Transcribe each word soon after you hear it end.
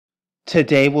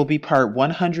Today will be part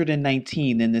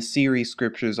 119 in the series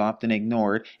Scriptures Often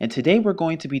Ignored, and today we're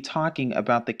going to be talking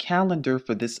about the calendar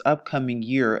for this upcoming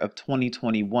year of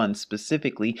 2021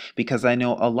 specifically, because I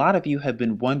know a lot of you have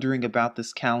been wondering about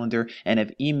this calendar and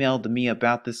have emailed me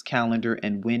about this calendar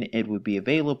and when it would be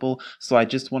available. So I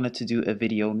just wanted to do a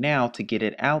video now to get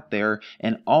it out there,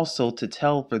 and also to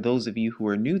tell for those of you who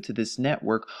are new to this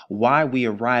network why we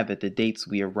arrive at the dates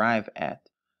we arrive at.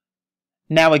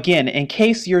 Now again, in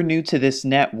case you're new to this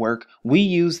network, we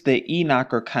use the Enoch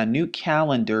or Canute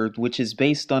calendar, which is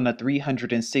based on a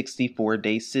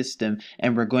 364-day system,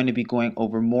 and we're going to be going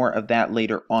over more of that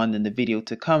later on in the video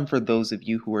to come for those of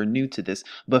you who are new to this.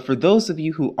 But for those of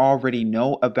you who already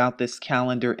know about this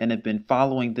calendar and have been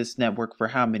following this network for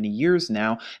how many years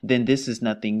now, then this is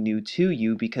nothing new to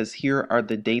you, because here are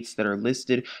the dates that are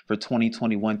listed for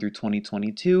 2021 through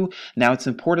 2022. Now it's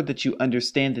important that you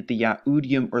understand that the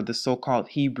Yahudim, or the so-called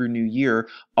Hebrew New Year,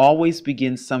 always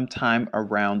begins sometime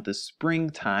around the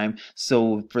springtime.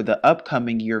 So for the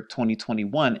upcoming year of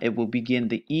 2021, it will begin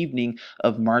the evening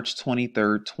of March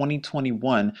 23rd,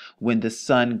 2021, when the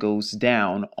sun goes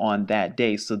down on that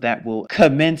day. So that will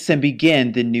commence and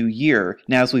begin the new year.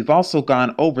 Now, as we've also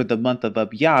gone over the month of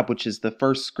Ab, which is the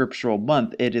first scriptural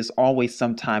month, it is always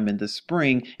sometime in the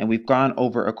spring, and we've gone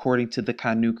over, according to the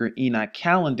Canute or Enoch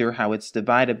calendar, how it's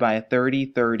divided by a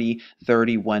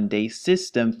 31 day system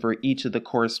for each of the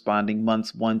corresponding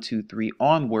months 1, 2, 3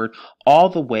 onward, all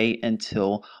the way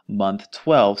until month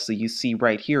 12. So you see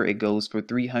right here it goes for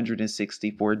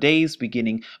 364 days,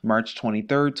 beginning March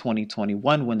 23rd,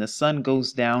 2021, when the sun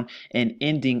goes down, and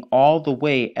ending all the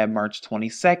way at March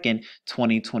 22nd,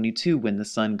 2022, when the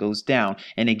sun goes down.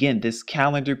 And again, this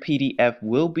calendar PDF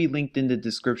will be linked in the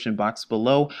description box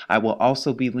below. I will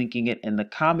also be linking it in the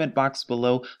comment box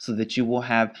below so that you will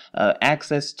have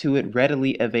access to it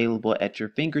readily available at your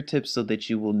fingertips, so that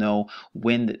you will know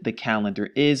when the calendar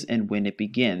is and when it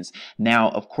begins. Now,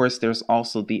 of course, there's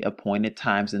also the appointed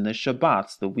times in the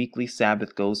Shabbats. The weekly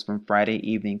Sabbath goes from Friday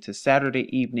evening to Saturday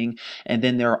evening, and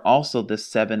then there are also the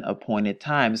 7 appointed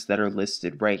times that are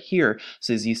listed right here.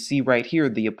 So as you see right here,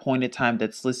 the appointed time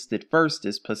that's listed first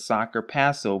is Pesach or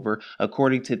Passover,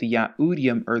 according to the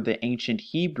Yahudim, or the ancient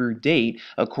Hebrew date,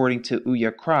 according to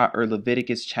Uyakra, or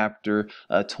Leviticus chapter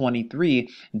 23.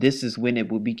 This is when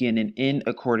it will begin and end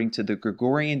according to the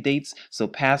Gregorian dates. So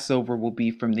Passover will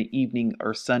be from the evening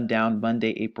or sundown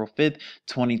Monday, April 5th,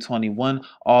 2021,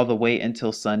 all the way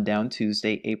until sundown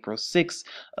Tuesday, April 6th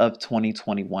of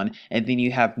 2021. And then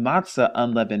you have matzah,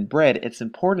 unleavened bread. It's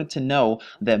important to know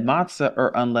that matzah,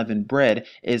 or unleavened bread,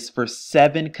 is for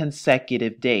 7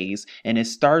 consecutive days, and it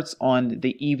starts on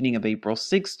the evening of April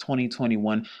 6th,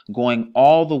 2021, going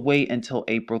all the way until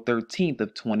April 13th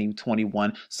of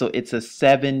 2021. So it's a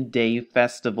 7-day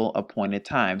festival appointed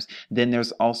times. Then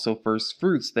there's also first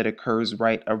fruits that occurs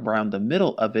right around the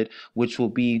middle of it, which will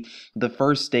be the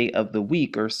first day of the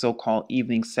week, or so-called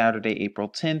evening Saturday, April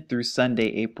 10th through Sunday,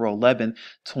 April 11th,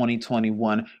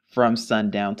 2021, from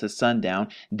sundown to sundown.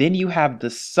 Then you have the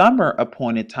summer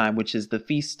appointed time, which is the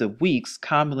Feast of Weeks,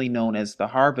 commonly known as the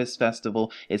Harvest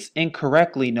Festival. It's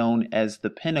incorrectly known as the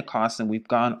Pentecost, and we've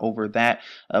gone over that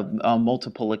on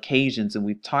multiple occasions, and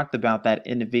we've talked about that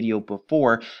in a video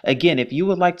before. Again, if you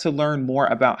would like to learn more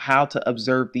about how to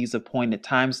observe these appointed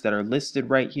times that are listed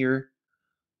right here,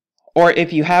 or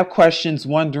if you have questions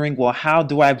wondering, well, how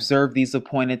do I observe these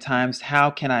appointed times? How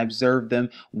can I observe them?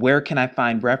 Where can I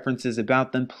find references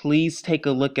about them? Please take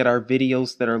a look at our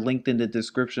videos that are linked in the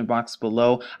description box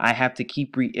below. I have to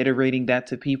keep reiterating that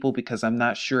to people because I'm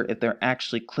not sure if they're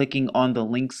actually clicking on the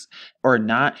links or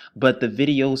not, but the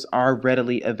videos are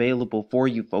readily available for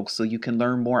you folks, so you can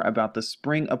learn more about the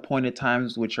spring appointed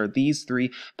times, which are these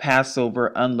 3: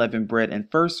 Passover, unleavened bread,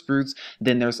 and first fruits.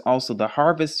 Then there's also the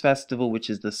Harvest Festival,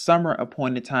 which is the summer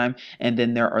appointed time, and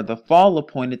then there are the fall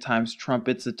appointed times,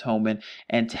 trumpets, atonement,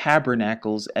 and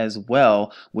tabernacles as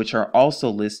well, which are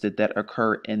also listed that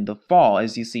occur in the fall.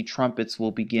 As you see, trumpets will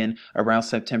begin around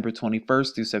September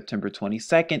 21st through September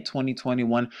 22nd,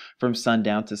 2021, from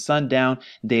sundown to sundown.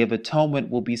 Day of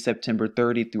Atonement will be September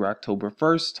 30th through October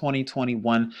 1st,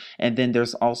 2021. And then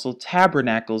there's also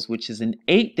Tabernacles, which is an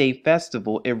 8-day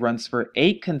festival. It runs for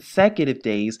 8 consecutive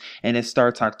days, and it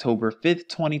starts October 5th,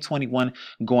 2021,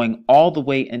 going all the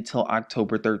way until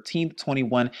October 13th,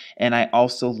 21. And I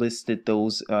also listed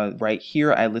those right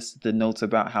here. I listed the notes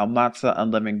about how matzah,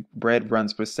 unleavened bread,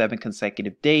 runs for 7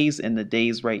 consecutive days, and the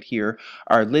days right here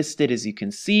are listed, as you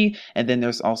can see. And then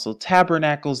there's also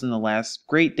Tabernacles in the last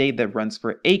great day that runs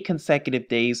for 8 consecutive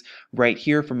days right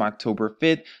here from October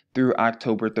 5th through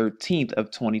October 13th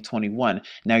of 2021.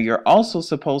 Now, you're also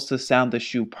supposed to sound the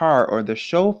shupar or the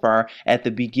shofar at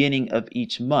the beginning of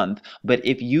each month. But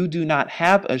if you do not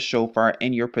have a shofar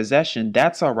in your possession,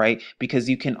 that's all right, because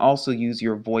you can also use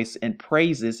your voice and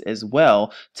praises as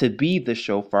well to be the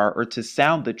shofar or to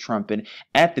sound the trumpet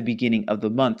at the beginning of the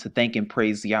month to thank and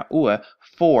praise Yahuwah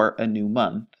for a new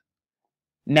month.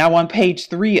 Now on page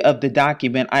 3 of the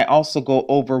document, I also go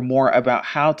over more about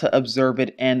how to observe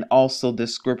it and also the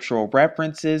scriptural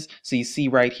references. So you see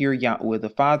right here, Yahuwah the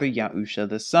Father, Yahusha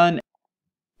the Son.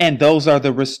 And those are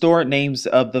the restored names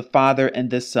of the Father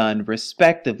and the Son,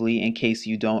 respectively, in case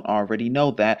you don't already know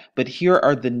that. But here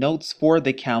are the notes for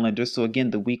the calendar. So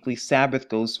again, the weekly Sabbath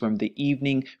goes from the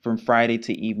evening, from Friday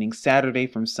to evening Saturday,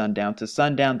 from sundown to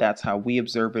sundown. That's how we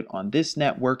observe it on this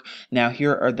network. Now,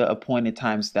 here are the appointed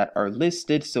times that are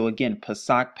listed. So again,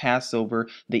 Pesach, Passover,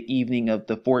 the evening of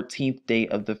the 14th day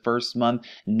of the first month.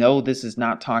 No, this is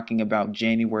not talking about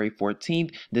January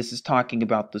 14th. This is talking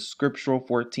about the scriptural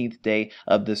 14th day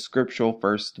of the scriptural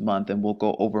first month, and we'll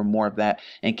go over more of that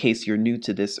in case you're new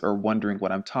to this or wondering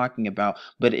what I'm talking about.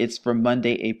 But it's from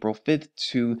Monday, April 5th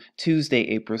to Tuesday,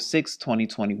 April 6th,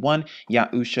 2021.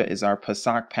 Yahusha is our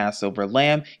Pesach Passover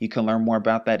lamb. You can learn more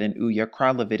about that in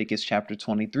Uyakra, Leviticus chapter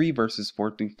 23, verses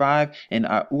 4 through 5, and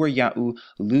Ur Yahu,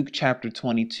 Luke chapter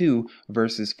 22,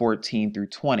 verses 14 through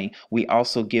 20. We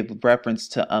also give reference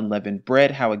to unleavened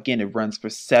bread, how again it runs for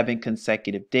 7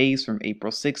 consecutive days from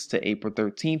April 6th to April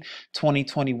 13th,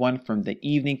 2021, from the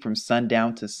evening, from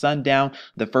sundown to sundown.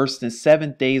 The first and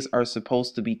seventh days are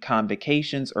supposed to be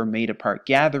convocations or made apart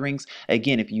gatherings.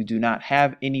 Again, if you do not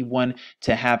have anyone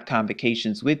to have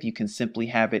convocations with, you can simply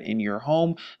have it in your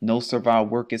home. No servile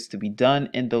work is to be done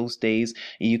in those days.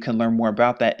 And you can learn more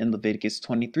about that in Leviticus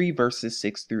 23, verses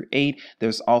 6 through 8.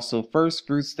 There's also first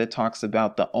fruits that talks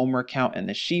about the Omer count and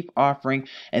the sheep offering.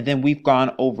 And then we've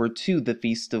gone over to the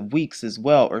Feast of Weeks as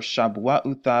well, or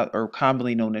Shabu'at, or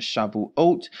commonly known as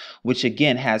Shabu'ot, which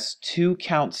again has 2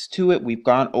 counts to it. We've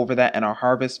gone over that in our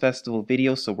Harvest Festival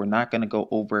video, so we're not going to go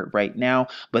over it right now,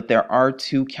 but there are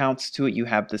 2 counts to it. You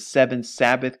have the 7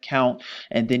 Sabbath count,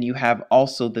 and then you have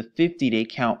also the 50-day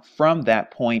count from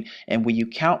that point. And when you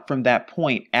count from that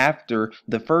point after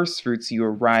the first fruits, you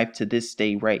arrive to this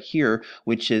day right here,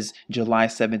 which is July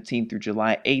 17th through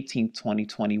July 18th,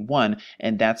 2021.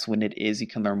 And that's when it is. You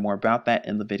can learn more about that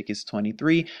in Leviticus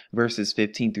 23, verses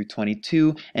 15 through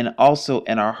 22, and also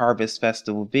in our Harvest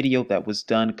Festival video that was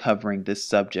done covering this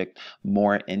subject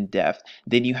more in depth.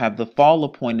 Then you have the fall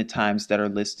appointed times that are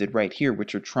listed right here,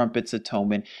 which are trumpets,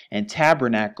 atonement, and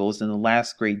tabernacles. And the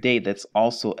last great day that's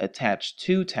also attached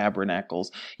to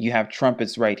tabernacles. You have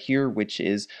trumpets right here, which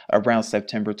is around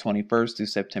September 21st through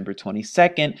September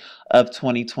 22nd of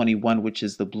 2021, which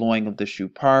is the blowing of the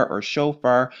shupar or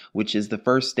shofar, which is the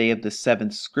first day of the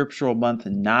 7th scriptural month,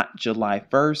 not July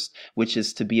 1st, which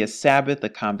is to be a Sabbath, a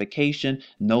convocation.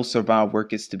 No servile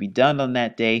work is to be done on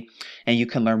that day. And you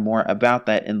can learn more about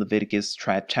that in Leviticus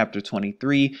chapter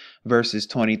 23, verses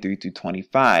 23 through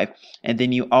 25. And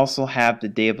then you also have the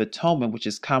Day of Atonement, which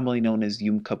is commonly known as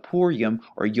Yom Kippurim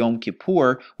or Yom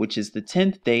Kippur, which is the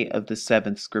 10th day of the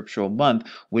 7th scriptural month,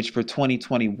 which for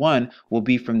 2021 will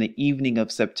be from the evening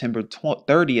of September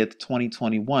 30th,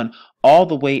 2021, all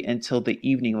the way until the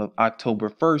evening of October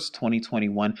 1st,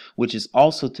 2021, which is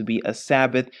also to be a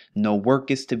Sabbath. No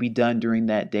work is to be done during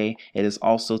that day. It is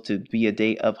also to be a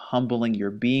day of humbling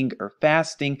your being or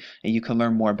fasting. And you can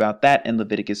learn more about that in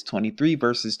Leviticus 23,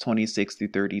 verses 26 through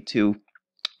 32.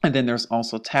 And then there's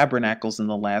also tabernacles in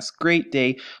the last great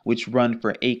day, which run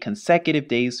for 8 consecutive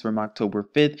days from October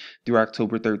 5th through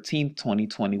October 13th,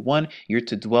 2021. You're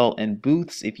to dwell in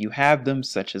booths if you have them,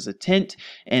 such as a tent.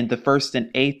 And the 1st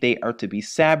and 8th day are to be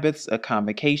Sabbaths. A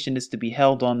convocation is to be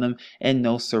held on them, and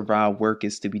no servile work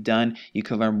is to be done. You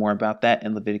can learn more about that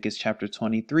in Leviticus chapter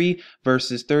 23,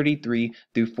 verses 33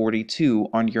 through 42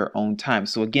 on your own time.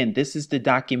 So again, this is the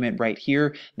document right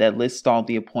here that lists all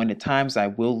the appointed times. I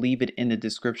will leave it in the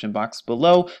description box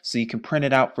below so you can print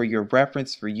it out for your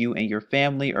reference, for you and your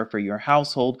family, or for your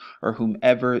household, or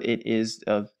whomever it is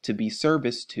to be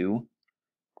serviced to.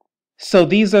 So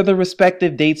these are the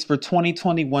respective dates for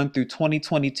 2021 through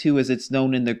 2022 as it's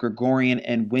known in the Gregorian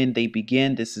and when they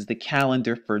begin. This is the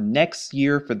calendar for next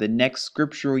year, for the next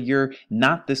scriptural year,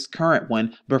 not this current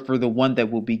one, but for the one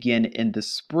that will begin in the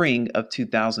spring of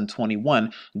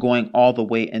 2021, going all the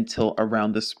way until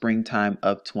around the springtime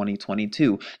of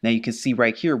 2022. Now you can see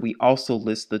right here, we also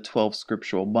list the 12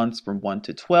 scriptural months from 1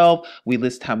 to 12. We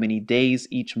list how many days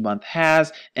each month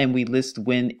has, and we list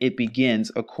when it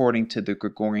begins according to the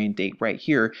Gregorian date date right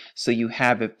here, so you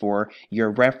have it for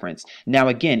your reference. Now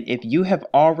again, if you have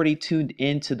already tuned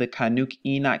into the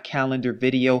Enoch calendar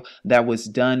video that was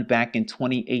done back in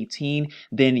 2018,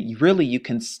 then really you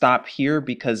can stop here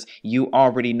because you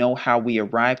already know how we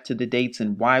arrive to the dates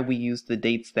and why we use the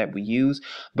dates that we use.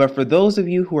 But for those of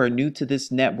you who are new to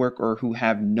this network or who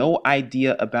have no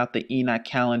idea about the Enoch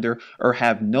calendar or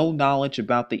have no knowledge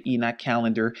about the Enoch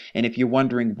calendar, and if you're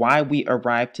wondering why we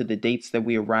arrive to the dates that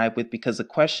we arrive with, because a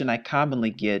question I commonly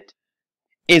get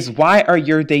is, why are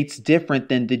your dates different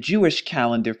than the Jewish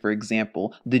calendar, for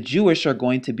example? The Jewish are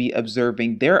going to be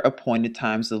observing their appointed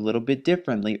times a little bit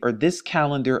differently, or this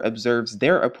calendar observes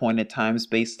their appointed times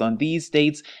based on these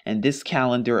dates, and this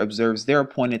calendar observes their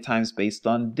appointed times based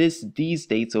on these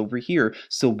dates over here.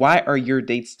 So why are your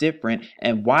dates different,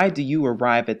 and why do you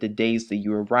arrive at the days that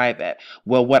you arrive at?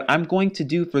 Well, what I'm going to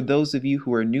do for those of you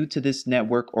who are new to this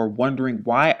network or wondering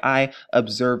why I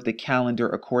observe the calendar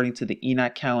according to the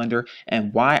Enoch calendar,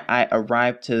 and why I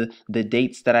arrived to the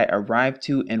dates that I arrived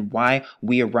to, and why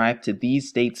we arrived to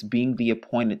these dates being the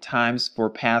appointed times for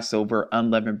Passover,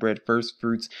 unleavened bread, first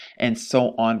fruits, and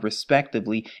so on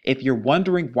respectively. If you're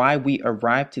wondering why we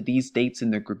arrive to these dates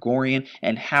in the Gregorian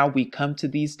and how we come to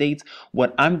these dates,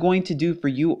 what I'm going to do for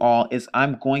you all is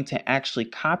I'm going to actually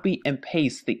copy and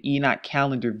paste the Enoch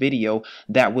calendar video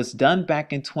that was done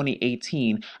back in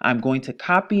 2018. I'm going to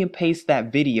copy and paste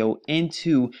that video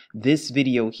into this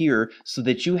video here so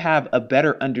that you have a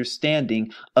better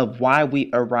understanding of why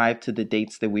we arrive to the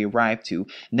dates that we arrive to.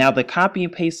 Now, the copy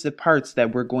and paste parts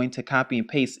that we're going to copy and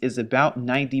paste is about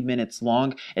 90 minutes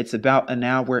long. It's about an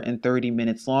hour and 30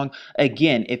 minutes long.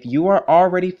 Again, if you are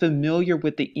already familiar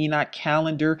with the Enoch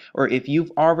calendar, or if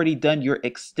you've already done your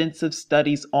extensive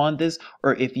studies on this,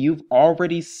 or if you've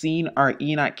already seen our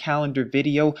Enoch calendar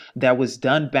video that was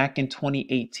done back in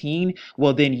 2018,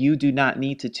 well, then you do not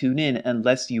need to tune in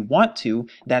unless you want to.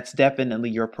 That's definitely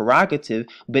your prerogative.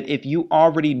 But if you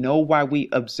already know why we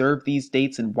observe these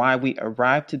dates and why we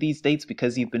arrive to these dates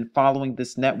because you've been following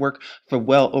this network for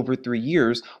well over 3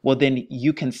 years, well, then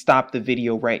you can stop the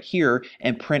video right here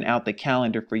and print out the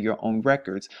calendar for your own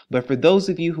records. But for those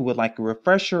of you who would like a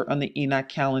refresher on the Enoch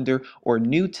calendar or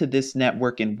new to this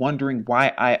network and wondering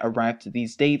why I arrived to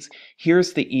these dates,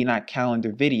 here's the Enoch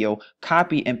calendar video,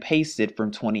 copy and pasted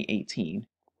from 2018.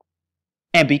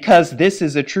 And because this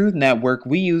is a truth network,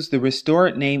 we use the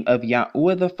restored name of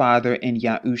Yahuwah the Father and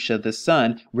Yahusha the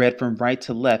Son, read from right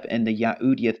to left in the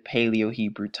Yahudiath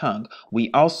Paleo-Hebrew tongue.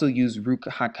 We also use Ruach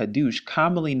HaKadosh,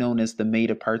 commonly known as the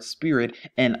made-apart spirit,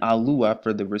 and Alua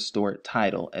for the restored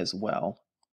title as well.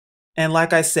 And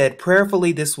like I said,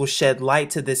 prayerfully this will shed light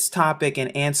to this topic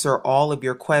and answer all of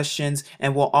your questions,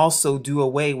 and will also do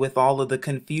away with all of the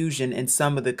confusion and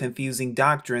some of the confusing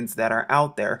doctrines that are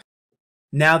out there.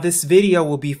 Now, this video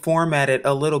will be formatted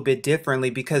a little bit differently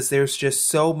because there's just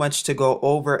so much to go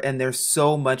over and there's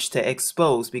so much to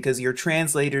expose, because your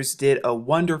translators did a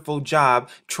wonderful job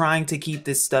trying to keep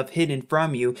this stuff hidden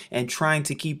from you and trying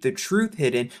to keep the truth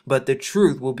hidden, but the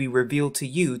truth will be revealed to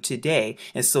you today.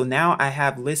 And so now I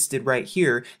have listed right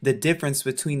here the difference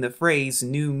between the phrase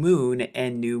new moon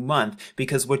and new month,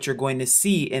 because what you're going to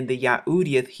see in the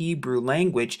Yahudiath Hebrew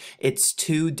language, it's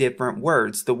two different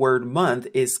words. The word month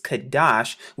is Kadash,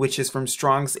 which is from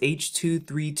Strong's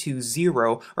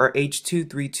H2320 or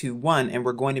H2321, and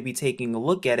we're going to be taking a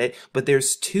look at it, but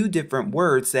there's two different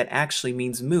words that actually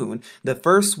means moon. The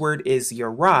first word is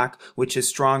Yarak, which is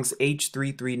Strong's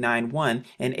H3391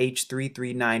 and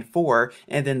H3394,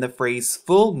 and then the phrase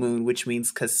full moon, which means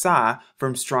Kasa,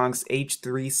 from Strong's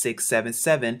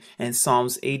H3677 and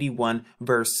Psalms 81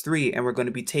 verse 3, and we're going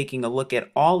to be taking a look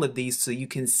at all of these so you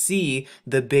can see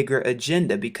the bigger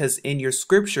agenda, because in your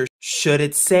scripture, should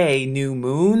it say new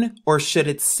moon or should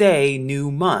it say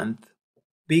new month?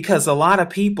 Because a lot of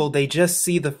people, they just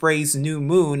see the phrase new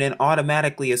moon and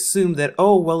automatically assume that,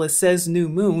 oh, well, it says new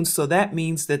moon, so that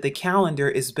means that the calendar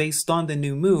is based on the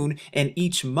new moon and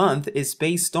each month is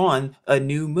based on a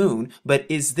new moon. But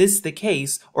is this the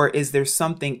case, or is there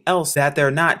something else that they're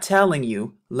not telling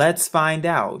you? Let's find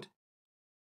out.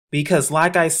 Because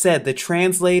like I said, the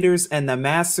translators and the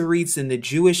Masoretes and the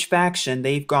Jewish faction,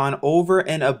 they've gone over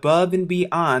and above and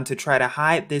beyond to try to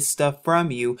hide this stuff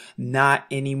from you. Not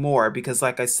anymore. Because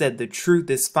like I said, the truth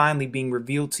is finally being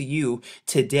revealed to you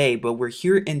today. But we're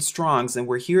here in Strong's and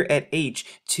we're here at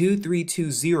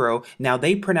H2320. Now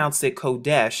they pronounce it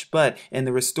Kodesh, but in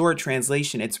the restored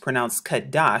translation, it's pronounced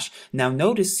Kadash. Now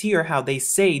notice here how they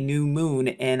say new moon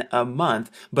and a month,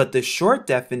 but the short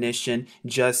definition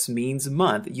just means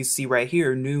month. You see right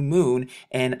here, new moon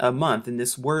and a month, and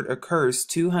this word occurs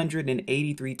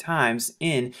 283 times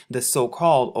in the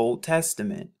so-called Old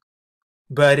Testament.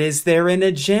 But is there an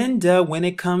agenda when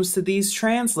it comes to these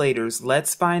translators?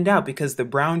 Let's find out, because the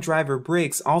Brown Driver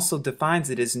Briggs also defines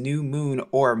it as new moon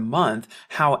or month.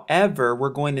 However, we're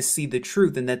going to see the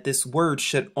truth in that this word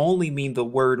should only mean the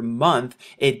word month.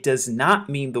 It does not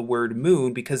mean the word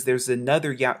moon, because there's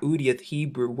another Ya'udiyath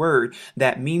Hebrew word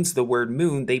that means the word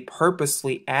moon. They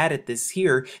purposely added this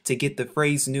here to get the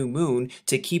phrase new moon,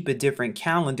 to keep a different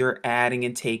calendar, adding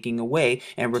and taking away.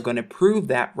 And we're going to prove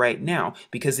that right now,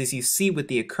 because as you see with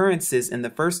the occurrences, and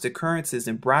the first occurrences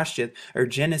in Brashith or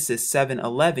Genesis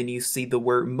 7:11, you see the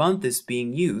word month is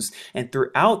being used. And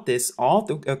throughout this, all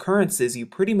the occurrences, you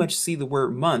pretty much see the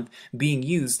word month being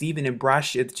used, even in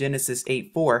Brashith Genesis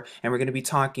 8:4. And we're going to be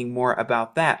talking more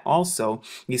about that also.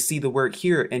 You see the word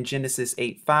here in Genesis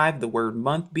 8:5, the word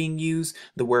month being used,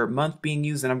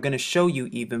 and I'm going to show you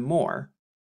even more.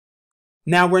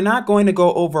 Now, we're not going to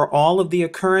go over all of the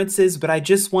occurrences, but I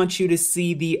just want you to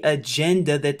see the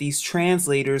agenda that these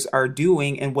translators are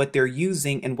doing and what they're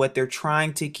using and what they're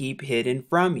trying to keep hidden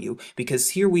from you.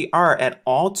 Because here we are at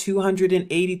all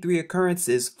 283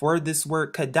 occurrences for this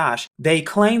word Kadash. They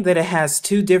claim that it has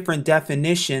two different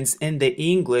definitions in the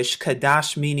English,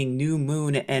 Kadash meaning new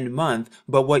moon and month,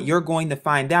 but what you're going to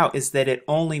find out is that it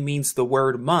only means the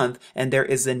word month, and there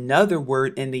is another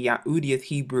word in the Ya'udiyath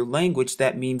Hebrew language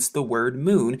that means the word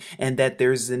moon, and that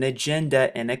there's an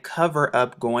agenda and a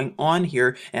cover-up going on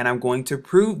here, and I'm going to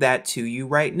prove that to you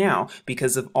right now.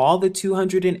 Because of all the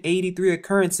 283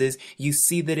 occurrences, you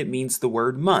see that it means the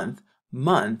word month,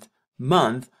 month,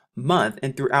 month, month,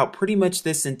 and throughout pretty much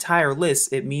this entire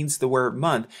list, it means the word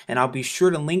month. And I'll be sure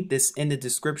to link this in the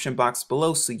description box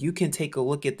below so you can take a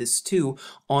look at this too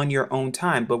on your own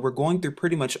time. But we're going through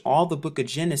pretty much all the book of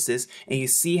Genesis, and you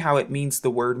see how it means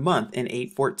the word month. In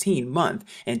 8:14, month.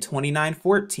 In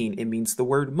 29:14, it means the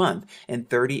word month. In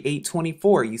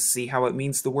 38:24, you see how it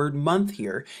means the word month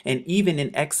here. And even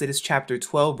in Exodus chapter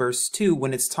 12 verse 2,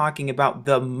 when it's talking about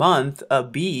the month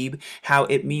Abib, how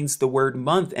it means the word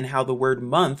month and how the word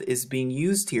month is being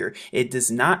used here. It does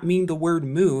not mean the word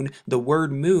moon. The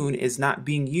word moon is not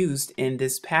being used in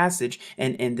this passage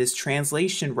and in this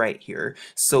translation right here.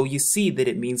 So you see that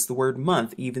it means the word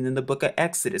month, even in the book of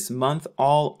Exodus, month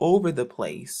all over the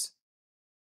place.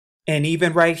 And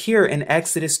even right here in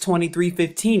Exodus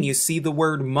 23:15, you see the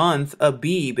word month,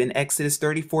 Abib. In Exodus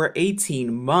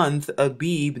 34:18, month,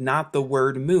 Abib, not the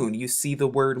word moon. You see the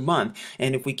word month.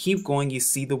 And if we keep going, you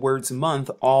see the words month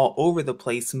all over the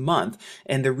place, month.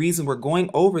 And the reason we're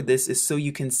going over this is so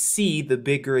you can see the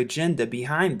bigger agenda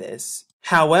behind this.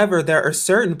 However, there are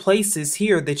certain places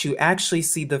here that you actually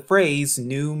see the phrase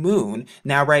new moon.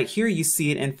 Now right here you see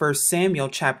it in 1 Samuel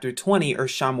chapter 20 or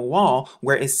Shamuel,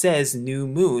 where it says new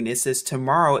moon. It says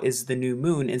tomorrow is the new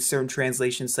moon in certain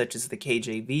translations such as the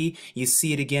KJV. You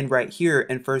see it again right here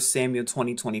in 1 Samuel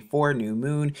 20:24, new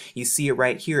moon. You see it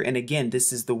right here, and again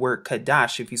this is the word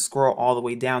Kadash if you scroll all the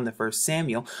way down to 1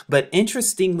 Samuel. But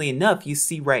interestingly enough, you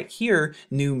see right here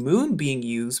new moon being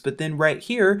used, but then right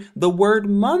here the word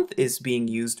month is being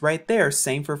used right there.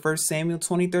 Same for 1 Samuel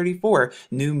 20:34.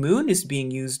 New moon is being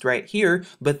used right here,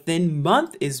 but then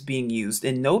month is being used.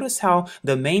 And notice how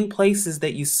the main places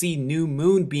that you see new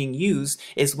moon being used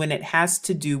is when it has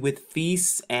to do with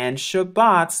feasts and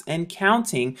Shabbats and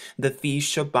counting the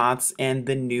feast, Shabbats, and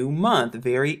the new month.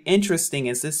 Very interesting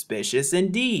and suspicious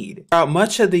indeed. Throughout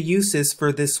much of the uses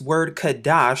for this word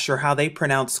Kadash, or how they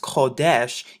pronounce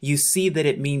Kodesh, you see that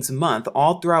it means month.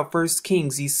 All throughout 1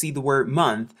 Kings, you see the word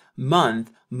month, month,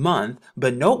 month.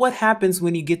 But note what happens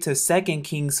when you get to 2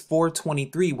 Kings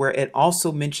 4:23, where it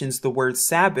also mentions the word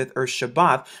Sabbath or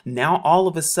Shabbat. Now all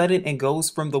of a sudden it goes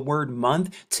from the word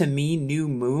month to mean new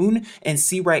moon. And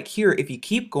see right here, if you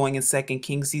keep going in 2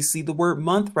 Kings, you see the word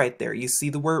month right there. You see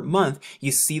the word month.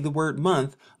 You see the word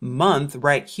month, month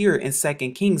right here in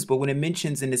 2 Kings. But when it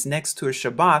mentions and it's next to a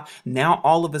Shabbat, now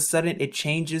all of a sudden it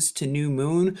changes to new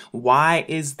moon. Why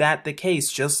is that the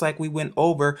case? Just like we went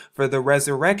over for the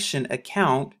resurrection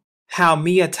account, how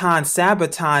Miatan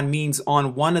Sabbaton means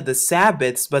on one of the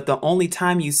Sabbaths, but the only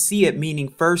time you see it meaning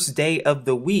first day of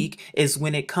the week is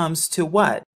when it comes to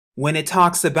what? When it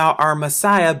talks about our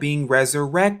Messiah being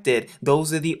resurrected.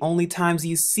 Those are the only times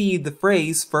you see the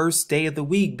phrase first day of the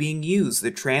week being used,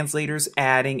 the translators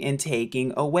adding and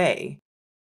taking away.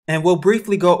 And we'll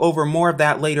briefly go over more of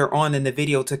that later on in the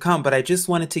video to come, but I just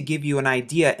wanted to give you an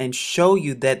idea and show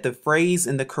you that the phrase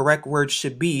and the correct word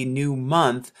should be new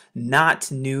month,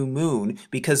 not new moon,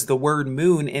 because the word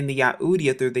moon in the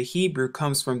Ya'udiyat or the Hebrew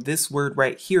comes from this word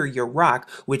right here, Yarak,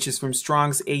 which is from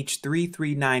Strong's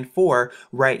H3394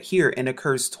 right here and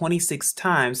occurs 26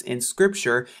 times in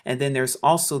scripture. And then there's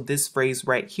also this phrase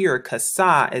right here,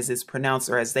 Kasa, as it's pronounced,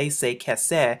 or as they say,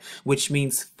 Keseh, which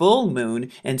means full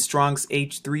moon in Strong's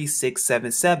H3677,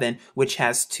 which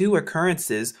has two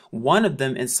occurrences, one of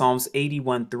them in Psalms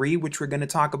 81:3, which we're going to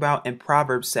talk about, and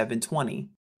Proverbs 7:20.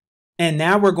 And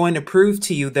now we're going to prove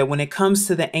to you that when it comes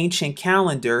to the ancient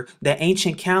calendar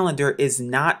is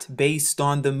not based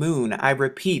on the moon. I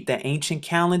repeat, the ancient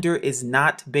calendar is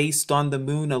not based on the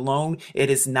moon alone. It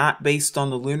is not based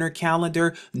on the lunar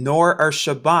calendar, nor are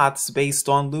Shabbats based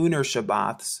on lunar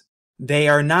Shabbats. They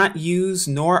are not used,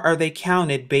 nor are they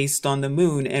counted based on the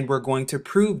moon, and we're going to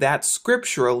prove that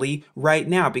scripturally right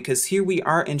now, because here we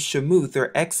are in Shemuth,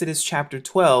 or Exodus chapter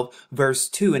 12, verse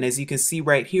 2, and as you can see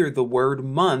right here, the word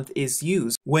month is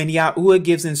used. When Yahuwah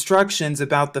gives instructions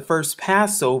about the first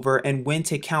Passover and when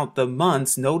to count the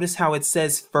months, notice how it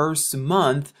says first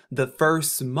month, the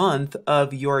first month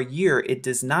of your year. It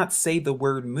does not say the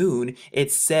word moon, it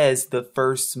says the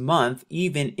first month,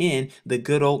 even in the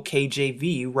good old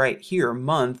KJV right here,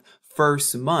 month,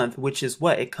 first month, which is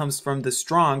what? It comes from the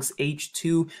Strong's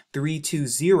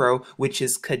H2320, which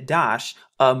is Kadash,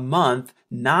 a month,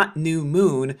 not new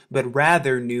moon, but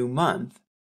rather new month.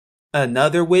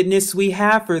 Another witness we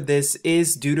have for this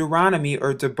is Deuteronomy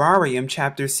or Devarim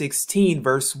chapter 16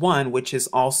 verse 1, which is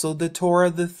also the Torah,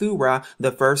 the Thurah,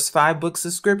 the first 5 books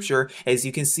of scripture. As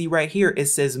you can see right here, it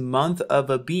says month of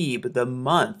Abib, the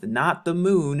month, not the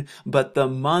moon, but the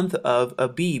month of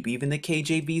Abib. Even the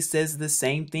KJV says the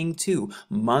same thing too.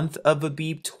 Month of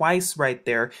Abib twice right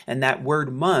there. And that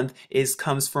word month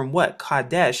comes from what?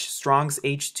 Kadesh, Strong's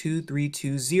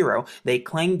H2320. They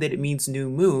claim that it means new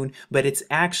moon, but it's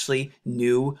actually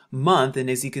new month, and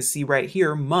as you can see right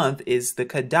here, month is the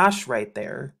Kadash right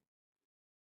there.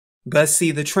 But see,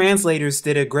 the translators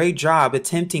did a great job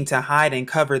attempting to hide and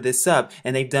cover this up,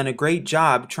 and they've done a great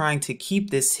job trying to keep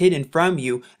this hidden from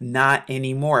you. Not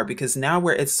anymore, because now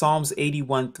we're at Psalms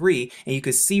 81:3, and you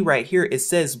can see right here it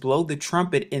says, blow the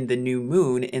trumpet in the new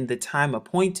moon in the time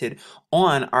appointed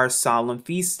on our solemn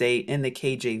feast day in the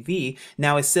KJV.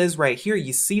 Now it says right here,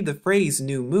 you see the phrase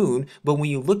new moon, but when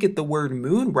you look at the word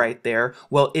moon right there,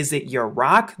 well, is it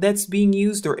Yarak that's being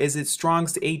used, or is it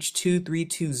Strong's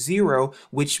H2320,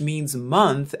 which means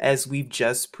month, as we've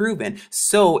just proven?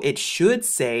 So it should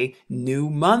say new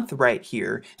month right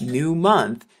here, new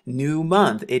month, new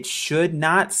month. It should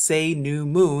not say new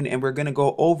moon, and we're going to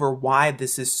go over why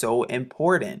this is so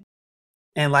important.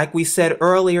 And like we said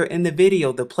earlier in the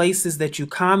video, the places that you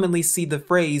commonly see the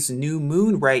phrase new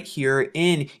moon right here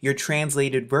in your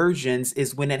translated versions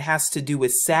is when it has to do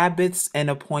with Sabbaths and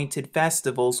appointed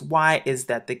festivals. Why is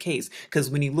that the case? Because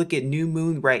when you look at new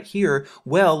moon right here,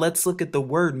 well, let's look at the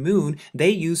word moon.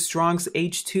 They use Strong's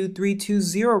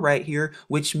H2320 right here,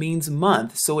 which means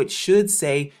month. So it should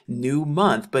say new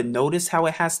month. But notice how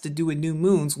it has to do with new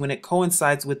moons when it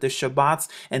coincides with the Shabbats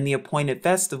and the appointed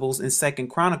festivals in 2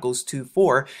 Chronicles 2:4.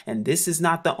 And this is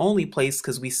not the only place,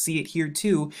 because we see it here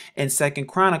too in 2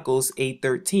 Chronicles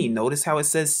 8:13. Notice how it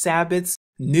says Sabbaths,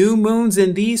 new moons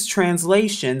in these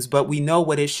translations, but we know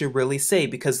what it should really say,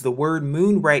 because the word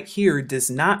moon right here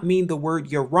does not mean the word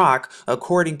Yarak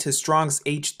according to Strong's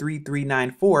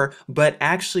H3394, but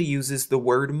actually uses the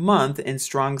word month in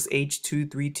Strong's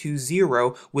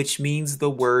H2320, which means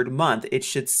the word month. It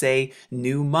should say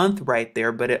new month right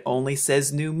there, but it only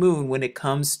says new moon when it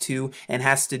comes to and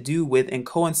has to do with and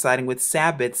coinciding with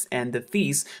Sabbaths and the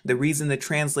feasts. The reason the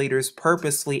translators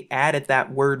purposely added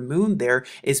that word moon there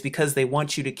is because they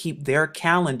want you to keep their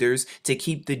calendars, to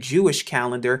keep the Jewish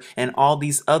calendar and all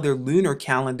these other lunar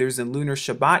calendars and lunar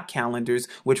Shabbat calendars,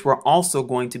 which we're also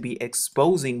going to be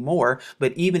exposing more.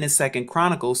 But even in 2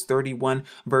 Chronicles 31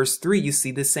 verse 3, you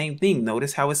see the same thing.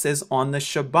 Notice how it says on the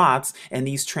Shabbats, and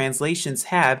these translations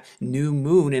have new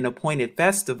moon and appointed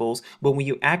festivals. But when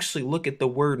you actually look at the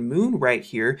word moon right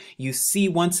here, you see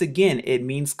once again, it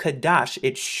means Kadash.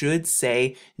 It should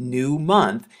say new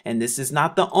month. And this is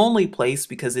not the only place,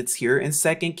 because it's here in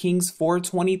 2 Kings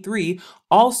 4:23,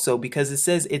 Also, because it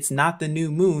says it's not the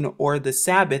new moon or the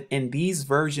Sabbath in these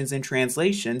versions and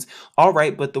translations, all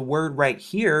right, but the word right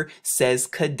here says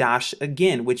Kadash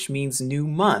again, which means new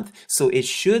month. So it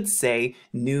should say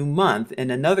new month. And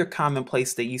another common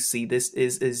place that you see this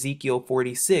is Ezekiel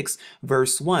 46,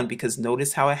 verse 1, because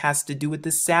notice how it has to do with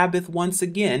the Sabbath once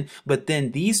again. But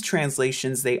then these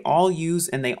translations, they all use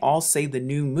and they all say the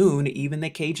new moon, even the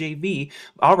KJV.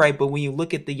 All right, but when you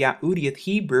look at the Yehudith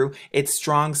Hebrew, it's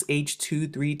Strong's H2320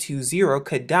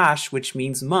 Kadash, which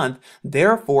means month.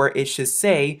 Therefore, it should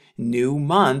say new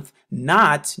month,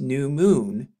 not new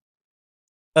moon.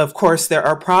 Of course, there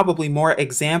are probably more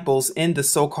examples in the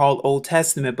so-called Old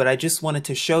Testament, but I just wanted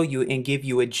to show you and give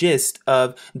you a gist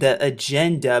of the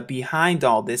agenda behind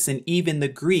all this. And even the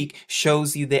Greek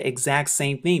shows you the exact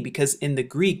same thing, because in the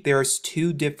Greek, there's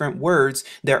two different words.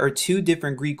 There are two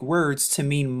different Greek words to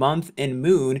mean month and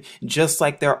moon, just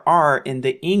like there are in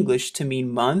the English to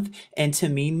mean month and to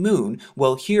mean moon.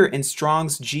 Well, here in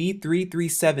Strong's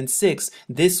G3376,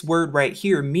 this word right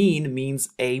here, means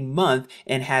a month,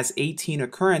 and has 18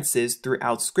 occurrences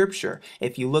throughout scripture.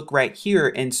 If you look right here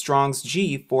in Strong's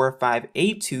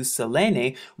G4582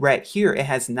 Selene, right here it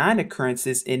has 9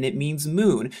 occurrences and it means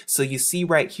moon. So you see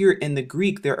right here in the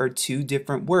Greek there are two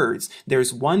different words.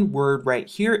 There's one word right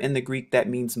here in the Greek that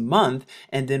means month,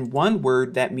 and then one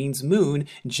word that means moon.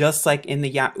 Just like in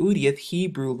the Yehudith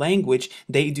Hebrew language,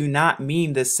 they do not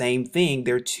mean the same thing.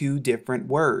 They're two different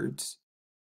words.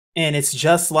 And it's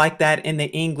just like that in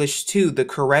the English too. The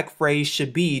correct phrase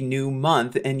should be new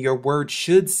month, and your word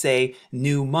should say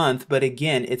new month. But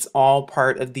again, it's all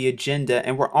part of the agenda.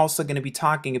 And we're also going to be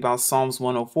talking about Psalms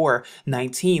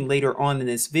 104:19 later on in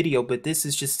this video. But this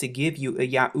is just to give you a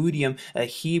Yahudium, a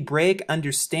Hebraic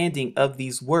understanding of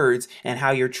these words and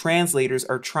how your translators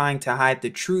are trying to hide the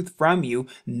truth from you,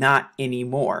 not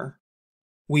anymore.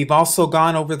 We've also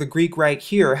gone over the Greek right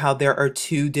here, how there are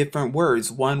two different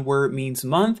words. One word means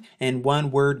month and one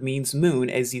word means moon,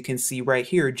 as you can see right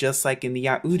here, just like in the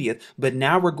Yehudith. But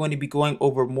now we're going to be going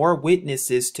over more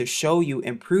witnesses to show you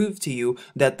and prove to you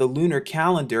that the lunar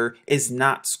calendar is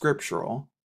not scriptural.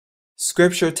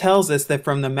 Scripture tells us that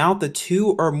from the mouth of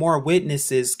two or more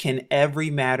witnesses can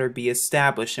every matter be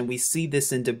established. And we see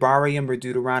this in Devarim or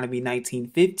Deuteronomy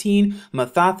 19:15,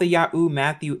 Mathathayahu,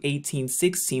 Matthew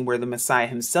 18:16, where the Messiah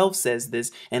himself says this,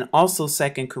 and also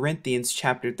 2 Corinthians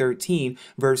chapter 13,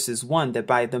 verses 1, that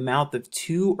by the mouth of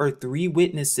 2 or 3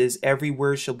 witnesses every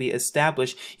word shall be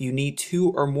established. You need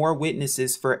 2 or more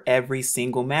witnesses for every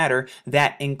single matter.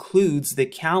 That includes the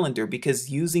calendar, because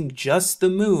using just the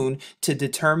moon to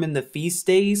determine the feast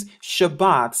days,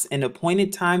 Shabbats, and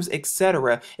appointed times,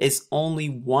 etc., is only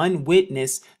one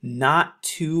witness, not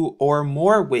 2 or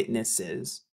more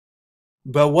witnesses.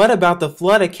 But what about the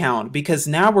flood account? Because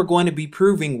now we're going to be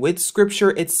proving with scripture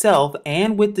itself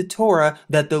and with the Torah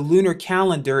that the lunar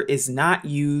calendar is not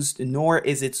used, nor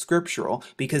is it scriptural.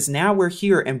 Because now we're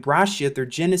here in Brashith, or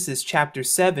Genesis chapter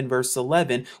 7 verse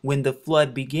 11, when the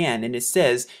flood began. And it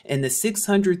says, in the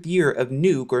 600th year of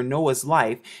Nuke, or Noah's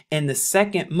life, in the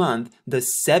 2nd month, the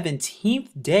 17th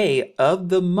day of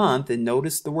the month, and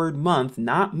notice the word month,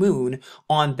 not moon,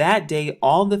 on that day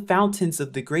all the fountains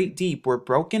of the great deep were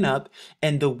broken up,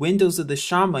 and the windows of the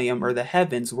Shamayim, or the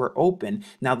heavens, were open.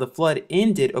 Now the flood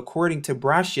ended according to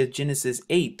Brashith, Genesis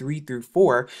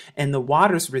 8:3-4, and the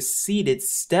waters receded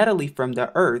steadily from the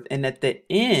earth, and at the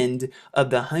end of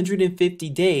the 150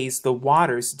 days the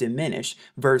waters diminished.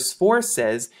 Verse 4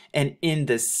 says, and in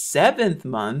the 7th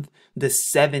month, the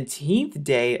 17th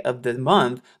day of the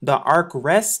month, the ark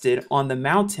rested on the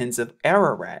mountains of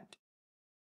Ararat.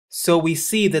 So we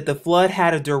see that the flood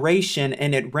had a duration,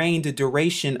 and it rained a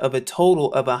duration of a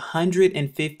total of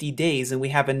 150 days. And we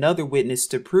have another witness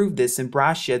to prove this in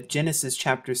Brashith, Genesis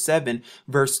chapter 7,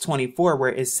 verse 24,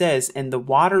 where it says, and the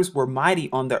waters were mighty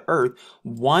on the earth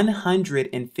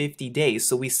 150 days.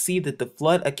 So we see that the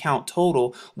flood account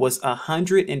total was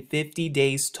 150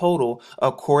 days total,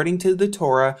 according to the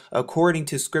Torah, according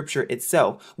to scripture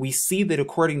itself. We see that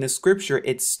according to scripture,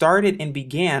 it started and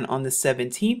began on the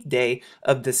 17th day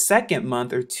of the 2nd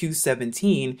month, or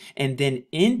 2/17, and then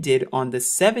ended on the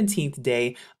 17th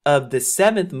day of the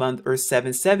 7th month, or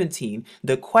 7/17.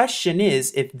 The question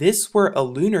is, if this were a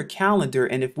lunar calendar,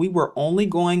 and if we were only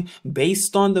going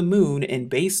based on the moon and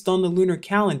based on the lunar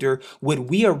calendar, would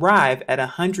we arrive at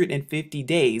 150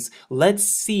 days? Let's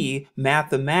see,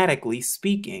 mathematically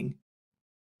speaking.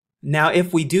 Now,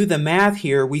 if we do the math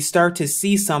here, we start to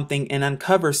see something and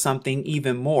uncover something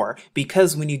even more.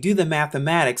 Because when you do the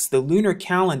mathematics, the lunar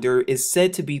calendar is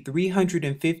said to be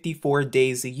 354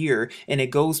 days a year, and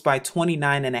it goes by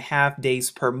 29.5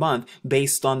 days per month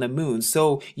based on the moon.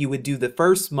 So you would do the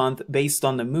first month based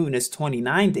on the moon as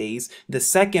 29 days. The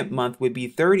second month would be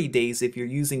 30 days if you're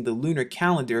using the lunar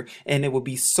calendar, and it would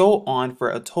be so on for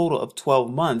a total of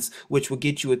 12 months, which would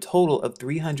get you a total of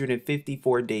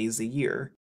 354 days a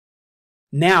year.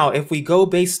 Now, if we go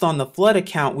based on the flood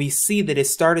account, we see that it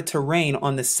started to rain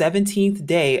on the 17th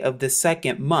day of the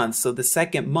second month. So the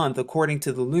second month, according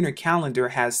to the lunar calendar,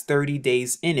 has 30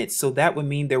 days in it. So that would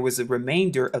mean there was a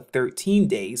remainder of 13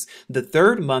 days. The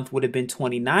third month would have been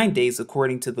 29 days,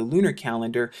 according to the lunar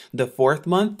calendar. The fourth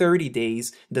month, 30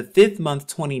 days. The fifth month,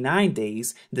 29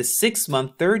 days. The sixth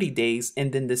month, 30 days.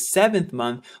 And then the seventh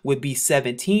month would be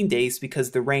 17 days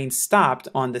because the rain stopped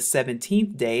on the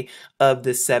 17th day of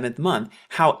the seventh month.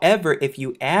 However, if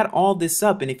you add all this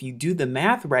up and if you do the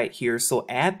math right here, so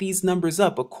add these numbers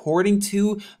up according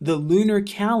to the lunar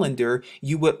calendar,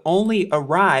 you would only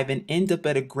arrive and end up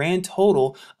at a grand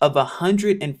total of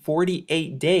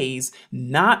 148 days,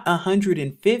 not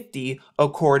 150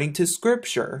 according to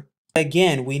scripture.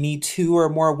 Again, we need 2 or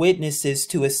more witnesses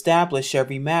to establish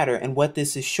every matter. And what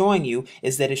this is showing you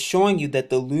is that it's showing you that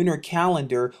the lunar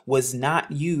calendar was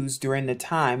not used during the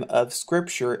time of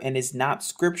scripture and is not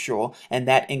scriptural. And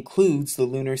that includes the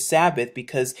lunar Sabbath,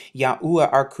 because Yahuwah,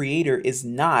 our creator, is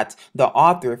not the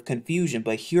author of confusion.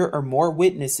 But here are more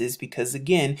witnesses because,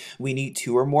 again, we need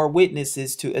 2 or more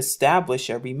witnesses to establish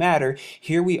every matter.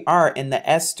 Here we are in the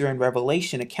Esther and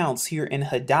Revelation accounts here in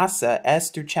Hadassah,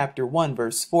 Esther chapter 1,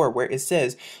 verse 4, where it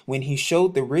says, when he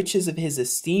showed the riches of his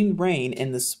esteemed reign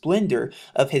and the splendor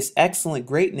of his excellent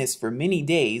greatness for many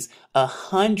days,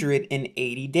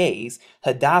 180 days.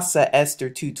 Hadassah Esther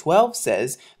 2:12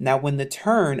 says, now when the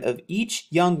turn of each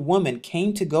young woman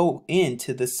came to go in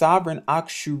to the sovereign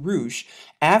Akhshurush,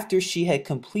 after she had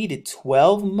completed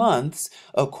 12 months,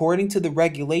 according to the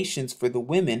regulations for the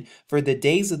women, for the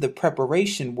days of the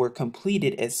preparation were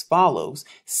completed as follows: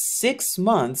 6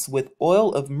 months with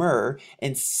oil of myrrh,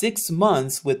 and 6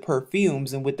 months with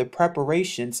perfumes and with the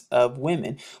preparations of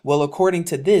women. Well, according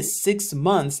to this, 6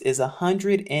 months is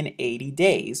 180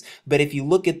 days. But if you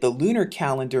look at the lunar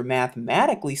calendar,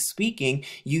 mathematically speaking,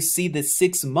 you see that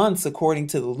 6 months, according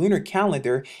to the lunar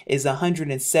calendar, is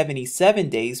 177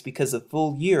 days, because a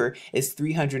full year is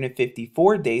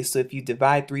 354 days. So if you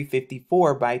divide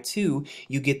 354 by 2,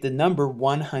 you get the number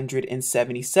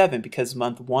 177, because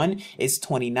month 1 is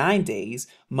 29 days,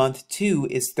 month 2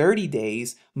 is 30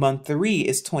 days, month 3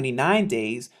 is 29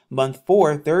 days, month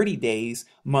 4 30 days,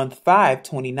 month 5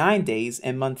 29 days,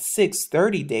 and month 6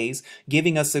 30 days,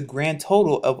 giving us a grand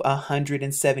total of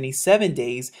 177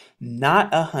 days, not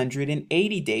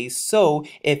 180 days. So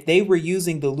if they were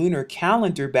using the lunar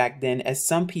calendar back then, as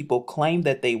some people claim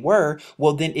that they were,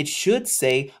 well, then it should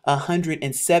say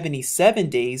 177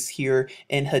 days here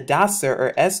in Hadassah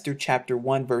or Esther chapter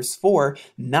 1 verse 4,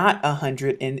 not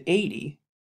 180.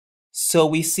 So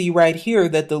we see right here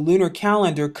that the lunar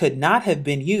calendar could not have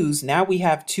been used. Now we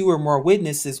have 2 or more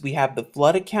witnesses. We have the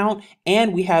flood account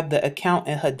and we have the account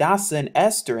in Hadassah and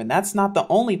Esther. And that's not the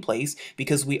only place,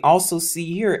 because we also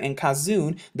see here in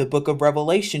Kazun, the book of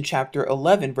Revelation, chapter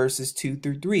 11, verses 2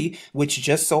 through 3, which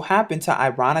just so happened to,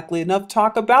 ironically enough,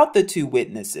 talk about the 2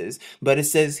 witnesses. But it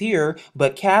says here,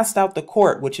 but cast out the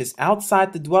court which is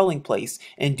outside the dwelling place,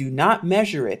 and do not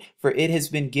measure it, for it has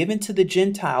been given to the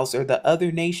Gentiles or the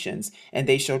other nations, and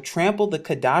they shall trample the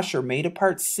Kadash or made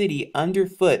apart city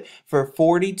underfoot for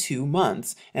 42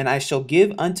 months. And I shall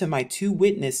give unto my 2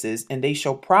 witnesses, and they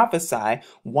shall prophesy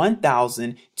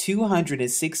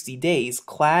 1,260 days,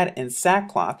 clad in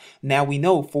sackcloth. Now we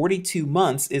know 42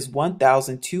 months is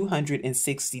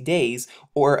 1,260 days,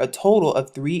 or a total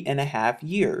of 3.5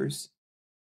 years.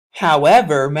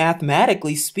 However,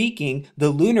 mathematically speaking, the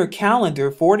lunar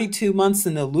calendar, 42 months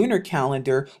in the lunar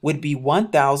calendar would be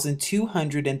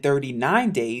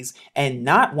 1,239 days and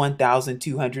not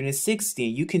 1,260.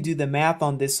 You can do the math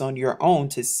on this on your own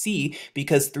to see,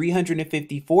 because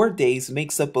 354 days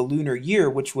makes up a lunar year,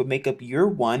 which would make up year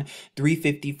 1,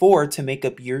 354 to make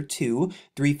up year 2,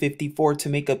 354 to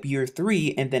make up year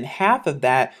 3, and then half of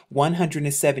that,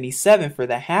 177 for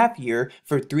the half year,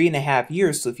 for 3.5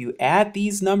 years. So if you add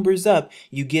these numbers numbers up,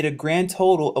 you get a grand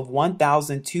total of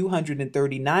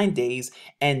 1,239 days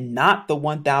and not the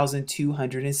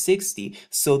 1,260.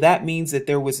 So that means that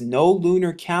there was no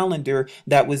lunar calendar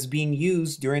that was being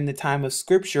used during the time of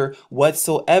scripture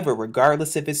whatsoever,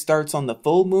 regardless if it starts on the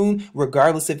full moon,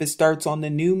 regardless if it starts on the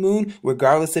new moon,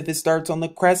 regardless if it starts on the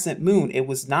crescent moon. It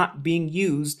was not being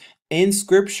used in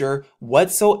scripture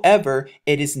whatsoever.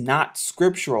 It is not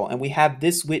scriptural. And we have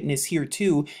this witness here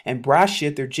too in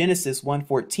Brashith or Genesis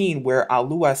 1:14, where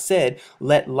Allah said,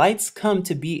 "Let lights come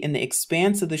to be in the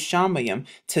expanse of the Shamayim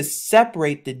to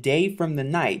separate the day from the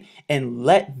night, and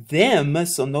let them,"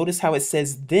 so notice how it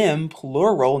says them,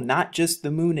 plural, not just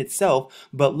the moon itself,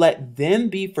 but let them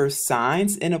be for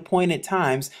signs and appointed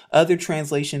times. Other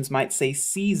translations might say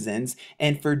seasons,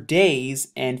 and for days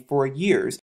and for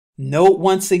years. Note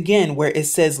once again where it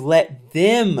says, let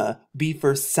them be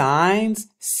for signs,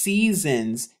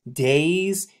 seasons,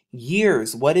 days,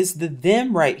 years. What is the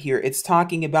them right here? It's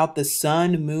talking about the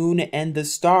sun, moon, and the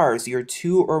stars, your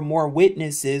two or more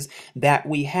witnesses that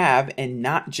we have, and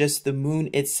not just the moon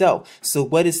itself. So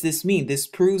what does this mean? This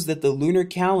proves that the lunar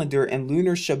calendar and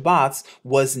lunar Shabbats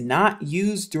was not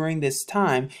used during this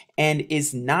time and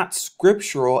is not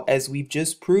scriptural, as we've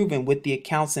just proven with the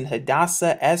accounts in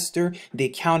Hadassah, Esther, the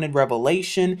account in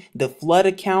Revelation, the flood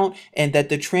account, and that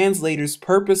the translators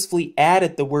purposefully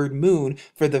added the word moon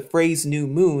for the phrase new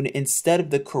moon instead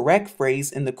of the correct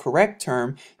phrase in the correct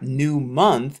term, new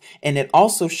month. And it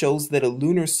also shows that a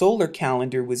lunar solar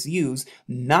calendar was used,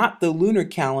 not the lunar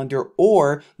calendar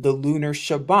or the lunar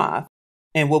Shabbat.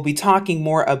 And we'll be talking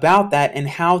more about that and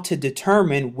how to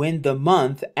determine when the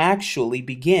month actually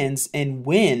begins and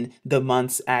when the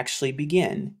months actually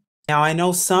begin. Now, I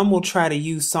know some will try to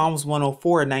use Psalms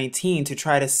 104:19 to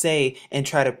try to say and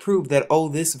try to prove that, oh,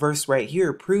 this verse right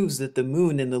here proves that the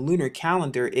moon in the lunar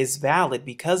calendar is valid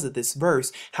because of this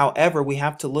verse. However, we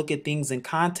have to look at things in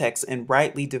context and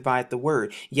rightly divide the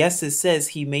word. Yes, it says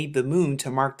he made the moon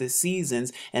to mark the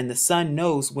seasons and the sun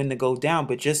knows when to go down.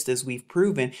 But just as we've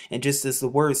proven and just as the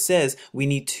word says, we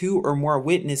need two or more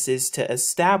witnesses to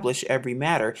establish every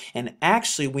matter. And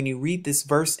actually, when you read this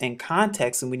verse in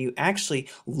context and when you actually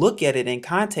look at it in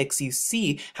context, you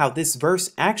see how this verse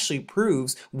actually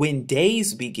proves when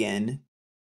days begin.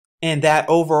 And that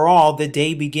overall, the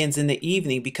day begins in the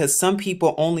evening, because some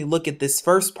people only look at this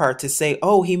first part to say,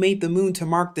 oh, he made the moon to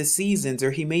mark the seasons,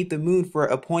 or he made the moon for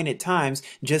appointed times,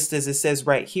 just as it says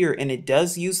right here. And it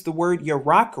does use the word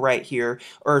Yarak right here,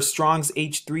 or Strong's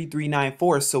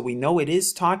H3394. So we know it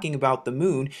is talking about the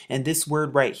moon. And this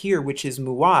word right here, which is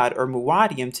muad or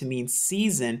muadium to mean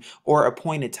season or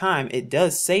appointed time, it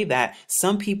does say that.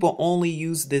 Some people only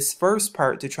use this first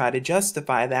part to try to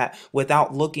justify that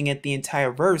without looking at the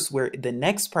entire verse, where the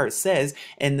next part says,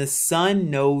 and the sun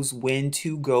knows when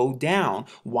to go down.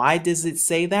 Why does it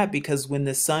say that? Because when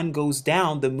the sun goes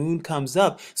down, the moon comes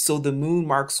up. So the moon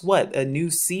marks what? A new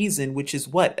season, which is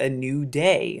what? A new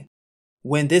day.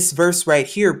 When this verse right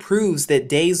here proves that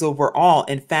days overall,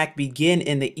 in fact, begin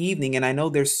in the evening. And I know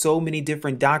there's so many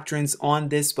different doctrines on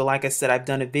this, but like I said, I've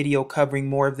done a video covering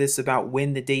more of this about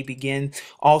when the day begins.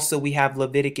 Also, we have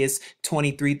Leviticus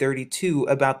 23:32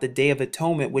 about the Day of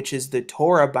Atonement, which is the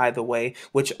Torah, by the way,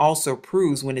 which also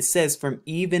proves when it says from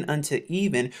even unto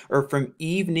even, or from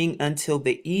evening until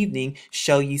the evening,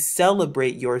 shall ye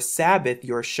celebrate your Sabbath,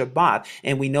 your Shabbat.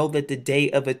 And we know that the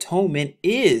Day of Atonement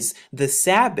is the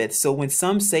Sabbath. So when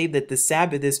some say that the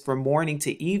Sabbath is from morning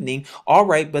to evening, all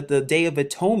right, but the Day of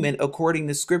Atonement, according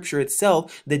to scripture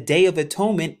itself, the Day of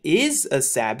Atonement is a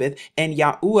Sabbath, and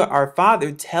Yahuwah our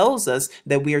Father tells us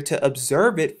that we are to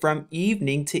observe it from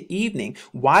evening to evening.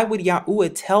 Why would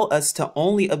Yahuwah tell us to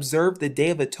only observe the Day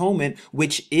of Atonement,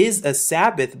 which is a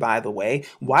Sabbath, by the way?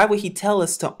 Why would he tell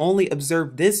us to only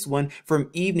observe this one from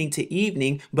evening to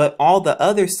evening, but all the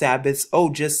other Sabbaths, oh,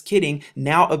 just kidding,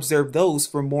 now observe those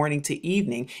from morning to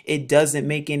evening? It doesn't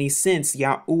make any sense.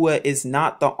 Yahuwah is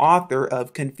not the author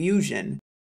of confusion.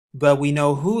 But we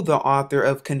know who the author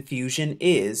of confusion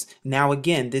is. Now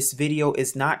again, this video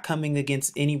is not coming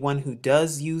against anyone who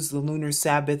does use the lunar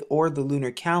Sabbath or the lunar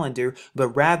calendar, but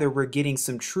rather we're getting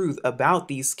some truth about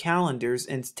these calendars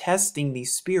and testing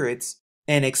these spirits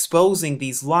and exposing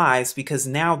these lies, because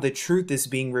now the truth is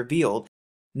being revealed.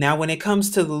 Now, when it comes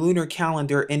to the lunar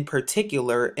calendar in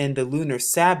particular and the lunar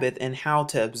Sabbath and how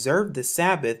to observe the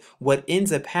Sabbath, what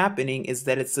ends up happening is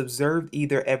that it's observed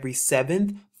either every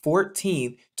 7th,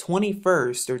 14th,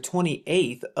 21st, or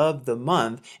 28th of the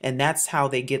month, and that's how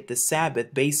they get the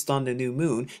Sabbath, based on the new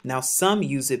moon. Now, some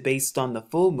use it based on the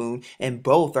full moon, and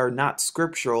both are not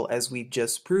scriptural, as we've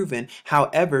just proven.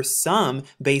 However, some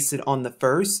base it on the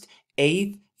 1st,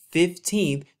 8th,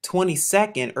 15th,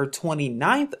 22nd, or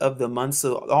 29th of the month,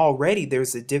 so already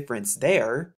there's a difference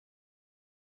there.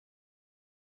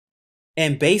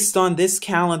 And based on this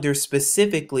calendar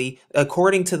specifically,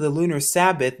 according to the lunar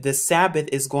Sabbath, the Sabbath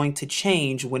is going to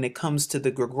change when it comes to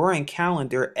the Gregorian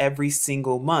calendar every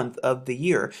single month of the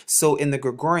year. So in the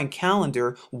Gregorian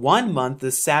calendar, one month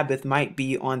the Sabbath might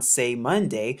be on, say,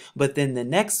 Monday, but then the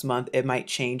next month it might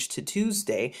change to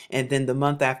Tuesday, and then the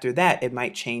month after that it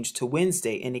might change to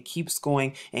Wednesday, and it keeps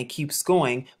going and keeps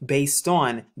going based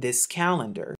on this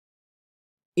calendar.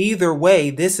 Either way,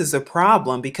 this is a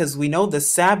problem because we know the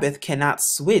Sabbath cannot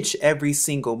switch every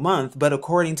single month, but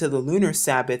according to the lunar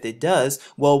Sabbath, it does.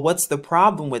 Well, what's the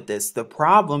problem with this? The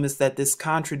problem is that this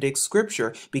contradicts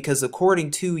scripture because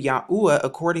according to Yahuwah,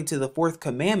 according to the fourth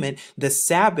commandment, the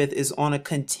Sabbath is on a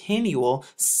continual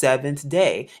seventh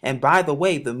day. And by the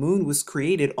way, the moon was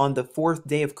created on the fourth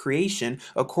day of creation,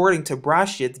 according to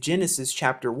Brashith, Genesis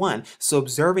chapter 1. So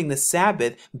observing the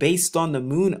Sabbath based on the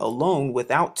moon alone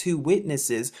without two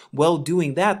witnesses, well,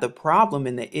 doing that, the problem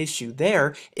and the issue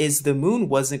there is the moon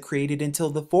wasn't created until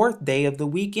the fourth day of the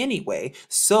week anyway.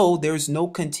 So there's no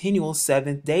continual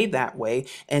seventh day that way.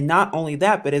 And not only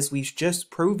that, but as we've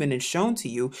just proven and shown to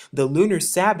you, the lunar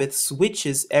Sabbath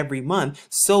switches every month.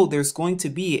 So there's going to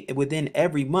be, within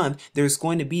every month, there's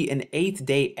going to be an eighth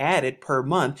day added per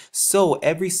month. So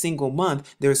every single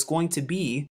month, there's going to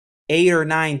be 8 or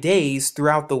 9 days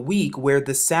throughout the week where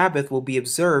the Sabbath will be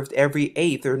observed every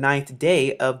 8th or 9th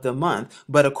day of the month.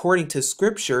 But according to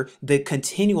scripture, the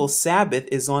continual Sabbath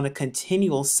is on a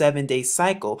continual 7-day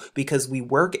cycle because we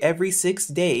work every 6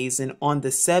 days and on the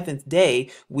 7th day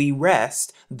we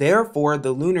rest. Therefore,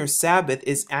 the lunar Sabbath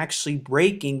is actually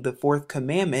breaking the fourth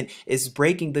commandment, is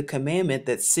breaking the commandment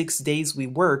that 6 days we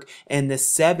work and the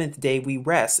 7th day we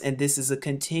rest. And this is a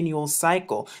continual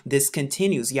cycle. This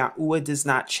continues. Yahuwah does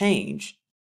not change.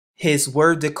 His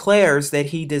word declares that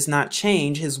he does not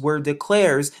change. His word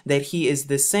declares that he is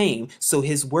the same. So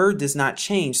his word does not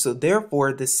change. So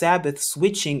therefore, the Sabbath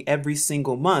switching every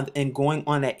single month and going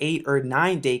on an 8 or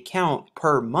 9 day count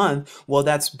per month, well,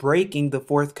 that's breaking the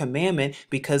fourth commandment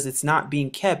because it's not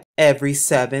being kept every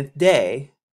seventh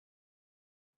day.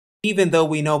 Even though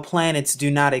we know planets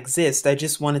do not exist, I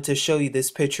just wanted to show you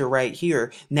this picture right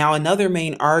here. Now, another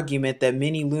main argument that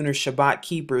many lunar Shabbat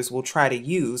keepers will try to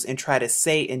use and try to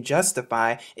say and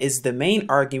justify is the main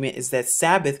argument is that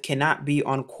Sabbath cannot be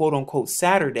on quote-unquote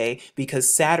Saturday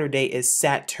because Saturday is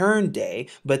Saturn Day.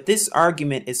 But this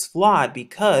argument is flawed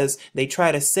because they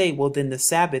try to say, well, then the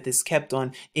Sabbath is kept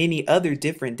on any other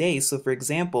different days. So, for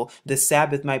example, the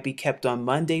Sabbath might be kept on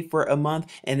Monday for a month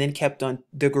and then kept on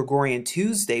the Gregorian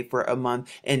Tuesday for a month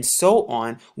and so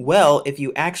on. Well, if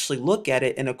you actually look at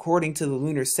it and according to the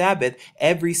lunar Sabbath,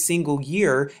 every single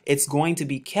year it's going to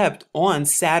be kept on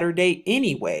Saturday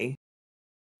anyway.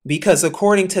 Because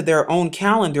according to their own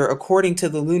calendar, according to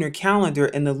the lunar calendar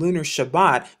and the lunar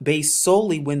Shabbat, based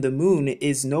solely when the moon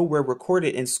is nowhere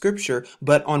recorded in scripture,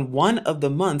 but on one of the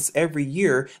months every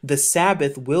year, the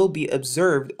Sabbath will be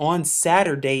observed on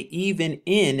Saturday, even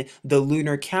in the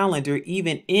lunar calendar,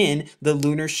 even in the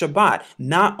lunar Shabbat.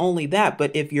 Not only that, but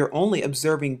if you're only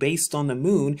observing based on the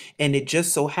moon, and it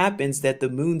just so happens that the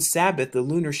moon Sabbath, the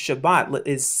lunar Shabbat,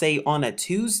 is say on a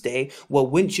Tuesday, well,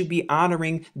 wouldn't you be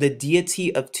honoring the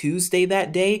deity of Tuesday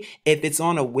that day? If it's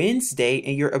on a Wednesday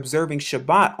and you're observing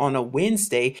Shabbat on a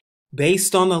Wednesday,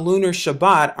 based on the lunar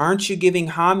Shabbat, aren't you giving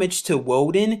homage to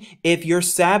Woden? If your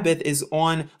Sabbath is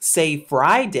on, say,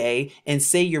 Friday, and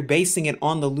say you're basing it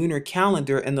on the lunar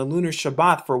calendar and the lunar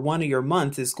Shabbat for one of your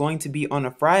months is going to be on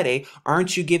a Friday,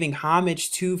 aren't you giving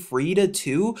homage to Frida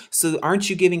too? So aren't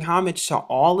you giving homage to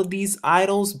all of these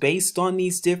idols based on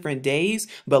these different days?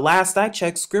 But last I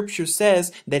checked, scripture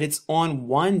says that it's on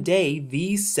one day,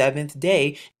 the seventh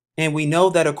day. And we know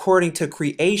that according to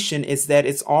creation is that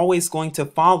it's always going to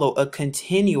follow a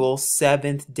continual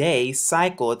seventh day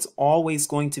cycle. It's always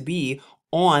going to be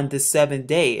on the seventh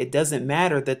day. It doesn't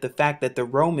matter that the fact that the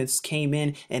Romans came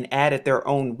in and added their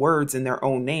own words and their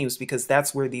own names, because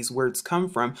that's where these words come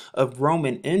from, of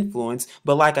Roman influence.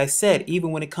 But like I said,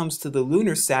 even when it comes to the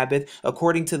lunar Sabbath,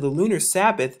 according to the lunar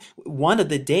Sabbath, one of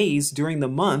the days during the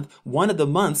month, one of the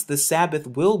months, the Sabbath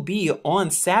will be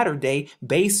on Saturday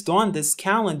based on this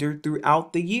calendar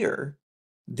throughout the year.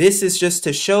 This is just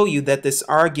to show you that this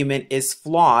argument is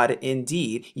flawed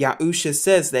indeed. Yahusha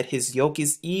says that his yoke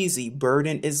is easy,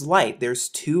 burden is light. There's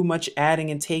too much adding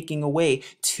and taking away,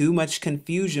 too much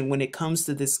confusion when it comes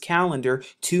to this calendar,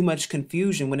 too much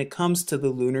confusion when it comes to the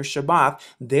lunar Shabbat.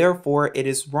 Therefore, it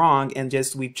is wrong, and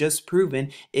we've just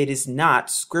proven, it is not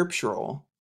scriptural.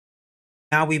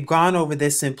 Now, we've gone over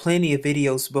this in plenty of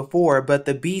videos before, but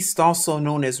the beast, also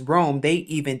known as Rome, they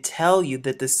even tell you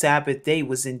that the Sabbath day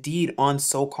was indeed on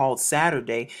so-called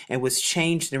Saturday and was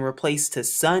changed and replaced to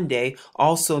Sunday,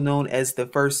 also known as the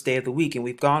first day of the week. And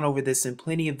we've gone over this in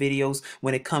plenty of videos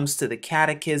when it comes to the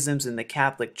catechisms in the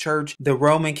Catholic Church, the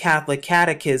Roman Catholic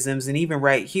catechisms, and even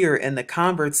right here in the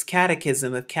Convert's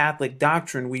Catechism of Catholic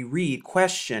Doctrine, we read,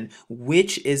 question,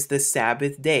 which is the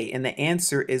Sabbath day? And the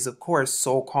answer is, of course,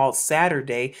 so-called Saturday,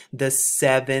 the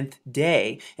seventh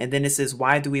day. And then it says,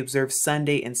 why do we observe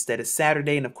Sunday instead of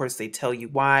Saturday? And of course they tell you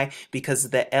why, because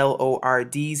of the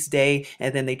Lord's day.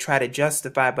 And then they try to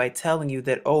justify by telling you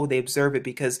that, oh, they observe it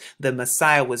because the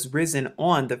Messiah was risen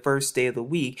on the first day of the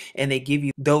week. And they give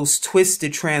you those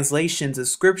twisted translations of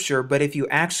scripture. But if you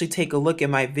actually take a look at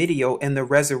my video in the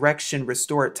Resurrection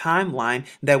Restored timeline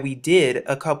that we did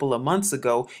a couple of months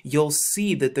ago, you'll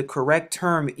see that the correct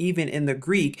term, even in the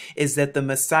Greek, is that the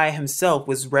Messiah himself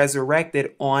was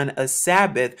resurrected on a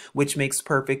Sabbath, which makes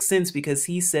perfect sense because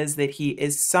he says that he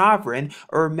is sovereign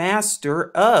or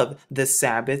master of the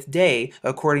Sabbath day,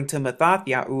 according to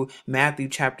Matthew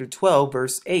chapter 12,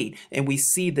 verse 8. And we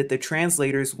see that the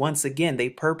translators, once again, they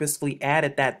purposefully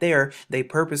added that there. They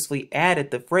purposefully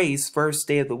added the phrase first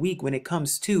day of the week when it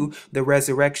comes to the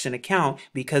resurrection account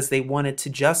because they wanted to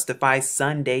justify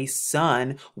Sunday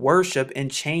sun worship and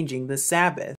changing the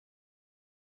Sabbath.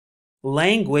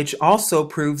 Language also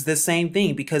proves the same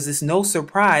thing because it's no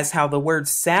surprise how the word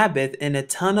Sabbath in a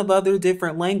ton of other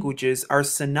different languages are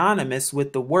synonymous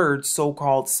with the word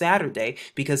so-called Saturday,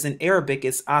 because in Arabic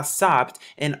it's asabt,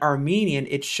 in Armenian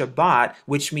it's Shabbat,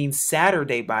 which means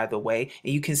Saturday, by the way.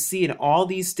 And you can see in all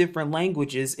these different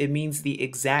languages it means the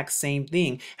exact same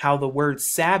thing, how the word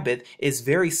Sabbath is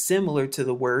very similar to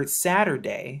the word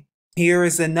Saturday. Here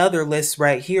is another list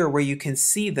right here where you can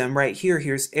see them right here.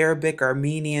 Here's Arabic,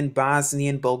 Armenian,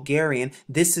 Bosnian, Bulgarian.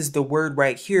 This is the word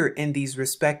right here in these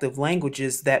respective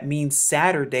languages that means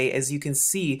Saturday. As you can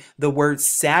see, the word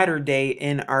Saturday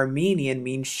in Armenian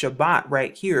means Shabbat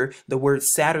right here. The word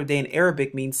Saturday in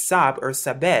Arabic means Sab or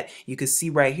Sabet. You can see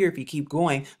right here, if you keep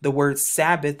going, the word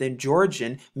Sabbath in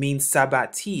Georgian means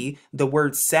Sabbati. The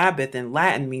word Sabbath in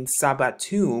Latin means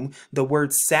Sabbatum. The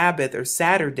word Sabbath or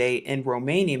Saturday in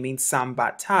Romanian means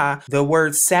Sambata. The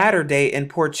word Saturday in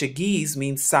Portuguese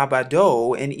means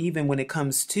Sabado, and even when it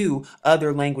comes to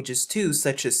other languages too,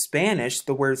 such as Spanish,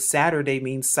 the word Saturday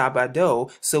means Sabado.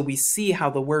 So we see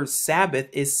how the word Sabbath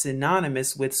is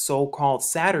synonymous with so-called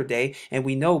Saturday, and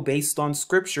we know based on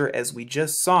scripture, as we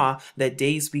just saw, that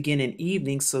days begin in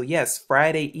evening. So yes,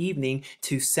 Friday evening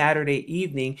to Saturday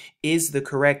evening is the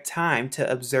correct time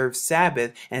to observe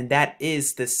Sabbath, and that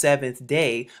is the seventh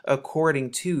day according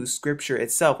to scripture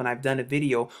itself. And I've done a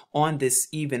video on this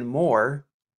even more.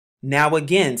 Now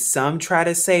again, some try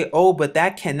to say, oh, but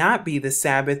that cannot be the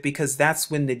Sabbath because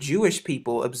that's when the Jewish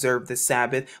people observe the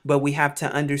Sabbath. But we have to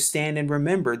understand and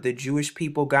remember, the Jewish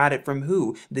people got it from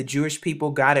who? The Jewish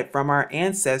people got it from our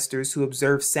ancestors who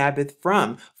observed Sabbath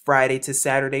from Friday to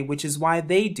Saturday, which is why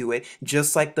they do it,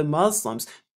 just like the Muslims.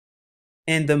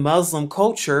 In the Muslim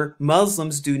culture,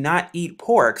 Muslims do not eat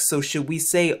pork. So should we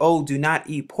say, oh, do not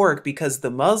eat pork because the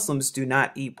Muslims do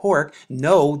not eat pork?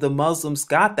 No, the Muslims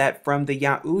got that from the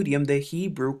Yahudim, the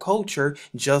Hebrew culture,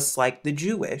 just like the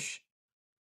Jewish.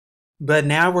 But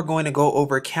now we're going to go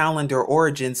over calendar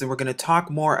origins, and we're going to talk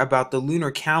more about the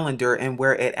lunar calendar and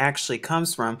where it actually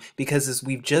comes from, because as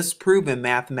we've just proven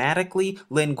mathematically,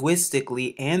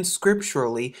 linguistically, and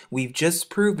scripturally, we've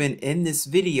just proven in this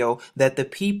video that the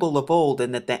people of old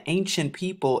and that the ancient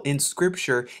people in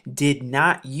scripture did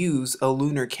not use a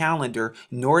lunar calendar,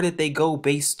 nor did they go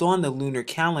based on the lunar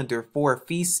calendar for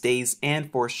feast days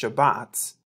and for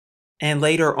Shabbats. And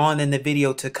later on in the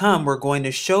video to come, we're going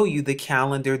to show you the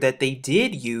calendar that they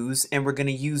did use, and we're going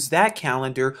to use that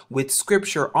calendar with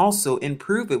scripture also and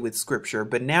prove it with scripture.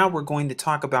 But now we're going to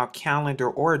talk about calendar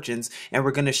origins, and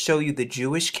we're going to show you the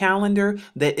Jewish calendar,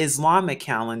 the Islamic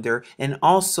calendar, and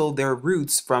also their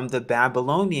roots from the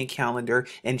Babylonian calendar,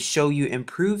 and show you and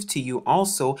prove to you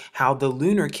also how the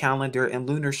lunar calendar and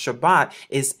lunar Shabbat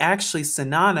is actually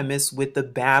synonymous with the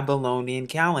Babylonian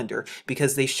calendar,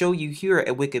 because they show you here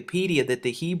at Wikipedia that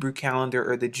the Hebrew calendar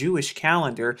or the Jewish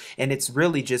calendar, and it's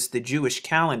really just the Jewish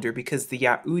calendar because the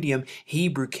Yahudim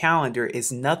Hebrew calendar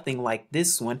is nothing like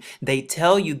this one. They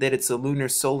tell you that it's a lunar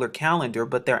solar calendar,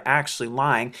 but they're actually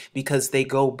lying because they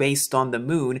go based on the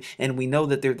moon, and we know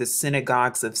that they're the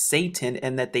synagogues of Satan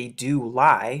and that they do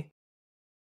lie.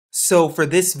 So for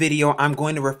this video, I'm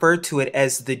going to refer to it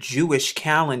as the Jewish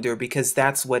calendar because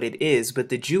that's what it is. But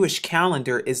the Jewish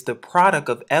calendar is the product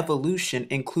of evolution,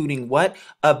 including what?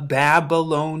 A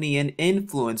Babylonian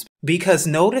influence. Because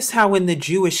notice how in the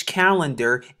Jewish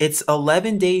calendar, it's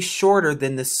 11 days shorter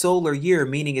than the solar year,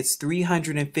 meaning it's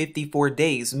 354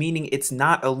 days, meaning it's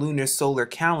not a lunar solar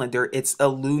calendar, it's a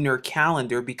lunar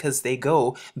calendar because they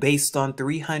go based on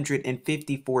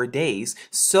 354 days.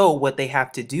 So what they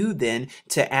have to do then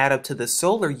to add up to the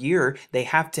solar year, they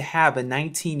have to have a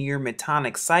 19-year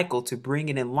metonic cycle to bring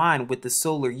it in line with the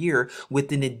solar year,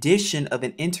 with an addition of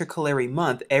an intercalary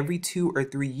month every 2 or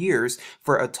 3 years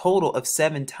for a total of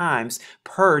 7 times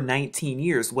per 19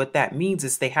 years. What that means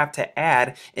is they have to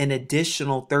add an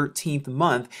additional 13th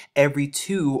month every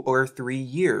 2 or 3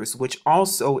 years, which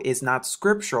also is not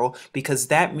scriptural, because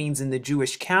that means in the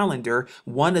Jewish calendar,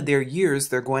 one of their years,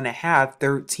 they're going to have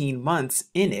 13 months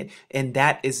in it, and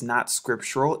that is not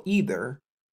scriptural either.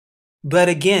 But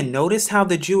again, notice how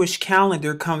the Jewish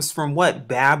calendar comes from what?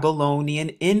 Babylonian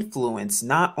influence.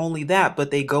 Not only that,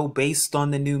 but they go based on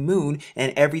the new moon,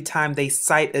 and every time they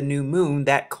cite a new moon,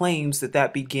 that claims that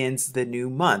that begins the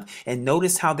new month. And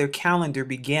notice how their calendar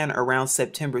began around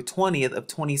September 20th of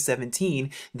 2017,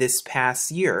 this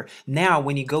past year. Now,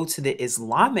 when you go to the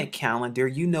Islamic calendar,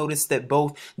 you notice that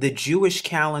both the Jewish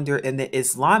calendar and the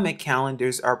Islamic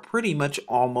calendars are pretty much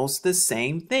almost the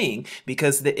same thing,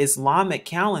 because the Islamic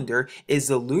calendar is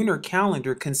a lunar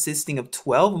calendar consisting of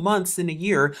 12 months in a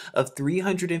year of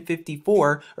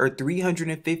 354 or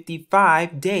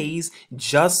 355 days,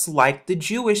 just like the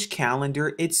Jewish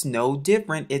calendar. It's no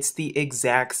different. It's the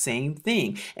exact same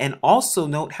thing. And also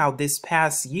note how this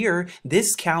past year,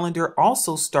 this calendar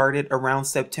also started around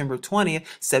September 20th,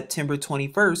 September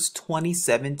 21st,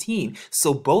 2017.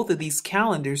 So both of these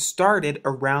calendars started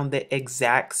around the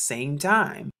exact same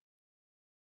time.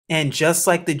 And just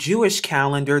like the Jewish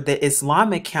calendar, the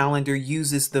Islamic calendar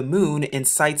uses the moon and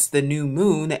cites the new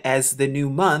moon as the new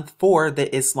month for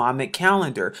the Islamic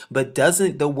calendar. But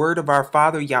doesn't the word of our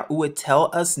Father Yahuwah tell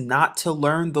us not to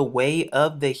learn the way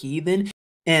of the heathen?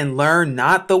 And learn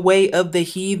not the way of the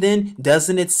heathen?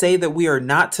 Doesn't it say that we are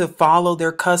not to follow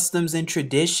their customs and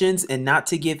traditions and not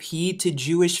to give heed to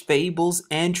Jewish fables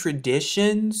and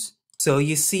traditions? So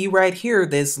you see right here,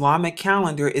 the Islamic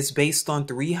calendar is based on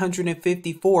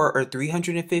 354 or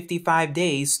 355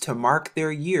 days to mark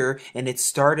their year, and it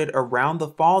started around the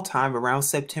fall time, around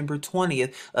September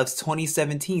 20th of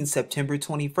 2017, September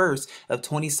 21st of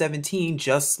 2017,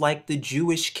 just like the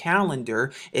Jewish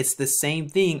calendar. It's the same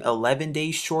thing, 11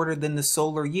 days shorter than the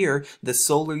solar year. The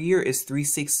solar year is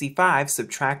 365,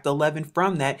 subtract 11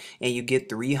 from that, and you get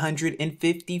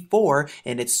 354,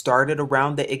 and it started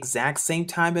around the exact same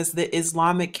time as the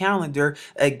Islamic calendar.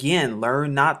 Again,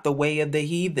 learn not the way of the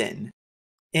heathen.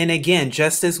 And again,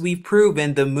 just as we've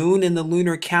proven, the moon in the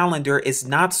lunar calendar is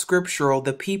not scriptural.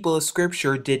 The people of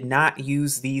scripture did not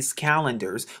use these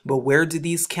calendars. But where did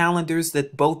these calendars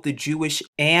that both the Jewish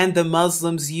and the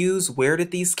Muslims use, where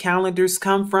did these calendars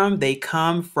come from? They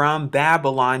come from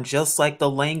Babylon, just like the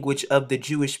language of the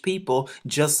Jewish people,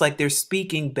 just like they're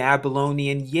speaking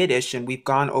Babylonian Yiddish. And we've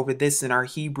gone over this in our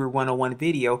Hebrew 101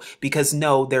 video, because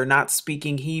no, they're not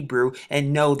speaking Hebrew,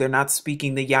 and no, they're not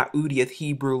speaking the Yahudiyah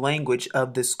Hebrew language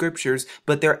of the scriptures,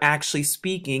 but they're actually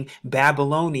speaking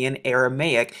Babylonian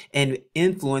Aramaic and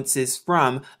influences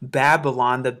from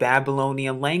Babylon, the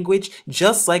Babylonian language,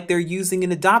 just like they're using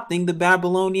and adopting the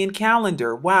Babylonian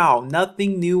calendar. Wow,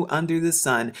 nothing new under the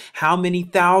sun. How many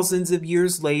thousands of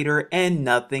years later, and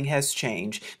nothing has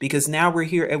changed, because now we're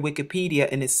here at Wikipedia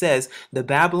and it says the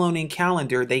Babylonian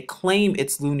calendar, they claim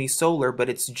it's lunisolar, but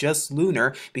it's just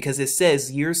lunar, because it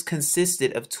says years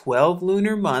consisted of 12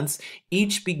 lunar months,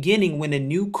 each beginning when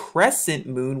a new crescent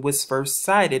moon was first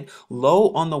sighted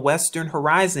low on the western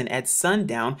horizon at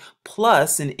sundown,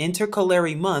 plus an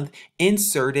intercalary month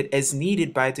inserted as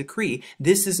needed by decree.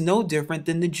 This is no different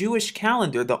than the Jewish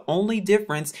calendar. The only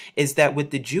difference is that with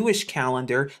the Jewish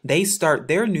calendar, they start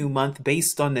their new month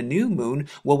based on the new moon,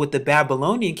 while with the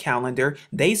Babylonian calendar,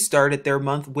 they started their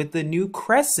month with the new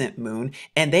crescent moon,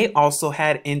 and they also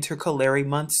had intercalary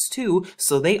months too,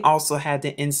 so they also had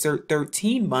to insert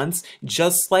 13 months,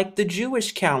 just like the Jewish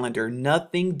calendar.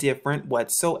 Nothing different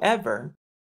whatsoever.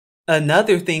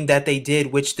 Another thing that they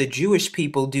did, which the Jewish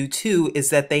people do too,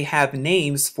 is that they have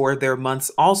names for their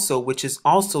months also, which is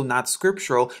also not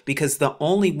scriptural, because the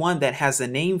only one that has a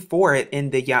name for it in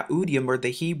the Yahudim or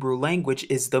the Hebrew language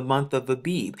is the month of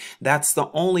Abib. That's the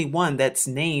only one that's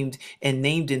named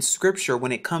in scripture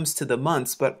when it comes to the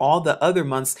months, but all the other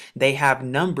months, they have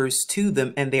numbers to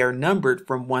them, and they are numbered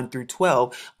from 1 through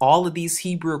 12. All of these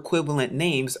Hebrew equivalent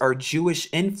names are Jewish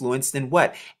influenced in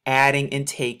what? Adding and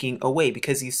taking away,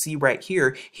 because you see right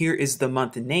here, here is the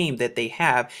month name that they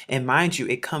have. And mind you,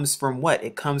 it comes from what?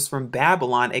 It comes from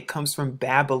Babylon. It comes from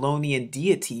Babylonian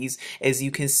deities, as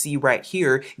you can see right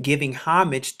here, giving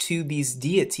homage to these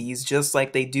deities, just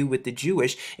like they do with the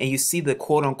Jewish. And you see the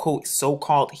quote unquote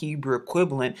so-called Hebrew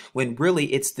equivalent when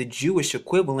really it's the Jewish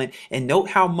equivalent. And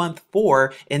note how month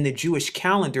 4 in the Jewish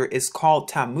calendar is called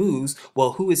Tammuz.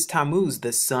 Well, who is Tammuz?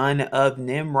 The son of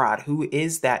Nimrod. Who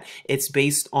is that? It's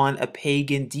based on a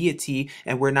pagan deity,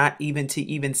 and we're not even to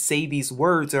even say these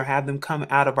words or have them come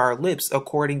out of our lips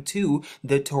according to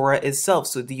the Torah itself.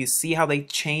 So do you see how they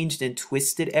changed and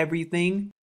twisted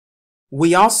everything?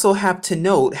 We also have to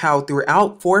note how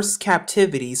throughout forced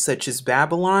captivities such as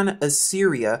Babylon,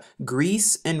 Assyria,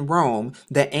 Greece, and Rome,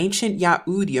 the ancient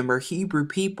Yahudim or Hebrew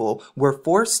people were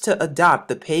forced to adopt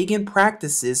the pagan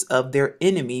practices of their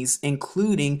enemies,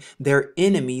 including their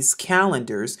enemies'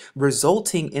 calendars,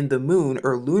 resulting in the moon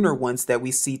or lunar ones that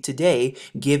we see today,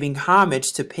 giving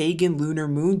homage to pagan lunar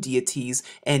moon deities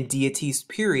and deities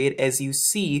period, as you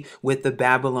see with the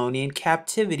Babylonian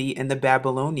captivity and the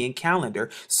Babylonian calendar.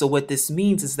 So what this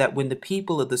means is that when the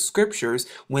people of the scriptures,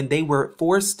 when they were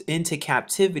forced into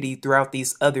captivity throughout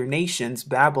these other nations,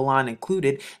 Babylon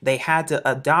included, they had to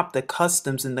adopt the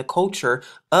customs and the culture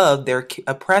of their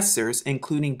oppressors,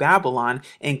 including Babylon,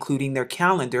 including their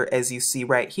calendar, as you see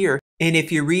right here. And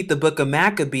if you read the book of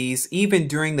Maccabees, even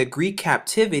during the Greek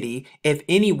captivity, if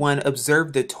anyone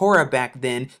observed the Torah back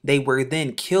then, they were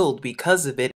then killed because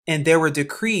of it. And there were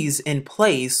decrees in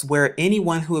place where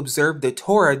anyone who observed the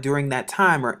Torah during that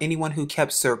time, or anyone who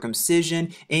kept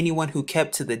circumcision, anyone who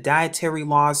kept to the dietary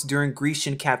laws during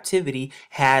Grecian captivity,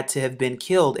 had to have been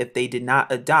killed if they did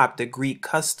not adopt the Greek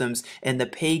customs and the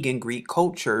pagan Greek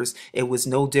cultures. It was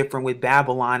no different with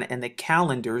Babylon and the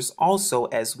calendars also,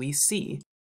 as we see.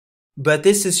 But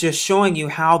this is just showing you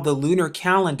how the lunar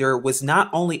calendar was not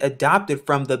only adopted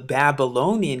from the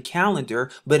Babylonian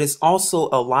calendar, but is also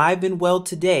alive and well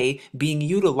today, being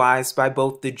utilized by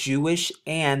both the Jewish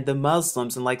and the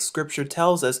Muslims. And like scripture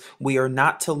tells us, we are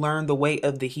not to learn the way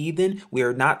of the heathen. We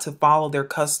are not to follow their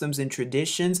customs and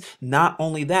traditions. Not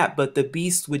only that, but the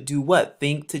beast would do what?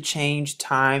 Think to change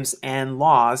times and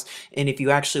laws. And if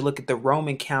you actually look at the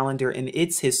Roman calendar and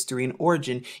its history and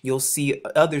origin, you'll see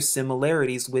other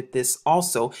similarities with this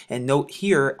also. And note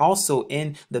here also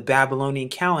in the Babylonian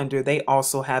calendar, they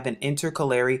also have an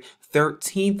intercalary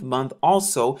 13th month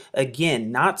also,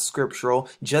 again, not scriptural,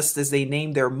 just as they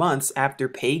named their months after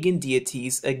pagan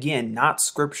deities, again, not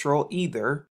scriptural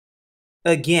either.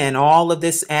 Again, all of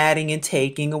this adding and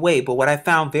taking away. But what I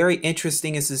found very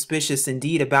interesting and suspicious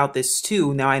indeed about this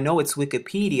too, now I know it's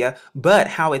Wikipedia, but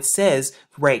how it says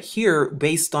right here,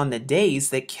 based on the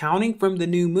days, that counting from the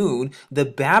new moon, the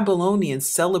Babylonians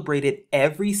celebrated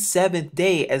every 7th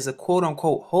day as a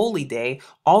quote-unquote holy day,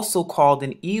 also called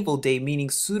an evil day, meaning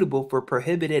suitable for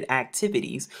prohibited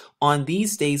activities. On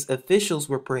these days, officials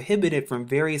were prohibited from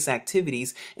various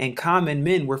activities, and common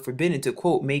men were forbidden to,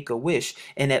 quote, make a wish,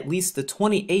 and at least the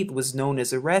 28th was known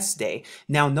as a rest day.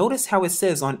 Now notice how it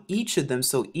says on each of them,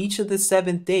 so each of the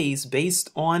 7th days, based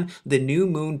on the new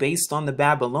moon, based on the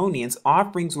Babylonians,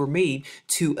 offerings were made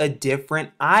to a different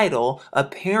idol,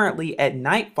 apparently at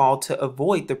nightfall, to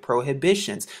avoid the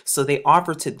prohibitions. So they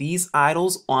offer to these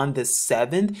idols on the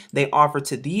 7th, they offer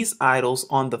to these idols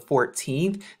on the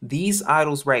 14th, these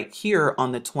idols right here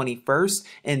on the 21st,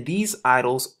 and these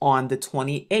idols on the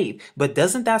 28th. But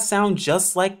doesn't that sound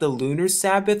just like the lunar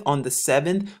Sabbath on the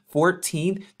 7th,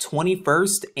 14th,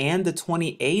 21st, and the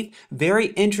 28th? Very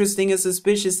interesting and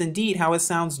suspicious indeed how it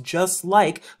sounds just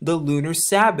like the lunar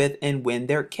Sabbath and when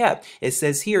they're kept. It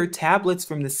says here, tablets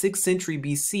from the 6th century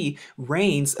BC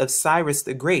reigns of Cyrus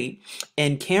the Great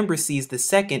and Cambyses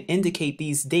II indicate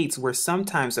these dates were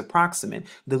sometimes approximate.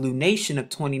 The lunation of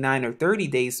 29 or 30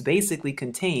 days basically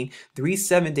contain 3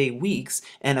 7-day weeks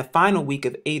and a final week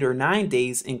of 8 or 9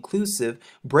 days inclusive,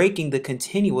 breaking the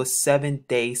continuous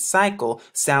 7-day cycle.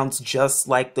 Sounds just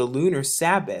like the lunar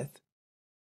Sabbath.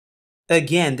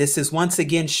 Again, this is once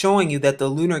again showing you that the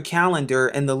lunar calendar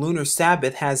and the lunar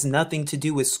Sabbath has nothing to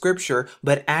do with scripture,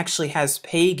 but actually has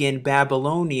pagan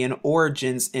Babylonian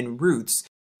origins and roots.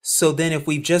 So then if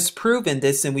we've just proven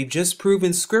this, and we've just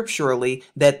proven scripturally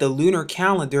that the lunar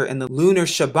calendar and the lunar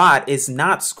Shabbat is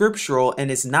not scriptural and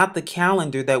is not the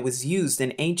calendar that was used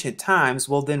in ancient times,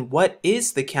 well then what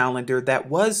is the calendar that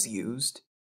was used?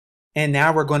 And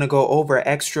now we're going to go over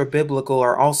extra biblical,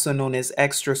 or also known as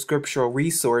extra scriptural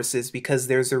resources, because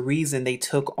there's a reason they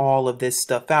took all of this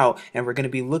stuff out. And we're going to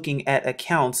be looking at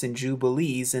accounts and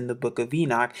jubilees in the book of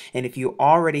Enoch. And if you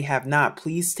already have not,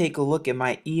 please take a look at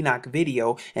my Enoch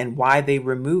video and why they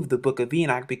removed the book of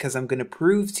Enoch, because I'm going to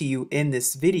prove to you in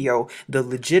this video the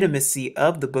legitimacy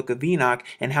of the book of Enoch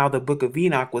and how the book of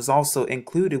Enoch was also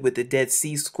included with the Dead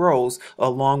Sea Scrolls,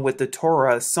 along with the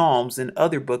Torah, Psalms, and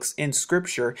other books in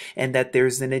scripture, and that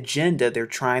there's an agenda. They're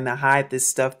trying to hide this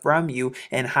stuff from you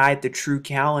and hide the true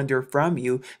calendar from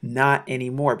you. Not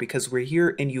anymore, because we're here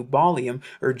in Ubalium,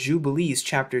 or Jubilees,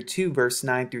 chapter 2, verse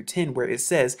 9 through 10, where it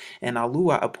says, "And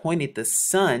Allah appointed the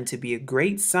sun to be a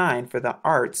great sign for the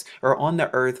arts, or on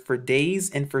the earth, for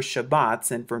days and for Shabbats,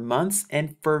 and for months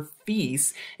and for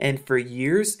feasts, and for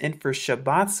years and for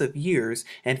Shabbats of years,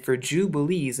 and for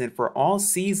jubilees, and for all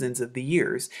seasons of the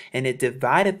years. And it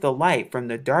divided the light from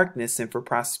the darkness, and for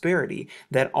prosperity,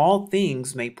 that all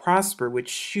things may prosper which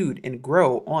shoot and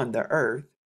grow on the earth."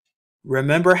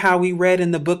 Remember how we read in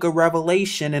the book of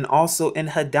Revelation and also in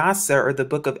Hadassah, or the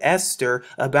book of Esther,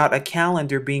 about a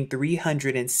calendar being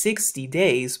 360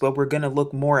 days, but we're going to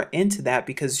look more into that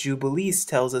because Jubilees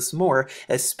tells us more,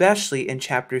 especially in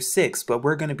chapter 6, but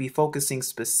we're going to be focusing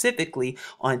specifically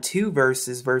on two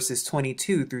verses, verses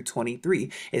 22 through 23.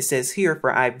 It says here,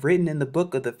 "For I've written in the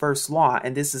book of the first law,"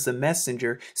 and this is a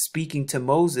messenger speaking to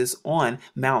Moses on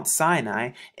Mount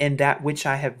Sinai, "and that which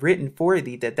I have written for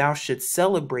thee, that thou shouldst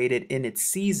celebrate it in its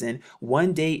season,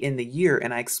 one day in the year,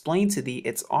 and I explain to thee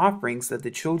its offerings, that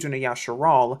the children of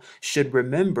Yasharal should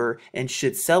remember and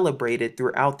should celebrate it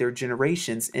throughout their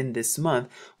generations in this month,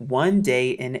 one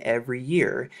day in every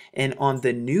year. And on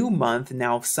the new month,"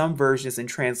 now some versions and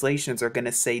translations are going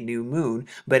to say new moon,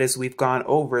 but as we've gone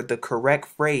over, the correct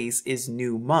phrase is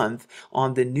new month,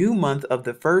 "on the new month of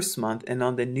the first month, and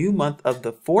on the new month of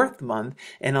the fourth month,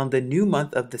 and on the new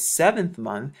month of the seventh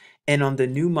month, and on the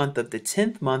new month of the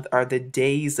 10th month are the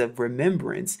days of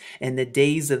remembrance, and the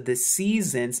days of the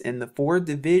seasons in the four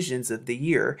divisions of the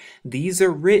year. These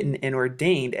are written and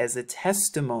ordained as a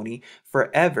testimony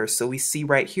forever." So we see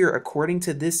right here, according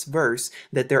to this verse,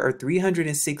 that there are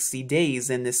 360 days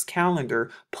in this calendar,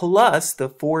 plus the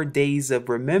 4 days of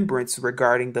remembrance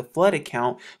regarding the flood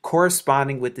account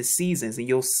corresponding with the seasons. And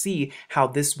you'll see how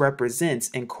this represents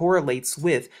and correlates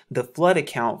with the flood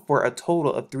account for a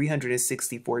total of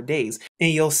 364 days.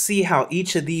 And you'll see how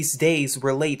each of these days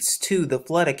relates to the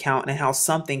flood account and how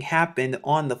something happened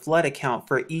on the flood account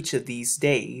for each of these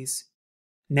days.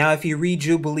 Now, if you read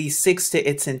Jubilee 6 to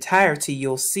its entirety,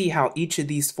 you'll see how each of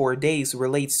these 4 days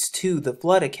relates to the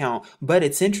flood account. But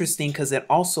it's interesting because it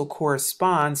also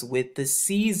corresponds with the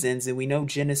seasons. And we know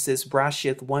Genesis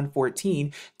Brashith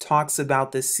 1:14 talks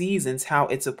about the seasons, how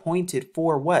it's appointed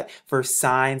for what? For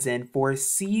signs and for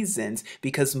seasons.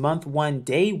 Because month 1,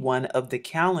 day 1 of the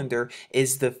calendar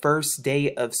is the first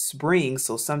day of spring.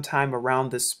 So sometime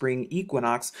around the spring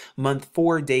equinox. Month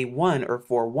 4, day 1, or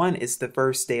 4/1, is the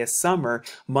first day of summer.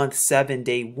 Month 7,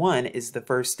 day 1 is the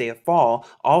first day of fall,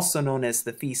 also known as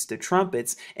the Feast of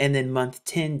Trumpets. And then month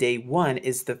 10, day 1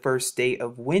 is the first day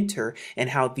of winter. And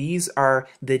how these are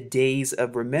the days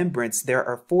of remembrance. There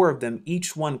are 4 of them,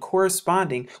 each one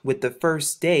corresponding with the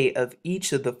first day of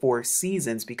each of the 4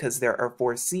 seasons, because there are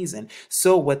 4 seasons.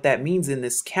 So what that means in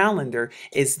this calendar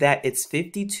is that it's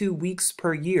 52 weeks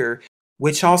per year,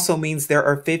 which also means there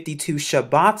are 52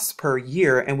 Shabbats per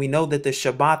year. And we know that the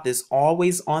Shabbat is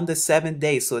always on the 7th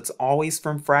day. So it's always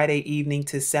from Friday evening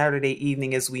to Saturday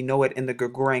evening as we know it in the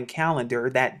Gregorian calendar.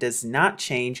 That does not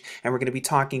change. And we're going to be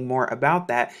talking more about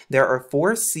that. There are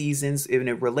 4 seasons, and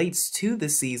it relates to the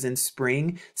seasons: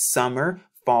 spring, summer,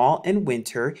 fall, and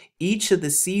winter. Each of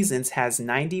the seasons has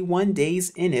 91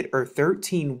 days in it, or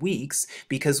 13 weeks,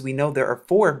 because we know there are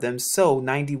 4 of them. So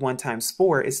 91 times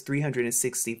 4 is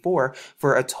 364,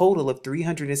 for a total of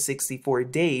 364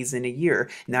 days in a year.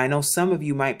 Now, I know some of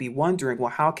you might be wondering,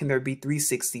 well, how can there be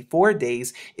 364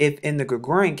 days if in the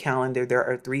Gregorian calendar there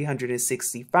are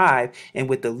 365, and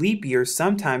with the leap year,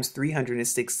 sometimes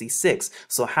 366.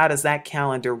 So how does that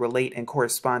calendar relate and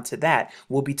correspond to that?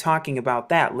 We'll be talking about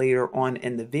that later on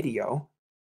in the video.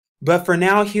 But for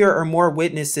now, here are more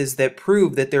witnesses that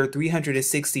prove that there are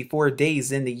 364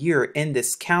 days in the year in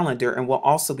this calendar, and we'll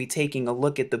also be taking a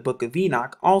look at the book of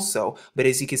Enoch also. But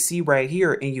as you can see right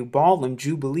here in Ubalim,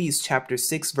 Jubilees chapter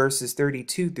 6 verses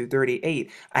 32 through 38,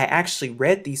 I actually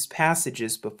read these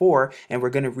passages before, and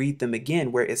we're going to read them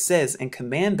again, where it says, "And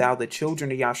command thou the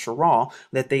children of Yasharal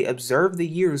that they observe the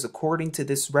years according to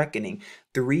this reckoning,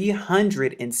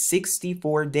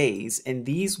 364 days, and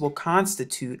these will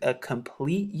constitute a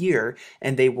complete year,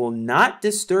 and they will not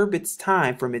disturb its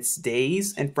time from its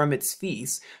days and from its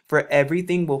feasts, for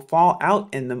everything will fall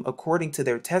out in them according to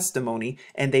their testimony,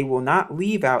 and they will not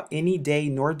leave out any day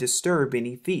nor disturb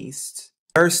any feast.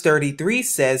 Verse 33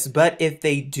 says, "But if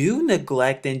they do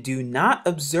neglect and do not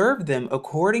observe them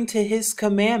according to his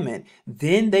commandment,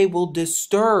 then they will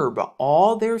disturb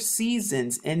all their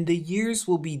seasons, and the years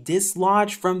will be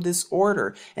dislodged from this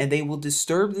order. And they will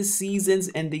disturb the seasons,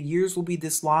 and the years will be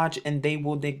dislodged, and they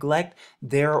will neglect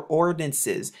their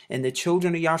ordinances. And the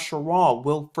children of Yasharal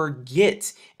will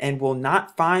forget and will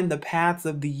not find the paths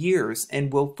of the years,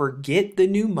 and will forget the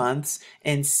new months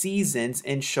and seasons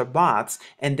and Shabbats,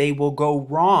 and they will go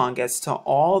wrong as to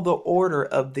all the order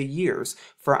of the years.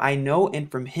 For I know, and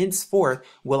from henceforth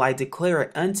will I declare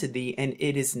it unto thee, and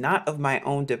it is not of my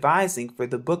own devising, for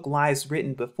the book lies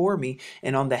written before me,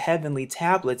 and on the heavenly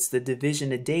tablets the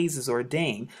division of days is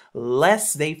ordained,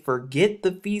 lest they forget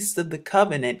the feast of the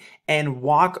covenant, and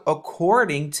walk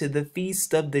according to the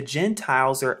feast of the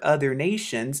Gentiles or other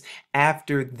nations,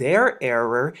 after their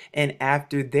error and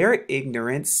after their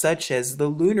ignorance, such as the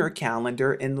lunar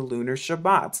calendar and the lunar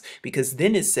Shabbats." Because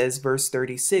then it says, verse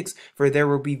 36, "For there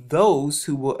will be those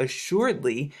who will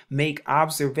assuredly make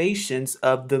observations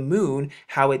of the moon,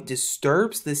 how it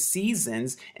disturbs the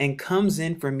seasons and comes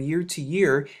in from year to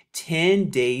year 10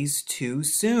 days too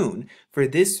soon. For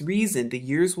this reason the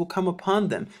years will come upon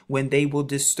them, when they will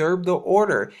disturb the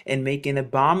order and make an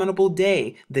abominable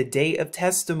day, the day of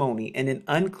testimony, and an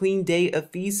unclean day a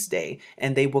feast day.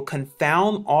 And they will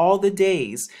confound all the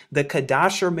days. The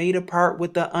Kadash are made apart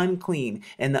with the unclean,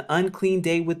 and the unclean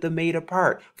day with the made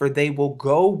apart. For they will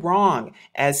go wrong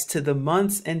as to the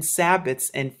months and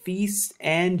Sabbaths and feasts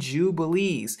and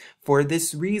jubilees. For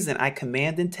this reason I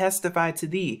command and testify to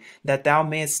thee, that thou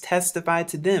mayest testify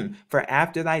to them. For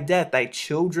after thy death thy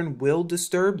children will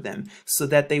disturb them, so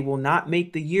that they will not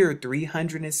make the year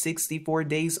 364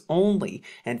 days only.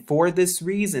 And for this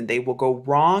reason they will go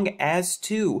wrong as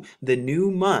to the new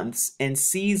months and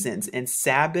seasons and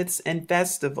Sabbaths and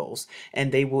festivals.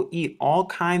 And they will eat all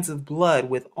kinds of blood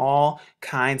with all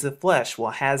kinds of flesh."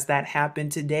 Well, has that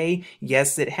happened today?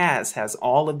 Yes, it has. Has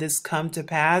all of this come to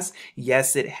pass?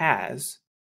 Yes, it has.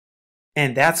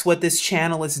 And that's what this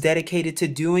channel is dedicated to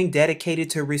doing, dedicated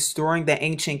to restoring the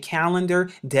ancient calendar,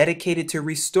 dedicated to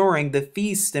restoring the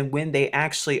feasts and when they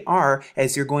actually are,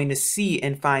 as you're going to see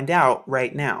and find out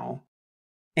right now.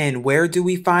 And where do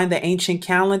we find the ancient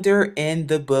calendar? In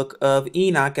the book of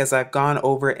Enoch, as I've gone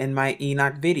over in my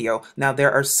Enoch video. Now,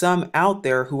 there are some out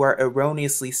there who are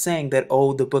erroneously saying that,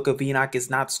 oh, the book of Enoch is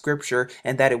not scripture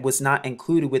and that it was not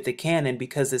included with the canon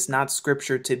because it's not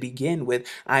scripture to begin with.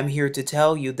 I'm here to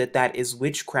tell you that that is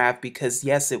witchcraft, because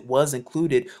yes, it was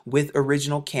included with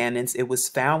original canons. It was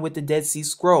found with the Dead Sea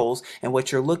Scrolls, and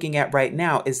what you're looking at right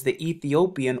now is the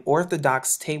Ethiopian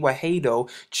Orthodox Tewahedo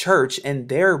Church and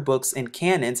their books and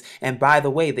canons. And by the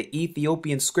way, the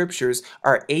Ethiopian scriptures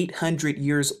are 800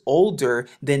 years older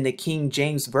than the King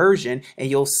James Version, and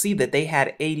you'll see that they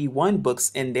had 81 books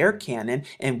in their canon.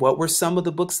 And what were some of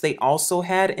the books they also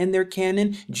had in their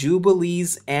canon?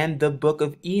 Jubilees and the book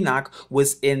of Enoch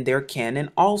was in their canon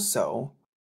also.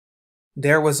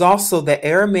 There was also the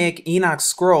Aramaic Enoch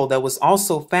scroll that was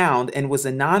also found and was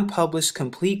a non-published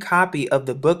complete copy of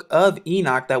the book of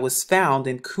Enoch that was found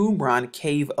in Qumran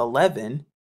Cave 11.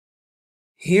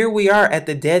 Here we are at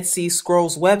the Dead Sea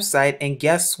Scrolls website, and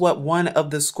guess what one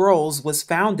of the scrolls was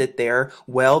founded there?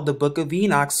 Well, the Book of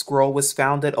Enoch scroll was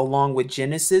founded along with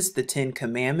Genesis, the 10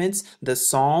 Commandments, the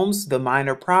Psalms, the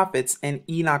Minor Prophets, and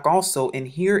Enoch also, and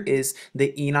here is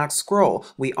the Enoch scroll.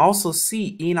 We also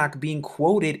see Enoch being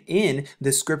quoted in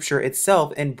the scripture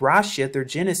itself in Brashith or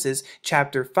Genesis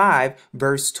chapter 5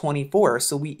 verse 24.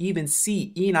 So we even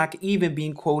see Enoch even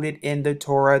being quoted in the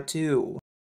Torah too.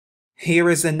 Here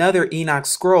is another Enoch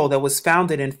scroll that was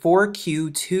founded in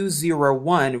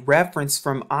 4Q201, reference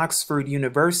from Oxford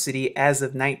University as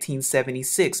of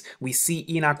 1976. We see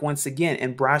Enoch once again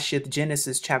in Brashith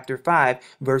Genesis chapter 5,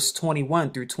 verse 21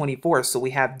 through 24. So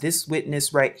we have this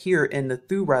witness right here in the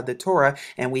Thurah, the Torah,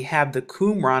 and we have the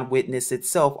Qumran witness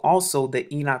itself, also the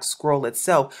Enoch scroll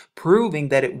itself, proving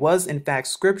that it was in fact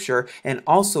scripture, and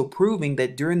also proving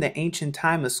that during the ancient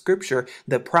time of scripture,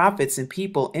 the prophets and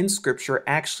people in scripture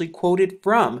actually quoted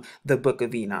from the book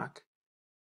of Enoch.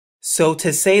 So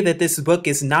to say that this book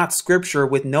is not scripture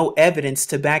with no evidence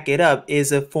to back it up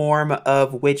is a form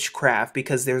of witchcraft,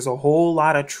 because there's a whole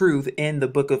lot of truth in the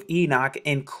book of Enoch,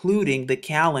 including the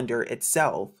calendar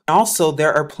itself. Also,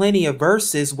 there are plenty of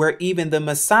verses where even the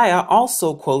Messiah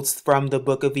also quotes from the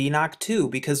book of Enoch too,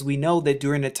 because we know that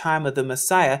during the time of the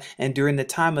Messiah and during the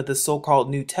time of the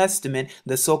so-called New Testament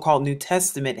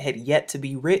had yet to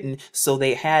be written. So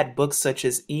they had books such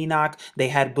as Enoch, they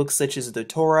had books such as the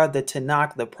Torah, the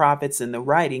Tanakh, the prophets, and the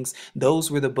writings.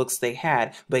 Those were the books they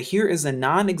had. But here is a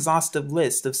non-exhaustive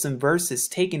list of some verses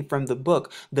taken from the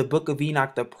book of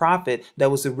Enoch the prophet, that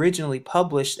was originally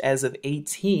published as of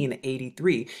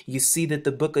 1883. You see that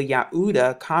the book of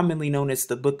Yahudah, commonly known as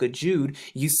the book of Jude,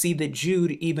 you see that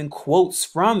Jude even quotes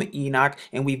from Enoch,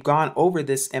 and we've gone over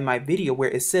this in my video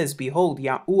where it says, "Behold,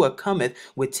 Yahuwah cometh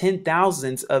with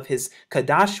 10,000s of his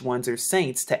Kadash ones, or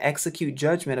saints, to execute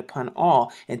judgment upon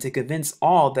all, and to convince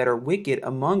all that are wicked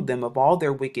among them of all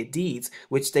their wicked deeds,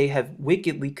 which they have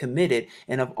wickedly committed,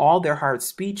 and of all their hard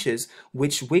speeches,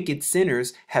 which wicked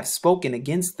sinners have spoken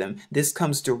against them." This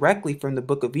comes directly from the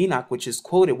book of Enoch, which is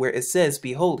quoted where it says,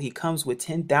 "Behold, he comes with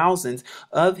 10,000s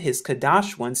of his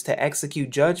Kadash ones to execute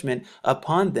judgment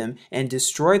upon them, and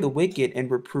destroy the wicked,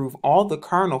 and reprove all the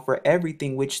carnal for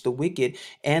everything which the wicked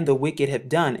have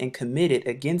done and committed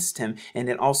against him." And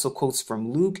it also quotes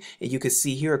from Luke, and you can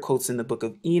see here it quotes in the book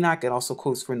of Enoch. It also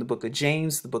quotes from the book of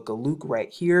James, the book of Luke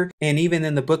right here, and even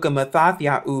in the book of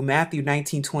Matthew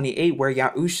 19:28, where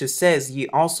Yahusha says, "Ye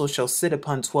also shall sit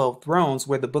upon 12 thrones,"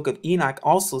 where the book of Enoch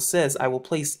also says, "I will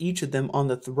place each of them on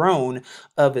the throne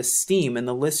of esteem," and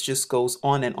the list just goes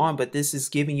on and on. But this is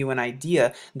giving you an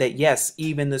idea that yes,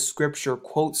 even the scripture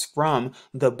quotes from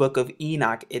the book of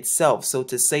Enoch itself. So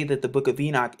to say that the book of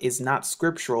Enoch is not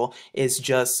scriptural is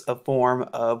just a form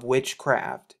of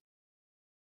witchcraft.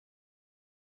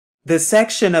 The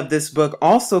section of this book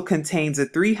also contains a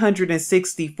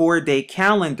 364-day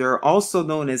calendar, also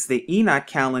known as the Enoch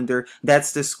Calendar,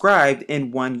 that's described in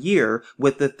 1 year,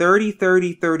 with the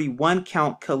 30-30-31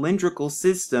 count calendrical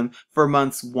system for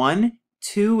months 1,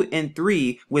 2, and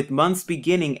 3, with months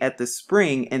beginning at the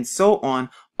spring and so on,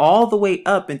 all the way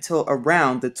up until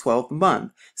around the 12th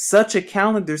month. Such a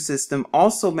calendar system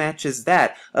also matches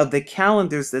that of the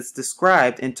calendars that's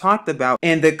described and talked about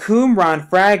in the Qumran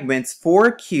fragments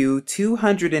 4Q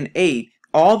 208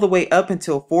 all the way up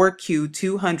until 4Q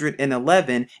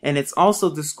 211, and it's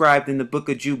also described in the book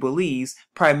of Jubilees,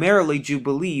 primarily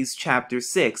Jubilees chapter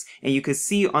 6. And you can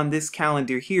see on this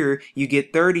calendar here, you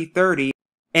get 30-30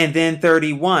 and then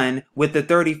 31, with the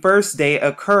 31st day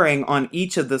occurring on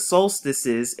each of the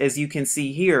solstices, as you can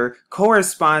see here,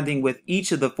 corresponding with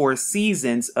each of the 4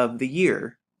 seasons of the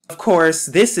year. Of course,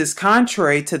 this is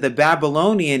contrary to the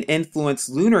Babylonian influenced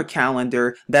lunar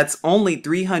calendar that's only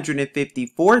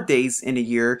 354 days in a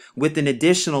year, with an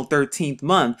additional 13th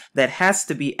month that has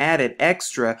to be added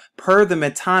extra per the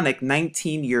Metonic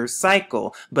 19-year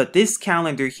cycle. But this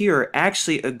calendar here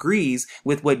actually agrees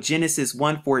with what Genesis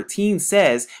 1:14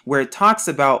 says, where it talks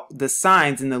about the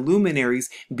signs and the luminaries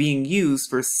being used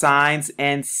for signs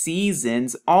and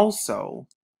seasons also.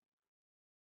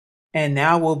 And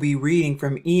now we'll be reading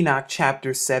from Enoch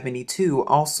chapter 72,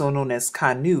 also known as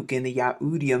Kanuk in the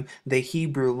Yahudim, the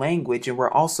Hebrew language. And we're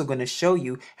also going to show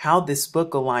you how this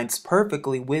book aligns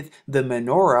perfectly with the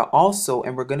menorah also.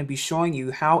 And we're going to be showing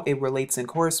you how it relates and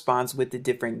corresponds with the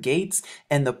different gates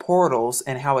and the portals,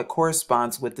 and how it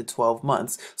corresponds with the 12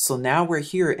 months. So now we're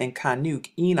here in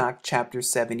Kanuk, Enoch chapter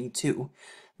 72.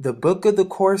 The book of the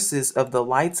courses of the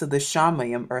lights of the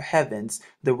Shamayim, or heavens,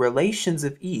 the relations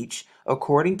of each,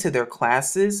 according to their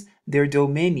classes, their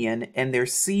dominion, and their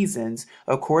seasons,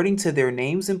 according to their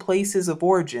names and places of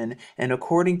origin, and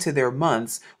according to their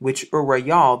months, which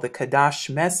Uriel the Kadash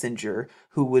messenger,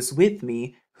 who was with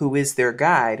me, who is their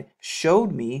guide,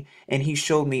 showed me, and he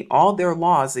showed me all their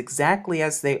laws exactly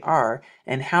as they are,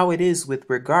 and how it is with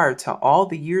regard to all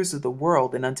the years of the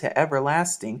world and unto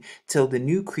everlasting, till the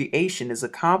new creation is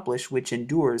accomplished which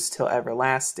endures till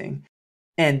everlasting.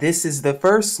 And this is the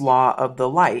first law of the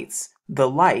lights. The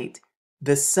light,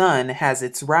 the sun, has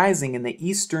its rising in the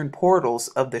eastern portals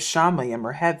of the Shamayim,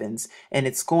 or heavens, and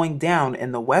its going down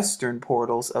in the western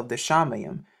portals of the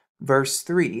Shamayim. Verse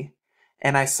 3.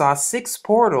 And I saw 6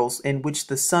 portals in which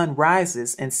the sun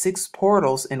rises, and 6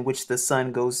 portals in which the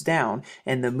sun goes down,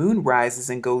 and the moon rises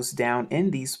and goes down in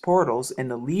these portals,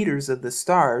 and the leaders of the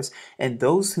stars, and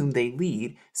those whom they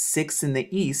lead, 6 in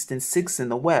the east and 6 in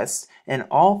the west, and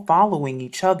all following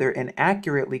each other in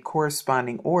accurately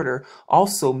corresponding order,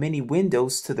 also many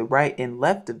windows to the right and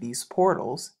left of these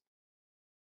portals.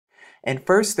 And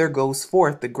first there goes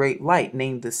forth the great light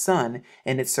named the sun,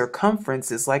 and its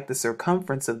circumference is like the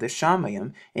circumference of the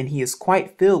Shamayim, and he is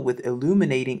quite filled with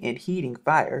illuminating and heating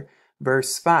fire.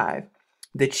 Verse 5.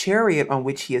 The chariot on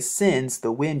which he ascends,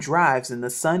 the wind drives, and the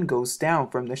sun goes down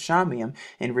from the Shamayim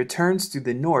and returns through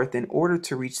the north in order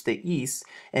to reach the east,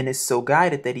 and is so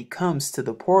guided that he comes to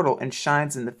the portal and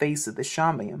shines in the face of the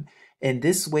Shamayim. In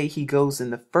this way he goes in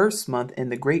the first month in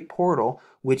the great portal,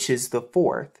 which is the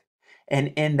fourth.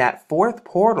 And in that fourth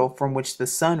portal from which the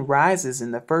sun rises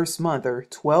in the first month are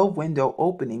 12 window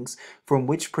openings from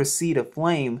which proceed a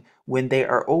flame when they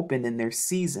are opened in their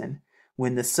season.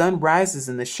 When the sun rises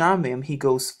in the Shamayim, he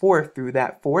goes forth through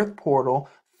that fourth portal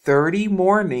 30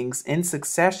 mornings in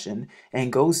succession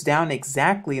and goes down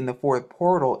exactly in the fourth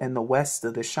portal in the west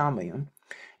of the Shamayim.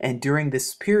 And during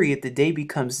this period, the day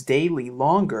becomes daily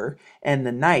longer and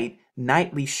the night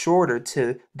nightly shorter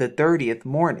to the 30th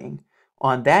morning.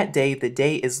 On that day, the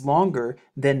day is longer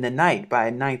than the night by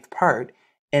a ninth part,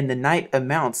 and the night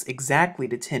amounts exactly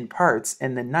to 10 parts,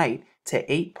 and the night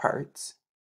to 8 parts.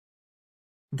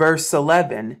 Verse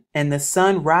 11, and the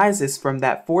sun rises from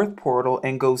that fourth portal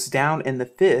and goes down in the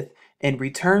fifth, and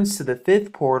returns to the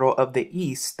fifth portal of the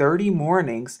east 30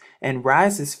 mornings, and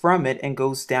rises from it and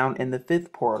goes down in the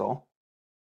fifth portal.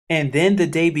 And then the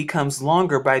day becomes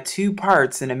longer by 2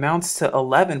 parts and amounts to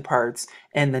 11 parts,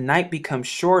 and the night becomes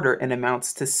shorter and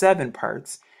amounts to 7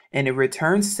 parts. And it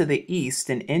returns to the east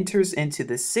and enters into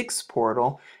the sixth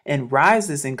portal, and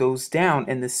rises and goes down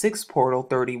in the sixth portal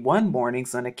 31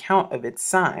 mornings on account of its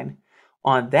sign.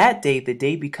 On that day the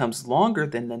day becomes longer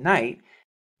than the night,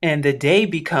 and the day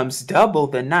becomes double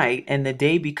the night, and the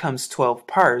day becomes 12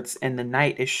 parts, and the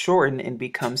night is shortened and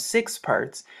becomes 6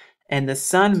 parts. And the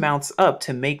sun mounts up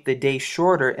to make the day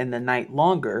shorter and the night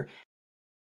longer.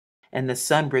 And the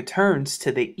sun returns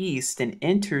to the east and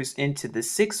enters into the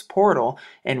sixth portal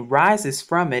and rises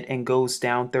from it and goes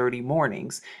down 30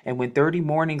 mornings. And when 30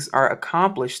 mornings are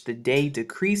accomplished, the day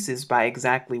decreases by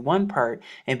exactly 1 part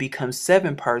and becomes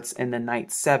 7 parts and the night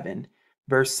 7.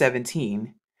 Verse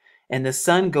 17. And the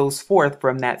sun goes forth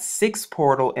from that sixth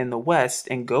portal in the west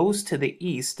and goes to the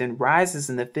east and rises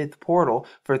in the fifth portal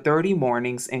for 30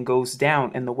 mornings and goes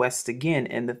down in the west again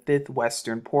in the fifth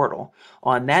western portal.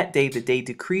 On that day the day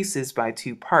decreases by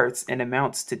 2 parts and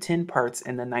amounts to 10 parts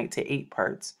and the night to 8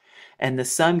 parts. And the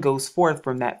sun goes forth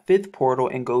from that fifth portal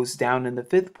and goes down in the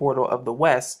fifth portal of the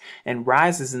west and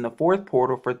rises in the fourth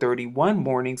portal for 31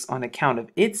 mornings on account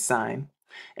of its sign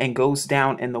and goes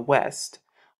down in the west.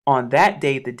 On that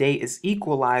day the day is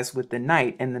equalized with the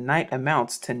night, and the night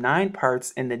amounts to 9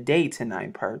 parts and the day to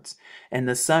 9 parts. And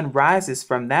the sun rises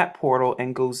from that portal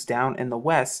and goes down in the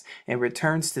west and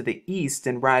returns to the east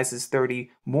and rises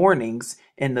 30 mornings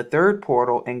in the third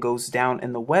portal and goes down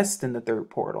in the west in the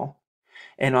third portal.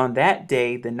 And on that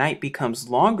day the night becomes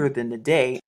longer than the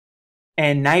day,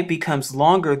 and night becomes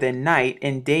longer than night,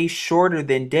 and day shorter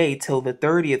than day till the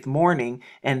 30th morning,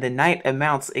 and the night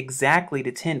amounts exactly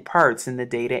to 10 parts and the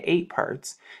day to 8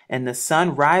 parts. And the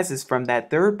sun rises from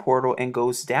that third portal and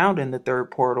goes down in the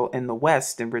third portal in the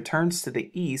west and returns to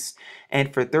the east,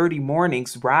 and for 30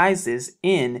 mornings rises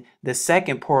in the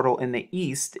second portal in the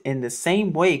east, in the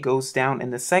same way goes down in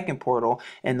the second portal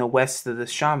in the west of the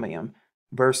Shamayim.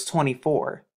 Verse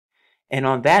 24. And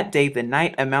on that day the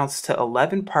night amounts to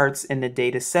 11 parts and the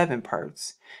day to 7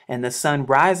 parts. And the sun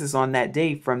rises on that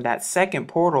day from that second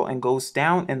portal and goes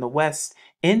down in the west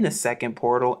in the second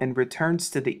portal and returns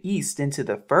to the east into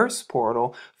the first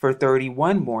portal for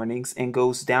 31 mornings and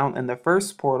goes down in the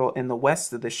first portal in the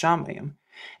west of the Shamayim.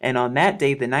 And on that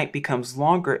day the night becomes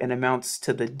longer and amounts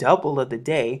to the double of the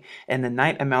day, and the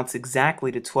night amounts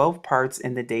exactly to 12 parts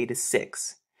and the day to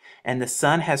 6. And the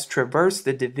sun has traversed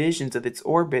the divisions of its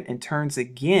orbit and turns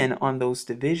again on those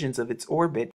divisions of its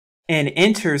orbit and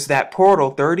enters that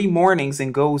portal 30 mornings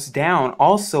and goes down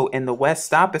also in the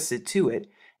west opposite to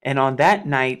it. And on that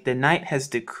night the night has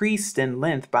decreased in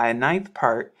length by a ninth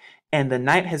part, and the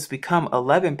night has become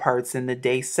 11 parts and the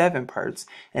day 7 parts.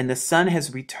 And the sun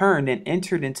has returned and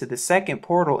entered into the second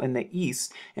portal in the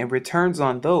east and returns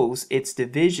on those its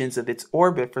divisions of its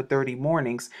orbit for 30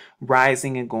 mornings,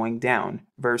 rising and going down.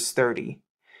 Verse 30.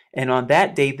 And on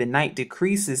that day the night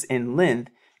decreases in length,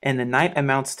 and the night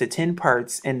amounts to 10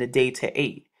 parts and the day to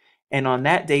 8. And on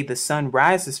that day the sun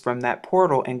rises from that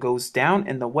portal and goes down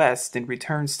in the west and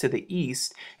returns to the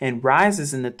east and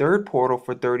rises in the third portal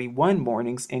for 31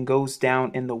 mornings and goes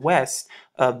down in the west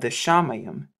of the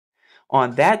Shamayim.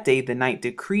 On that day the night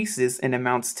decreases and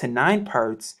amounts to 9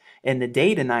 parts and the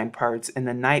day to 9 parts, and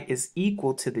the night is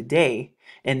equal to the day,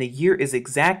 and the year is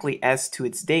exactly as to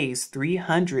its days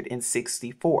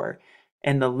 364.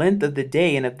 And the length of the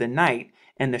day and of the night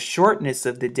and the shortness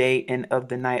of the day and of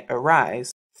the night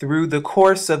arise. Through the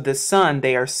course of the sun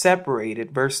they are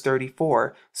separated. Verse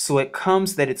 34. So it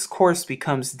comes that its course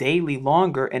becomes daily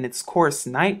longer and its course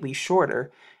nightly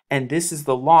shorter. And this is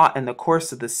the law and the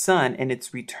course of the sun and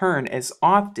its return, as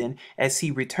often as he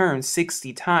returns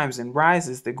 60 times and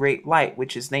rises the great light,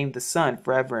 which is named the sun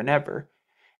forever and ever.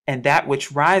 And that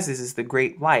which rises is the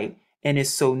great light, and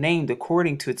is so named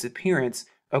according to its appearance,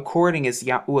 according as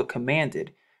Yahuwah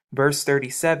commanded. Verse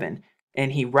 37.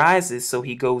 And he rises, so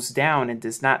he goes down and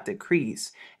does not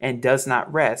decrease, and does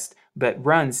not rest, but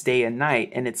runs day and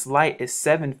night, and its light is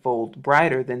sevenfold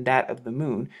brighter than that of the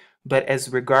moon. But as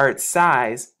regards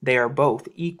size, they are both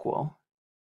equal.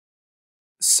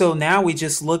 So now we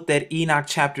just looked at Enoch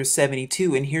chapter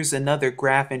 72, and here's another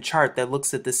graph and chart that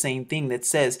looks at the same thing that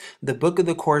says the book of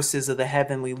the courses of the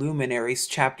heavenly luminaries,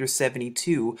 chapter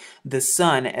 72, the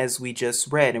sun, as we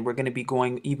just read. And we're going to be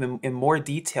going even in more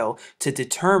detail to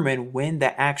determine when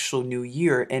the actual new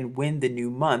year and when the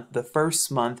new month, the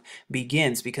first month,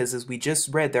 begins, because as we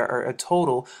just read, there are a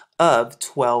total of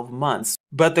 12 months.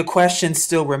 But the question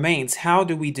still remains, how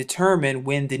do we determine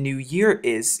when the new year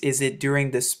is? Is it during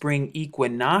the spring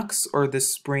equinox or the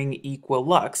spring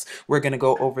equilux? We're going to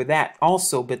go over that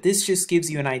also, but this just gives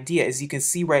you an idea. As you can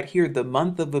see right here, the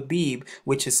month of Abib,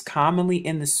 which is commonly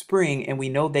in the spring, and we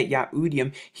know that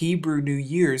Yahudim, Hebrew New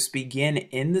Years, begin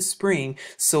in the spring.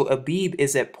 So Abib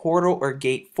is at portal or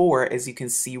gate 4, as you can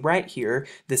see right here.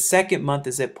 The second month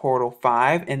is at portal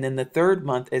 5, and then the third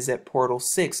month is at portal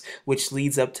 6, which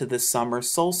leads up to the summer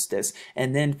solstice.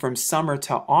 And then from summer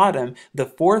to autumn, the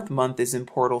fourth month is in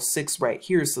portal 6 right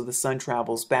here, so the sun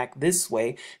travels back this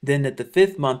way. Then at the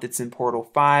fifth month, it's in portal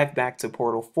 5, back to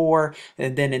portal 4,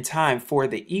 and then in time for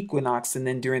the equinox. And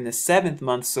then during the seventh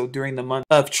month, so during the month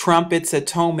of trumpets,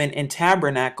 atonement, and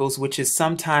tabernacles, which is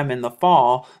sometime in the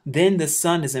fall, then the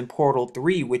sun is in portal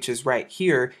 3, which is right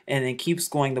here, and then keeps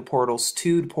going to portals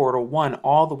 2 to portal 1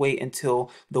 all the way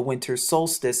until the winter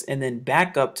solstice, and then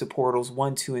back up to portals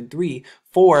 1, 2, and 3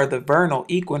 for the vernal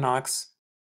equinox,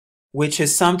 which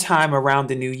is sometime around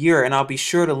the new year. And I'll be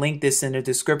sure to link this in the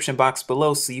description box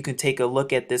below so you can take a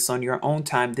look at this on your own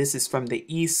time. This is from the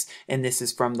east and this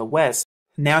is from the west.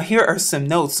 Now here are some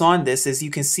notes on this. As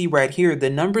you can see right here, the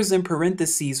numbers in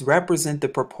parentheses represent the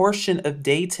proportion of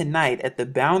day to night at the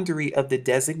boundary of the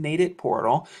designated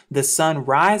portal. The sun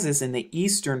rises in the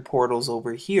eastern portals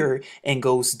over here and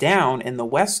goes down in the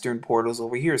western portals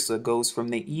over here. So it goes from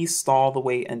the east all the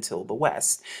way until the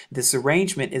west. This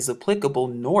arrangement is applicable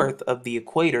north of the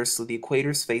equator, so the equator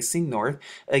is facing north.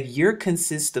 A year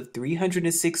consists of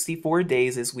 364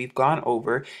 days, as we've gone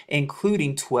over,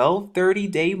 including 12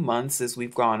 30-day months, as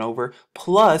we've gone over,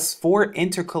 plus 4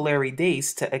 intercalary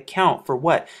days to account for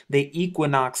what? The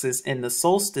equinoxes and the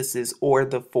solstices, or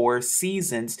the 4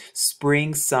 seasons: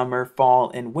 spring, summer,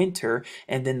 fall, and winter.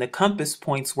 And then the compass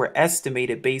points were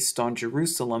estimated based on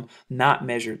Jerusalem, not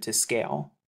measured to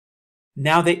scale.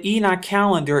 Now, the Enoch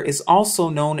calendar is also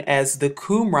known as the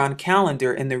Qumran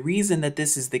calendar, and the reason that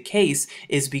this is the case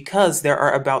is because there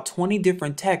are about 20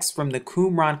 different texts from the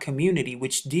Qumran community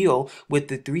which deal with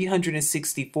the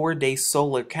 364-day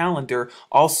solar calendar,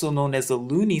 also known as the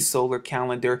lunisolar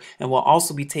calendar, and we'll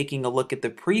also be taking a look at the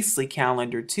priestly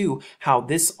calendar too, how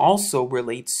this also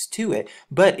relates to it.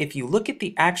 But if you look at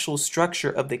the actual structure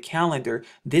of the calendar,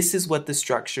 this is what the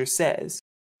structure says.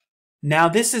 Now,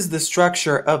 this is the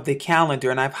structure of the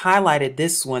calendar, and I've highlighted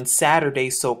this one,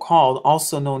 Saturday so-called,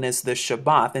 also known as the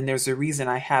Shabbat, and there's a reason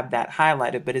I have that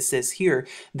highlighted, but it says here,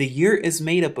 the year is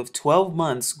made up of 12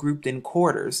 months grouped in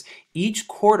quarters. Each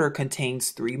quarter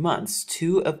contains 3 months,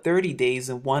 2 of 30 days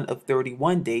and 1 of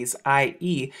 31 days,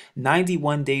 i.e.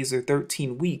 91 days or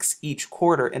 13 weeks each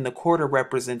quarter, and the quarter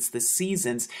represents the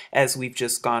seasons as we've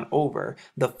just gone over.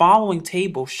 The following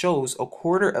table shows a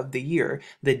quarter of the year.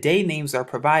 The day names are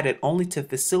provided only to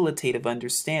facilitate of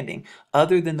understanding.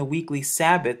 Other than the weekly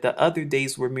Sabbath, the other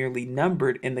days were merely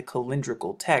numbered in the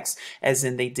calendrical text, as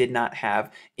in they did not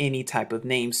have any type of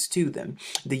names to them.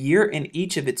 The year in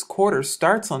each of its quarters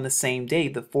starts on the same day,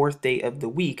 the 4th day of the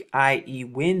week, i.e.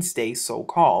 Wednesday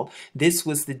so-called. This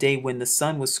was the day when the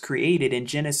sun was created in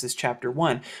Genesis chapter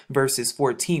 1, verses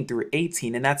 14 through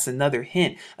 18. And that's another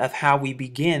hint of how we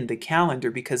begin the calendar,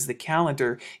 because the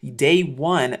calendar, day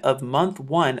 1 of month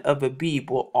 1 of Abib,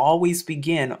 will always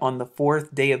begin on the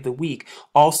 4th day of the week,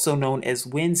 also known as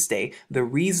Wednesday. The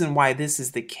reason why this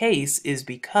is the case is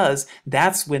because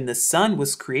that's when the sun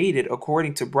was created,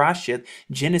 according to Brashith,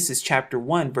 Genesis chapter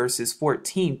 1, verses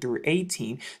 14 through through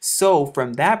 18. So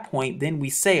from that point, then we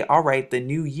say, all right, the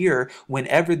new year,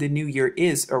 whenever the new year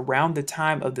is around the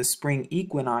time of the spring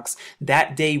equinox,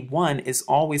 that day 1 is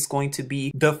always going to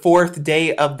be the 4th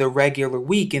day of the regular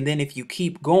week. And then if you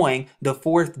keep going, the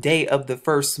 4th day of the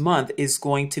first month is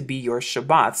going to be your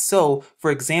Shabbat. So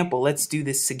for example, let's do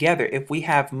this together. If we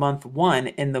have month 1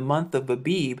 in the month of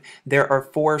Abib, there are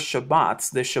 4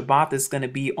 Shabbats. The Shabbat is going to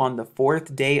be on the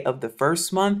 4th day of the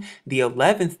first month, the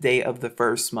 11th day of the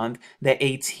first month, the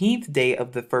 18th day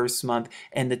of the first month,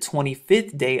 and the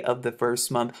 25th day of the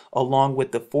first month, along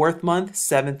with the 4th month,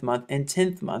 7th month, and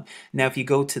 10th month. Now, if you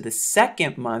go to the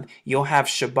second month, you'll have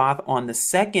Shabbat on the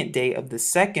 2nd day of the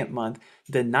second month,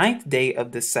 the 9th day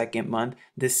of the second month,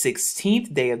 the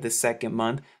 16th day of the second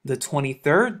month, the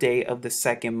 23rd day of the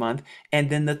second month, and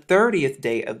then the 30th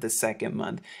day of the second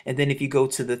month. And then if you go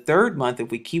to the third month,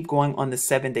 if we keep going on the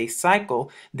 7-day cycle,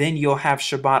 then you'll have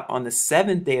Shabbat on the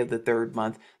 7th day of the third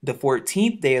month, the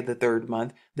 14th day of the third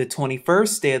month, the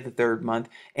 21st day of the third month,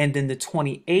 and then the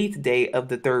 28th day of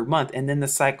the third month. And then the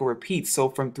cycle repeats. So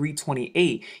from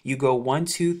 328, you go 1,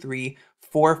 2, 3,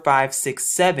 4, 5,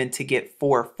 6, 7 to get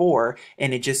 4, 4,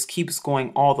 and it just keeps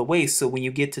going all the way. So when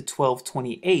you get to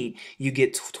 1228, you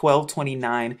get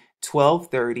 1229,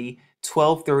 1230,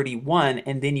 1231,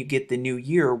 and then you get the new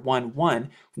year 1, 1,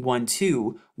 1,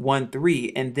 2, 1,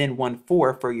 3, and then 1,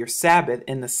 4 for your Sabbath,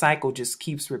 and the cycle just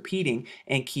keeps repeating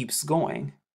and keeps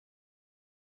going.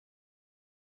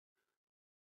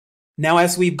 Now,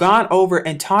 as we've gone over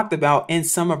and talked about in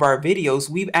some of our videos,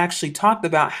 we've actually talked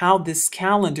about how this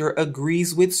calendar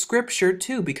agrees with Scripture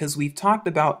too, because we've talked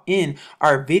about in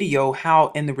our video how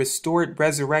in the restored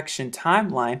resurrection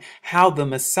timeline, how the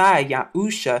Messiah,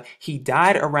 Yahusha, he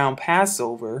died around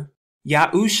Passover.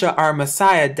 Yahusha, our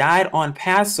Messiah, died on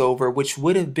Passover, which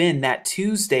would have been that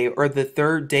Tuesday or the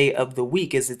 3rd day of the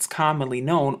week, as it's commonly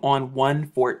known, on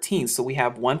 1/14. So we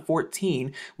have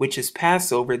 1/14, which is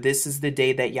Passover. This is the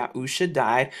day that Yahusha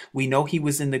died. We know he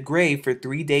was in the grave for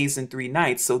 3 days and 3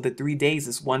 nights. So the 3 days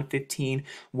is 1/15,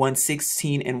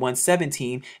 1/16, and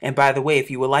 1/17. And by the way, if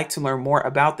you would like to learn more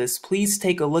about this, please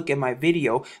take a look at my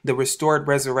video, The Restored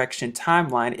Resurrection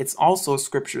Timeline. It's also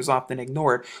Scriptures Often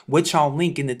Ignored, which I'll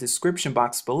link in the description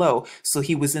box below. So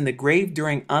he was in the grave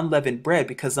during unleavened bread,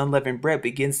 because unleavened bread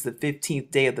begins the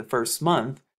 15th day of the first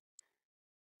month.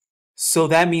 So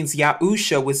that means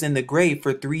Yahusha was in the grave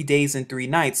for 3 days and 3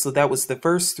 nights. So that was the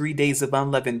first 3 days of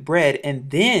unleavened bread.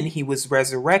 And then he was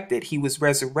resurrected. He was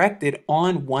resurrected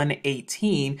on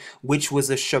 1/18, which was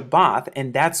a Shabbat.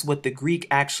 And that's what the Greek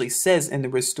actually says in the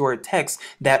restored text,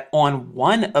 that on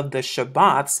one of the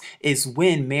Shabbats is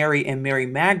when Mary and Mary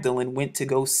Magdalene went to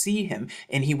go see him.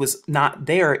 And he was not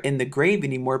there in the grave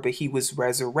anymore, but he was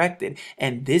resurrected.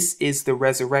 And this is the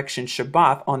resurrection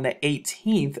Shabbat on the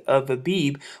 18th of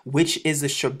Abib, which is a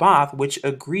Shabbat, which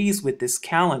agrees with this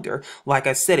calendar. Like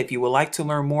I said, if you would like to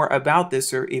learn more about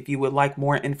this, or if you would like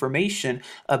more information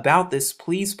about this,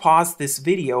 please pause this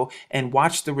video and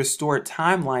watch the restored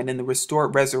timeline and the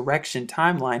restored resurrection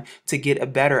timeline to get a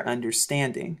better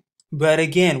understanding. But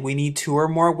again, we need 2 or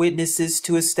more witnesses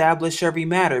to establish every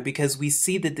matter, because we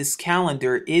see that this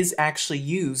calendar is actually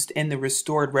used in the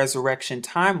restored resurrection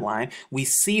timeline. We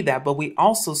see that, but we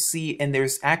also see, and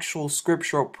there's actual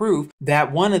scriptural proof,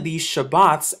 that one of these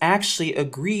Shabbats actually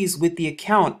agrees with the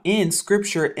account in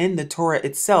Scripture in the Torah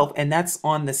itself, and that's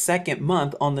on the 2nd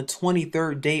month, on the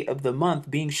 23rd day of the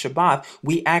month being Shabbat.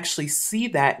 We actually see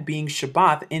that being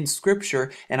Shabbat in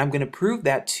Scripture, and I'm going to prove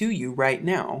that to you right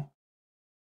now.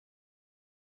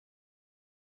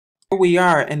 Here we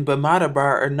are in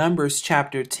Bamadabar, or Numbers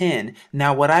chapter 10.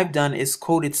 Now what I've done is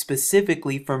quoted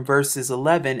specifically from verses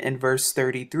 11 and verse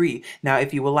 33. Now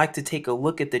if you would like to take a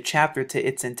look at the chapter to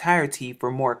its entirety for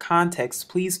more context,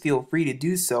 please feel free to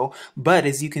do so. But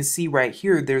as you can see right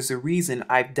here, there's a reason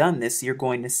I've done this. You're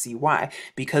going to see why.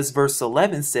 Because verse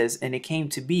 11 says, "And it came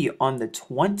to be on the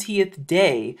 20th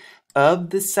day of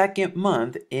the 2nd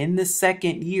month in the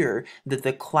 2nd year, that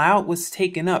the cloud was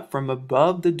taken up from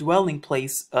above the dwelling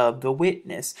place of the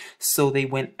witness. So they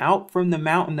went out from the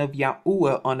mountain of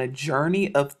Yahuwah on a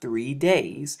journey of 3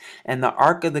 days. And the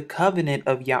ark of the covenant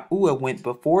of Yahuwah went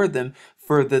before them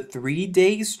for the 3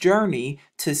 days' journey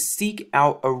to seek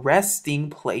out a resting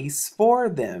place for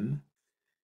them."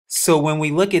 So when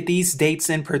we look at these dates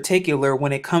in particular,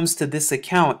 when it comes to this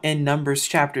account in Numbers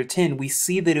chapter 10, we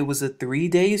see that it was a 3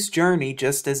 days journey,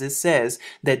 just as it says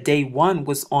that day 1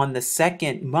 was on the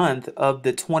second month of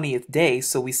the 20th day.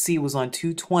 So we see it was on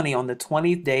 220 on the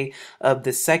 20th day of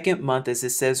the second month, as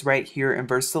it says right here in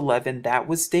verse 11. That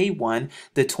was day 1.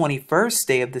 The 21st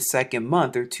day of the second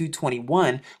month, or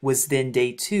 221, was then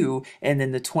day 2. And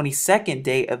then the 22nd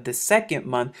day of the second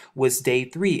month was day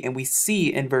 3. And we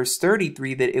see in verse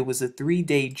 33 that it was a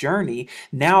 3-day journey.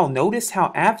 Now notice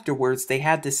how afterwards they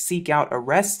had to seek out a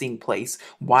resting place.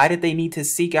 Why did they need to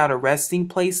seek out a resting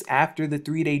place after the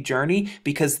 3-day journey?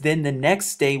 Because then the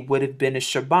next day would have been a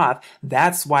Shabbat.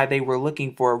 That's why they were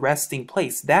looking for a resting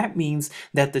place. That means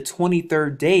that the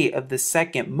 23rd day of the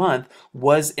second month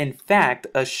was in fact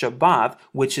a Shabbat,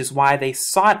 which is why they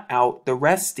sought out the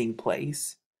resting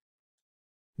place.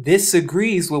 This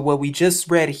agrees with what we just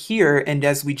read here, and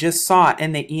as we just saw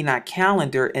in the Enoch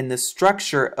calendar, in the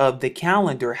structure of the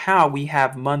calendar, how we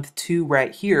have month 2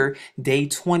 right here, day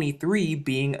 23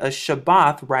 being a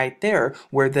Shabbat right there,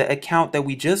 where the account that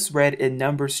we just read in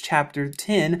Numbers chapter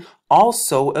 10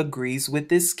 also agrees with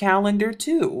this calendar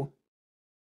too.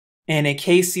 And in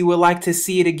case you would like to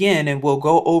see it again, and we'll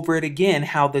go over it again,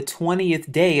 how the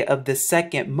 20th day of the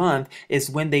second month is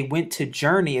when they went to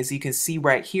journey, as you can see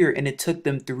right here, and it took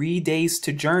them 3 days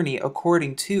to journey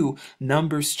according to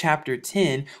Numbers chapter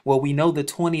 10. Well, we know the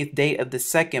 20th day of the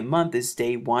second month is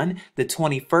day 1, the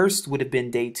 21st would have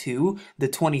been day 2, the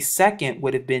 22nd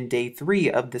would have been day 3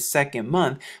 of the second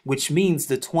month, which means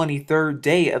the 23rd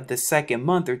day of the second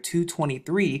month, or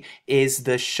 223, is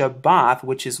the Shabbat,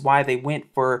 which is why they went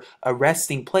for a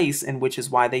resting place, and which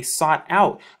is why they sought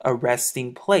out a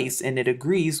resting place, and it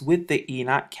agrees with the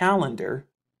Enoch calendar.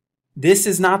 This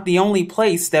is not the only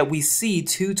place that we see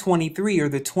 223, or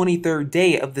the 23rd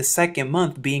day of the second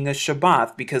month, being a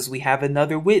Shabbat, because we have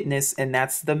another witness, and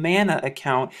that's the manna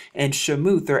account in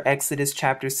Shemuth, or Exodus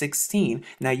chapter 16.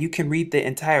 Now you can read the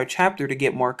entire chapter to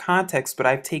get more context, but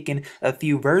I've taken a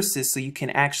few verses so you can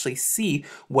actually see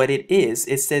what it is.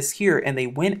 It says here, and they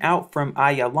went out from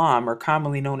Ayalam, or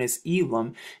commonly known as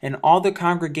Elam, and all the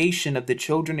congregation of the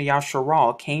children of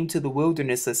Yasharal came to the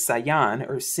wilderness of Sayan,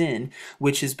 or Sin,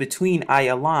 which is between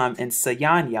Ayalam and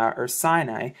Sayanya, or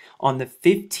Sinai, on the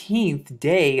 15th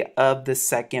day of the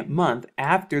second month,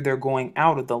 after they're going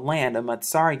out of the land of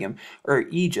Mitzrayim, or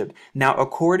Egypt. Now,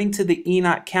 according to the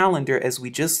Enoch calendar, as we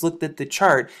just looked at the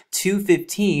chart,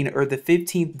 215, or the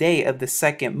 15th day of the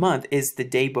second month, is the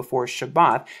day before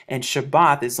Shabbat, and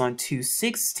Shabbat is on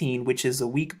 216, which is a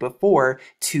week before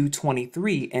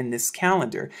 223 in this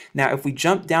calendar. Now, if we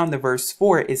jump down to verse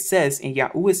 4, it says, and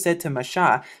Yahuwah said to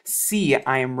Mashah, see,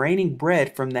 I am raining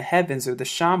bread from the heavens, or the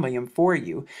Shamayim, for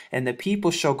you, and the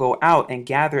people shall go out and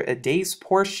gather a day's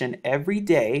portion every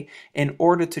day, in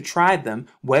order to try them,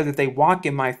 whether they walk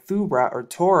in my Thurah or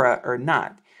Torah or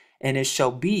not. And it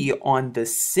shall be on the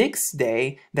 6th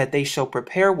day that they shall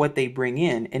prepare what they bring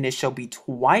in, and it shall be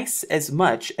twice as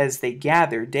much as they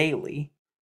gather daily.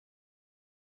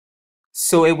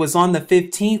 So it was on the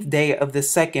 15th day of the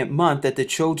second month that the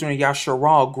children of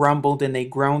Yasharal grumbled, and they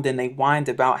groaned, and they whined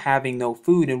about having no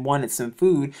food, and wanted some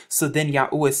food. So then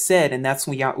Yahuwah said, and that's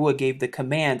when Yahuwah gave the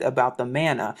command about the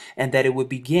manna, and that it would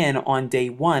begin on day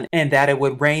 1, and that it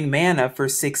would rain manna for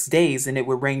 6 days, and it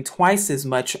would rain twice as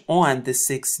much on the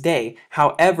 6th day.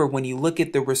 However, when you look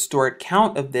at the restored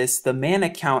count of this, the manna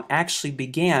count actually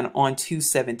began on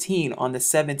 217, on the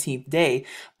 17th day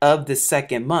of the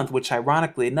second month, which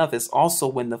ironically enough is also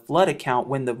when the flood account,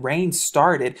 when the rain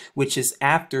started, which is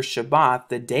after Shabbat,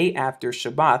 the day after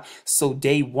Shabbat. So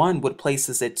day 1 would place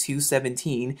us at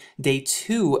 217. Day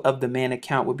 2 of the man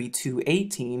account would be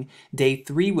 218. Day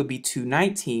 3 would be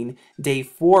 219. Day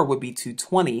 4 would be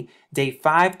 220. Day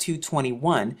 5,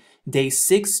 221. Day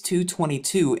 6,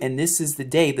 222, and this is the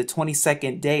day, the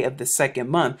 22nd day of the second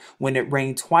month, when it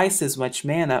rained twice as much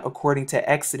manna, according to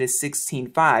Exodus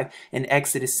 16:5 and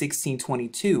Exodus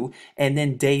 16:22. And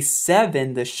then day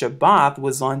 7, the Shabbat,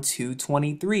 was on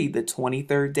 223, the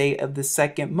 23rd day of the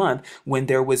second month, when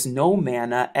there was no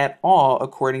manna at all,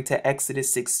 according to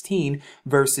Exodus 16,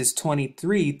 verses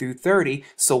 23 through 30.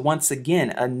 So once again,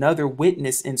 another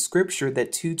witness in Scripture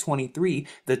that 223,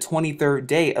 the 23rd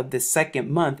day of the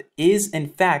second month, is in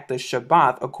fact the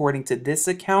Shabbat, according to this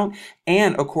account,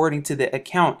 and according to the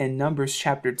account in Numbers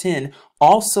chapter 10,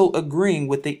 also agreeing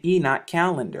with the Enoch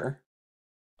calendar,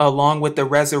 along with the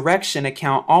resurrection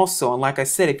account also. And like I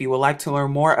said, if you would like to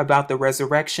learn more about the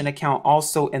resurrection account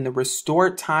also, and the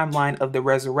restored timeline of the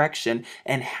resurrection,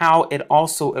 and how it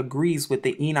also agrees with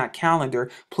the Enoch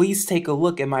calendar, please take a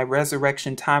look at my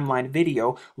resurrection timeline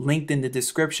video linked in the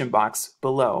description box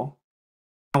below.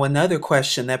 Now, another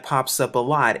question that pops up a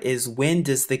lot is, when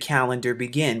does the calendar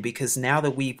begin? Because now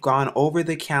that we've gone over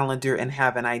the calendar and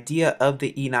have an idea of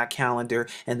the Enoch calendar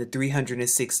and the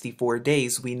 364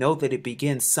 days, we know that it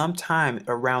begins sometime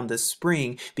around the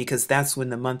spring because that's when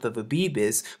the month of Abib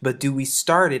is. But do we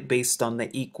start it based on the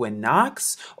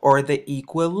equinox or the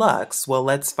equilux? Well,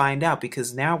 let's find out,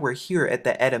 because now we're here at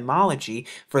the etymology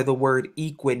for the word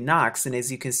equinox. And as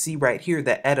you can see right here,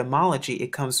 the etymology,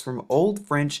 it comes from Old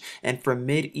French and from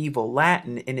medieval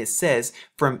Latin, and it says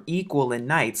from equal and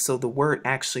night. So the word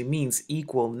actually means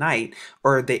equal night,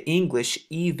 or the English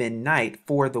even night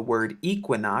for the word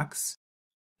equinox.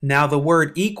 Now, the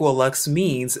word equilux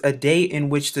means a day in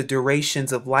which the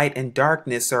durations of light and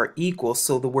darkness are equal.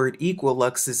 So the word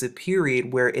equilux is a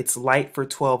period where it's light for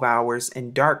 12 hours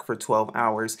and dark for 12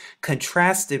 hours,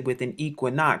 contrasted with an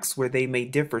equinox where they may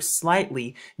differ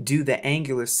slightly due to the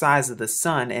angular size of the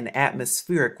sun and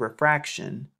atmospheric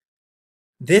refraction.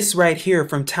 This right here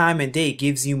from time and date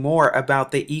gives you more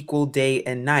about the equal day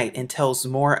and night and tells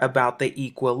more about the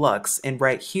equilux. And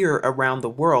right here around the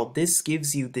world, this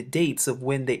gives you the dates of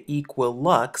when the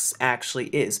equilux actually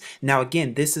is. Now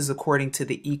again, this is according to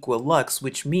the equilux,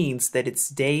 which means that it's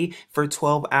day for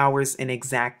 12 hours and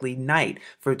exactly night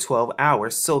for 12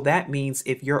 hours. So that means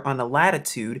if you're on a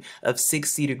latitude of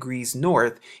 60 degrees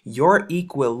north, your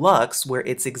equilux, where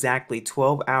it's exactly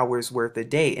 12 hours worth a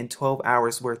day and 12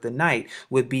 hours worth a night,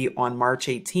 would be on March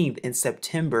 18th and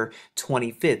September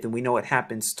 25th. And we know it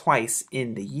happens twice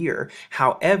in the year.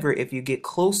 However, if you get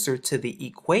closer to the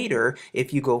equator,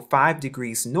 if you go 5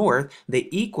 degrees north, the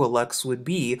equilux would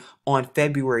be on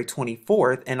February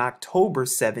 24th and October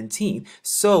 17th.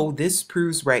 So this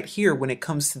proves right here, when it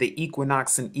comes to the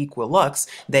equinox and equilux,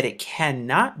 that it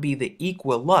cannot be the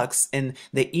equilux, and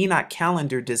the Enoch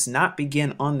calendar does not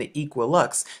begin on the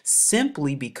equilux,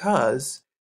 simply because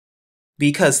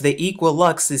the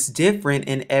equilux is different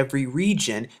in every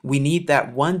region. We need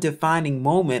that one defining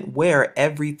moment where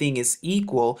everything is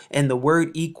equal, and the word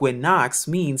equinox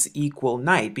means equal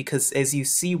night, because as you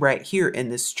see right here in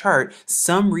this chart,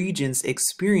 some regions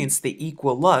experience the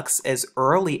equilux as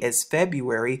early as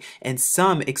February and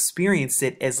some experience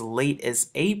it as late as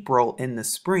April in the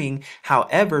spring.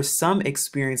 However, some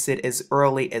experience it as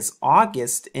early as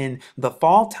August in the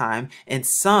fall time and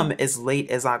some as late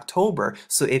as October.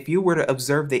 So if you were to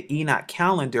observe the Enoch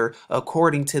calendar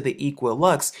according to the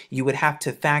equilux, you would have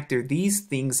to factor these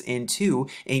things in too,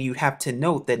 and you'd have to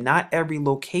note that not every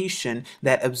location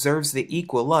that observes the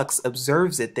equilux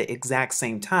observes it the exact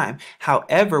same time.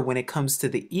 However, when it comes to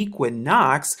the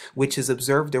equinox, which is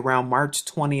observed around March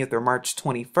 20th or March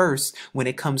 21st, when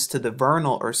it comes to the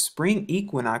vernal or spring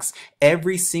equinox,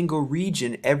 every single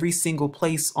region, every single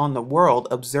place on the world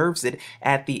observes it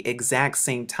at the exact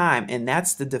same time, and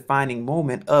that's the defining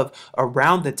moment of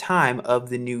around the time of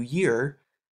the new year.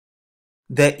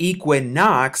 The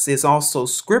equinox is also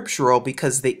scriptural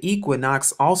because the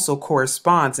equinox also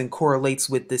corresponds and correlates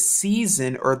with the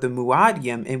season or the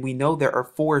muad'Yim, and we know there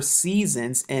are 4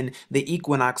 seasons, and the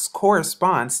equinox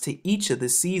corresponds to each of the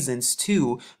seasons,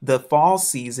 to the fall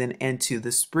season and to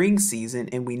the spring season,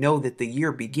 and we know that the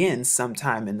year begins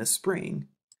sometime in the spring.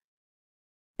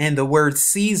 And the word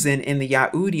season in the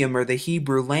Yahudim or the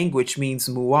Hebrew language means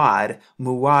muad.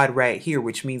 Muad right here,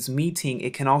 which means meeting.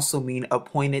 It can also mean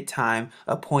appointed time,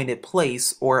 appointed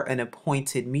place, or an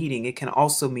appointed meeting. It can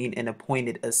also mean an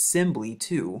appointed assembly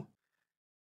too.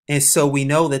 And so we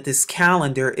know that this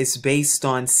calendar is based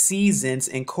on seasons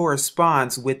and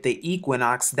corresponds with the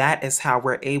equinox. That is how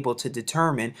we're able to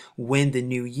determine when the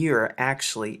new year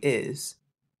actually is.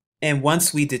 And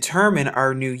once we determine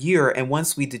our new year, and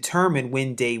once we determine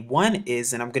when day 1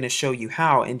 is, and I'm going to show you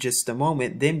how in just a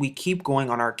moment, then we keep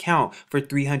going on our count for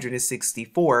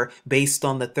 364 based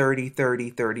on the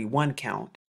 30-30-31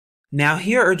 count. Now,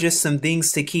 here are just some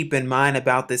things to keep in mind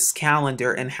about this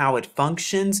calendar and how it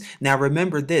functions. Now,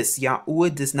 remember this,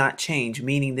 Yahuwah does not change,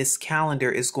 meaning this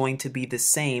calendar is going to be the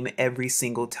same every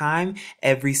single time,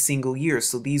 every single year.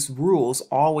 So these rules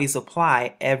always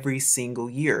apply every single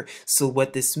year. So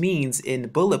what this means in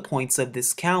bullet points of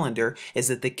this calendar is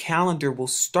that the calendar will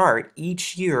start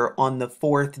each year on the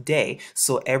 4th day.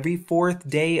 So every 4th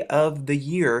day of the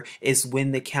year is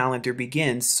when the calendar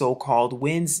begins, so-called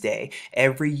Wednesday.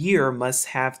 Every year year must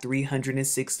have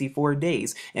 364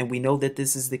 days. And we know that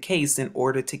this is the case in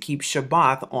order to keep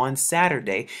Shabbat on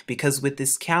Saturday, because with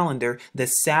this calendar, the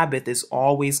Sabbath is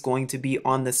always going to be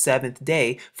on the seventh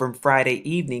day from Friday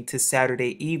evening to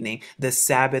Saturday evening. The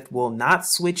Sabbath will not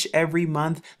switch every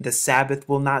month. The Sabbath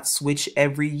will not switch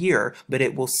every year, but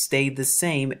it will stay the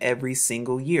same every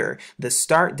single year. The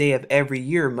start day of every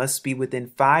year must be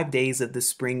within 5 days of the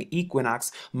spring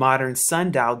equinox, modern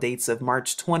sundial dates of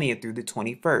March 20th through the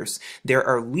 21st. There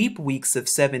are leap weeks of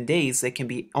 7 days that can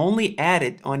be only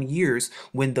added on years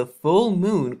when the full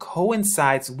moon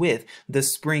coincides with the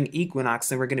spring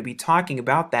equinox, and we're going to be talking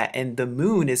about that. And the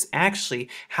moon is actually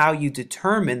how you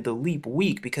determine the leap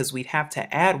week, because we'd have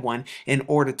to add one in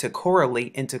order to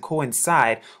correlate and to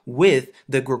coincide with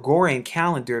the Gregorian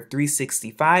calendar of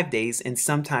 365 days and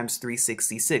sometimes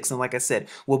 366. And like I said,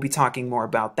 we'll be talking more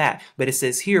about that. But it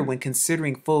says here, when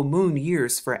considering full moon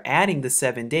years for adding the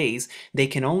 7 days, they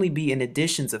can only be in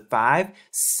additions of 5,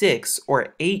 6,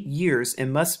 or 8 years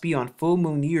and must be on full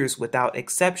moon years without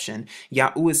exception.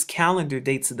 Yahuwah's calendar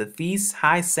dates of the feasts,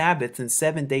 high Sabbaths, and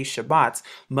 7-day Shabbats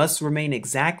must remain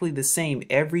exactly the same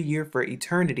every year for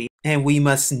eternity. And we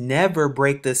must never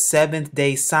break the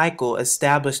 7th-day cycle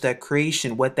established at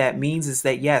creation. What that means is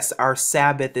that, yes, our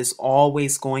Sabbath is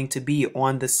always going to be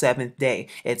on the 7th day.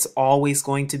 It's always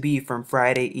going to be from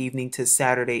Friday evening to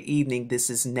Saturday evening.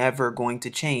 This is never going to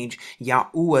change.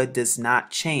 Yahuwah does not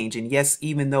change. And yes,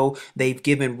 even though they've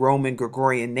given Roman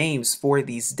Gregorian names for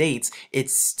these dates,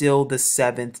 it's still the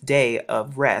 7th day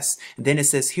of rest. And then it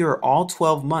says here, all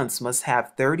 12 months must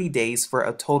have 30 days for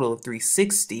a total of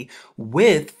 360,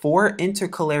 with 4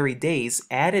 intercalary days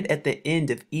added at the end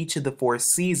of each of the 4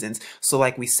 seasons. So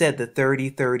like we said, the 30,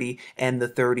 30, and the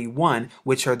 31,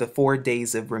 which are the 4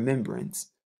 days of remembrance.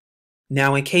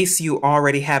 Now, in case you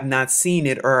already have not seen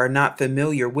it or are not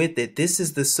familiar with it, this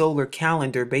is the solar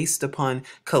calendar based upon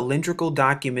calendrical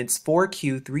documents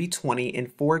 4Q320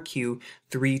 and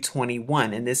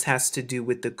 4Q321, and this has to do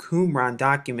with the Qumran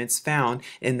documents found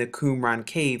in the Qumran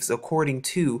caves according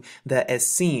to the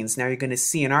Essenes. Now, you're going to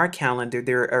see in our calendar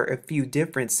there are a few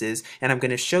differences, and I'm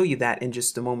going to show you that in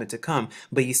just a moment to come.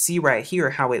 But you see right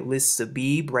here how it lists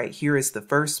Abib. Right here is the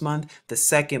first month, the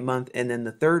second month, and then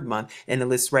the third month, and it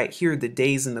lists right here the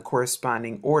days in the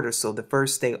corresponding order. So the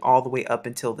first day all the way up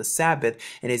until the Sabbath.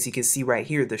 And as you can see right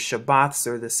here, the Shabbats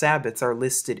or the Sabbaths are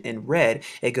listed in red.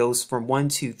 It goes from 1,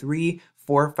 2, 3,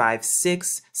 4, 5,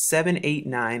 6, 7, 8,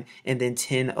 9, and then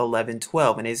 10, 11,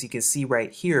 12. And as you can see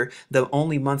right here, the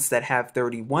only months that have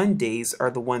 31 days are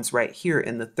the ones right here.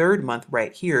 And the third month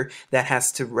right here, that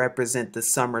has to represent the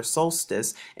summer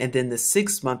solstice. And then the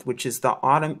 6th month, which is the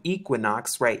autumn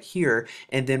equinox right here.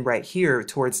 And then right here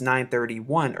towards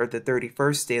 9/31, or the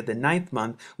 31st day of the 9th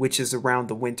month, which is around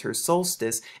the winter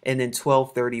solstice. And then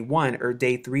 12/31, or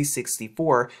day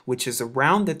 364, which is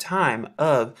around the time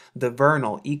of the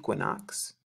vernal equinox.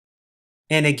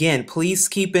 And again, please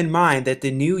keep in mind that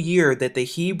the new year, that the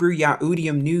Hebrew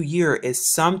Yahudim New Year, is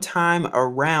sometime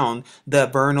around the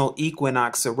vernal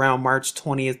equinox, around March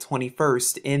 20th,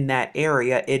 21st, in that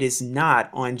area. It is not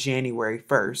on January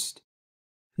 1st.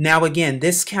 Now again,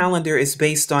 this calendar is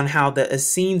based on how the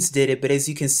Essenes did it, but as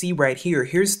you can see right here,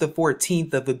 here's the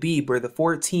 14th of Abib, or the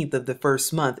 14th of the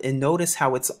first month, and notice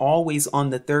how it's always on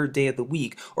the 3rd day of the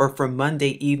week, or from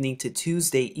Monday evening to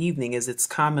Tuesday evening as it's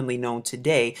commonly known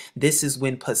today. This is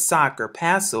when Pesach, or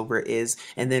Passover, is,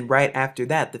 and then right after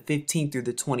that, the 15th through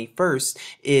the 21st,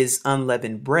 is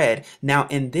unleavened bread. Now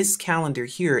in this calendar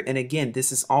here, and again,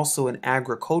 this is also an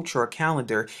agricultural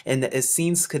calendar, and the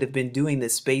Essenes could have been doing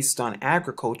this based on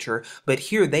agriculture, but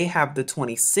here they have the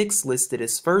 26th listed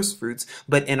as first fruits,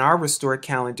 but in our restored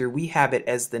calendar we have it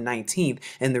as the 19th.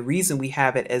 And the reason we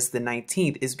have it as the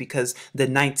 19th is because the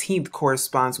 19th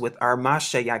corresponds with our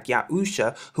Mashiach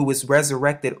Yahusha, who was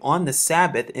resurrected on the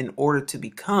Sabbath in order to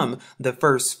become the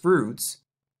first fruits.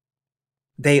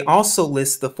 They also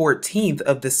list the 14th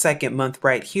of the second month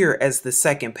right here as the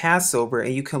second Passover,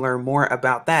 and you can learn more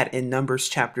about that in Numbers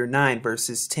chapter 9,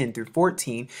 verses 10 through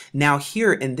 14. Now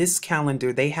here in this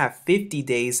calendar, they have 50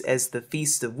 days as the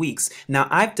Feast of Weeks. Now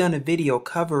I've done a video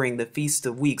covering the Feast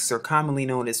of Weeks, or commonly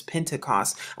known as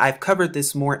Pentecost. I've covered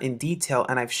this more in detail,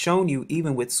 and I've shown you,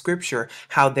 even with scripture,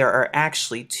 how there are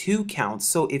actually 2 counts.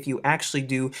 So if you actually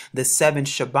do the 7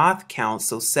 Shabbat count,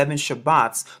 so 7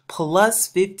 Shabbats plus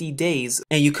 50 days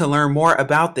And you can learn more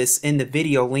about this in the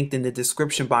video linked in the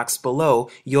description box below.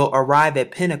 You'll arrive at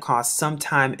Pentecost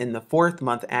sometime in the 4th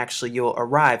month. Actually, you'll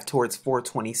arrive towards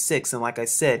 426. And like I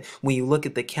said, when you look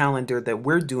at the calendar that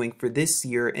we're doing for this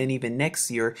year and even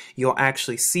next year, you'll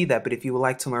actually see that. But if you would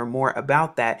like to learn more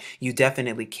about that, you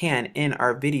definitely can in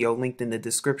our video linked in the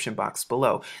description box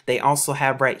below. They also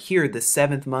have right here the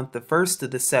 7th month, the 1st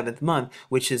of the 7th month,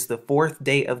 which is the 4th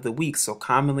day of the week, so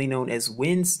commonly known as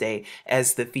Wednesday,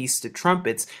 as the Feast of Trumpets.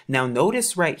 Now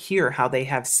notice right here how they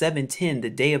have 7/10, the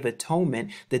Day of Atonement,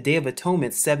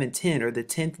 7/10, or the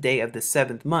 10th day of the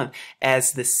 7th month,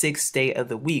 as the 6th day of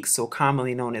the week, so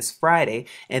commonly known as Friday,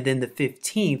 and then the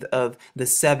 15th of the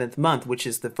 7th month, which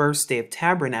is the first day of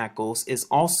Tabernacles, is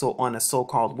also on a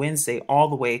so-called Wednesday all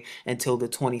the way until the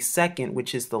 22nd,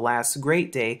 which is the last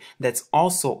great day, that's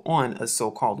also on a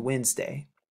so-called Wednesday.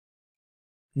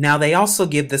 Now they also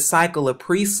give the cycle of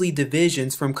priestly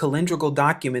divisions from calendrical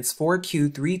documents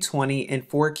 4Q320 and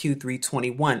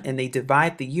 4Q321, and they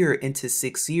divide the year into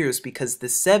 6 years because the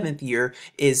 7th year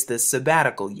is the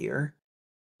sabbatical year.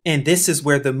 And this is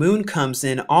where the moon comes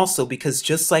in also, because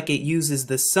just like it uses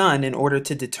the sun in order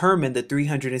to determine the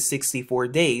 364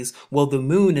 days, well, the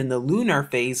moon in the lunar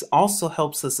phase also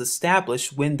helps us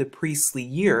establish when the priestly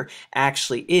year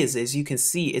actually is. As you can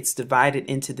see, it's divided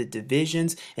into the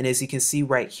divisions. And as you can see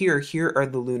right here, here are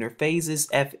the lunar phases.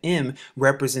 FM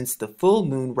represents the full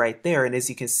moon right there. And as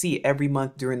you can see, every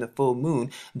month during the full moon,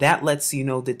 that lets you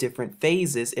know the different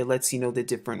phases. It lets you know the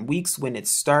different weeks, when it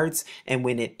starts and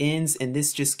when it ends. And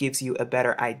this just gives you a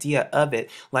better idea of it.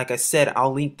 Like I said,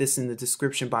 I'll link this in the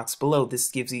description box below. This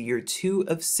gives you year 2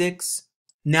 of 6.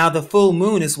 Now the full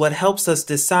moon is what helps us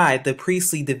decide the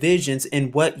priestly divisions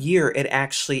and what year it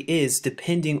actually is,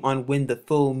 depending on when the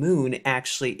full moon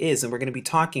actually is. And we're going to be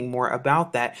talking more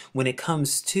about that when it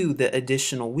comes to the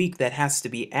additional week that has to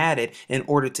be added in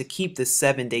order to keep the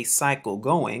 7-day cycle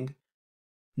going.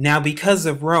 Now, because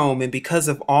of Rome and because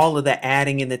of all of the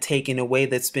adding and the taking away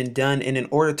that's been done, and in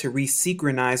order to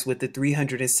resynchronize with the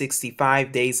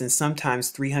 365 days and sometimes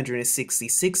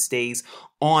 366 days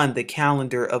on the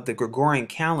calendar of the Gregorian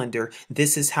calendar,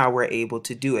 this is how we're able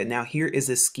to do it. Now, here is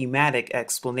a schematic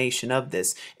explanation of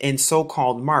this. In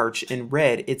so-called March, in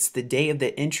red, it's the day of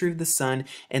the entry of the sun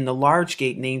and the large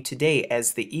gate, named today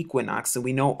as the equinox. And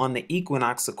we know on the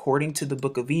equinox, according to the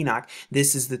book of Enoch,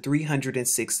 this is the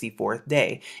 364th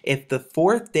day. If the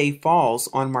 4th day falls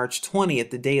on March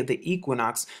 20th, the day of the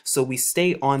equinox, so we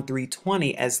stay on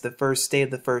 320 as the first day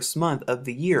of the first month of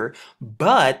the year,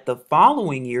 but the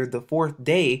following year, the 4th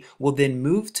day will then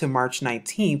move to March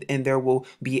 19th, and there will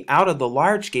be out of the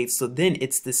large gate, so then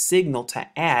it's the signal to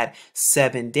add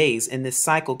 7 days, and this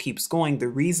cycle keeps going. The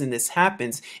reason this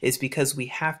happens is because we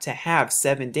have to have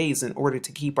 7 days in order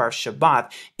to keep our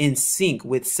Shabbat in sync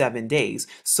with 7 days.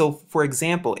 So for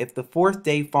example, if the 4th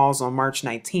day falls on March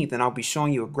 19th, and I'll be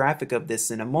showing you a graphic of this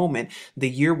in a moment, the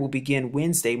year will begin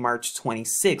Wednesday, March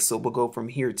 26th. So we'll go from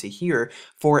here to here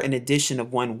for an addition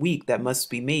of 1 week that must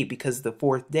be made, because the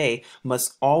 4th day must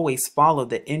always follow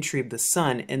the entry of the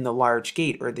sun in the large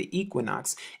gate, or the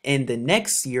equinox. And the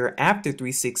next year, after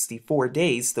 364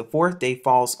 days, the 4th day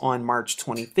falls on March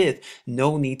 25th.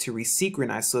 No need to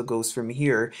resynchronize. So it goes from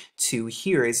here to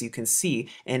here, as you can see.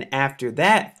 And after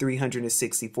that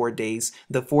 364 days,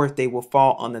 the 4th day will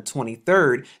fall on the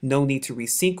 23rd. No need to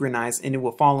resynchronize, and it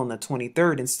will fall on the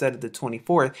 23rd instead of the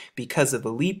 24th because of a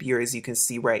leap year, as you can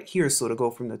see right here. So it'll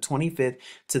go from the 25th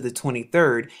to the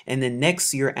 23rd. And then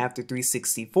next year, after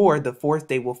 364, the 4th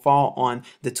day will fall on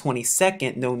the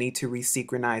 22nd. No need to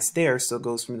resynchronize there. So it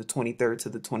goes from the 23rd to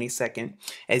the 22nd,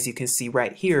 as you can see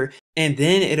right here. And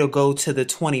then it'll go to the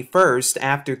 21st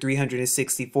after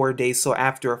 364 days, so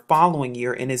after a following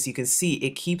year. And as you can see,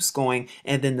 it keeps going,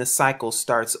 and then the cycle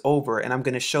starts over. And I'm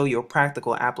going to show you a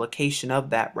practical application of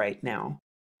that right now.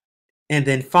 And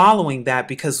then following that,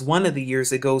 because one of the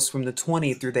years it goes from the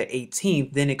 20th through the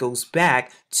 18th, then it goes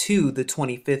back to the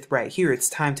 25th right here. It's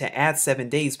time to add 7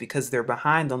 days because they're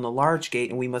behind on the large gate,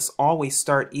 and we must always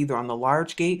start either on the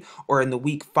large gate or in the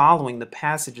week following the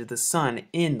passage of the sun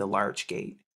in the large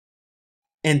gate.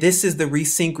 And this is the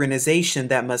resynchronization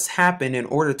that must happen in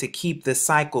order to keep the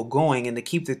cycle going and to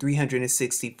keep the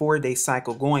 364-day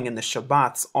cycle going and the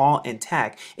Shabbats all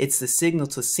intact. It's the signal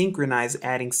to synchronize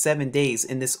adding 7 days,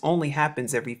 and this only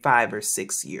happens every 5 or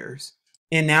 6 years.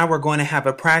 And now we're going to have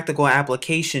a practical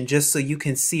application just so you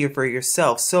can see it for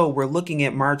yourself. So we're looking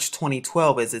at March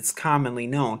 2012 as it's commonly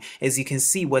known. As you can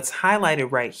see, what's highlighted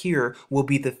right here will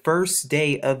be the first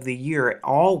day of the year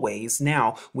always.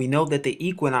 Now, we know that the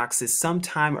equinox is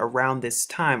sometime around this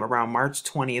time, around March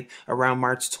 20th, around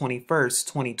March 21st,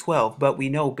 2012. But we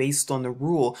know based on the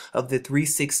rule of the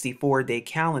 364-day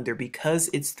calendar, because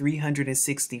it's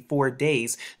 364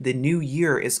 days, the new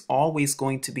year is always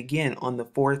going to begin on the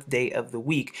fourth day of the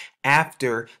week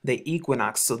after the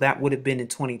equinox. So that would have been in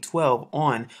 2012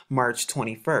 on March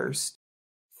 21st.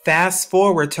 Fast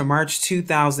forward to March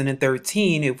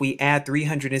 2013, if we add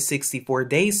 364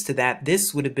 days to that,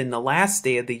 this would have been the last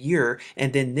day of the year,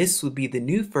 and then this would be the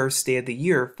new first day of the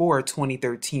year for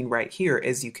 2013 right here,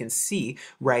 as you can see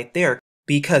right there.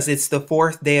 Because it's the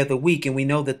fourth day of the week, and we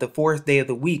know that the fourth day of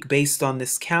the week, based on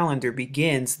this calendar,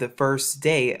 begins the first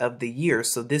day of the year.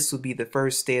 So this would be the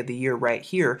first day of the year right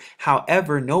here.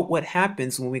 However, note what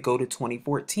happens when we go to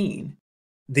 2014.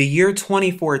 The year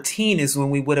 2014 is when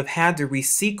we would have had to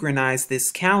resynchronize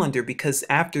this calendar, because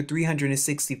after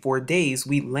 364 days,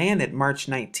 we land at March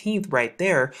 19th right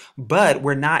there, but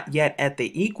we're not yet at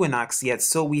the equinox yet,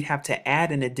 so we'd have to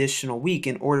add an additional week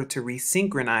in order to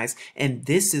resynchronize, and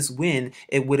this is when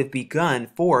it would have begun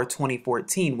for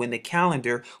 2014, when the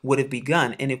calendar would have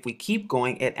begun. And if we keep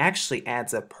going, it actually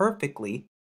adds up perfectly.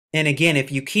 And again,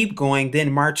 if you keep going,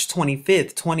 then March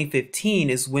 25th, 2015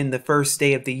 is when the first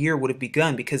day of the year would have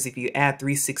begun, because if you add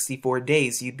 364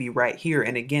 days, you'd be right here.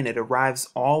 And again, it arrives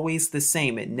always the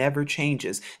same. It never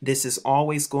changes. This is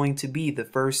always going to be the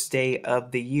first day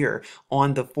of the year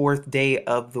on the fourth day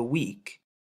of the week.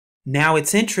 Now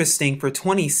it's interesting for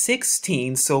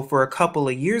 2016, so for a couple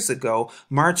of years ago,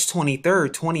 March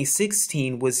 23rd,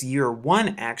 2016 was year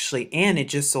one actually, and it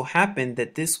just so happened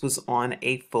that this was on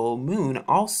a full moon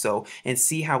also. And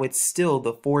see how it's still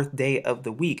the fourth day of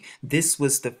the week. This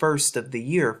was the first of the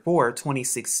year for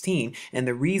 2016, and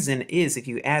the reason is if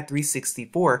you add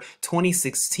 364,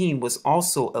 2016 was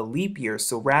also a leap year,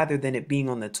 so rather than it being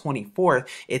on the 24th,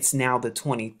 it's now the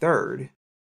 23rd.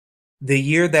 The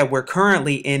year that we're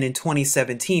currently in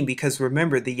 2017, because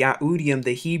remember the Yahudim,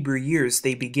 the Hebrew years,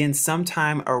 they begin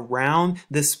sometime around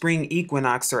the spring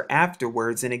equinox or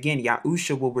afterwards. And again,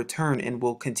 Yahusha will return and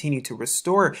will continue to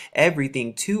restore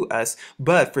everything to us.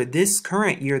 But for this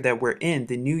current year that we're in,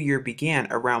 the new year began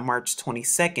around March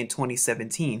 22nd,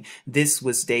 2017. This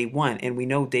was day one. And we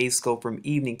know days go from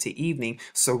evening to evening.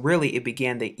 So really it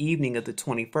began the evening of the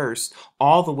 21st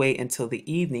all the way until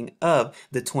the evening of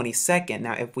the 22nd.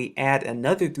 Now, if we add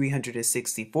another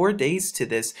 364 days to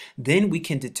this, then we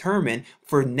can determine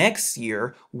for next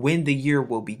year when the year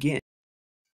will begin.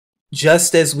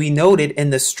 Just as we noted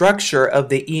in the structure of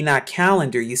the Enoch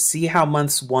calendar, you see how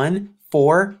months 1,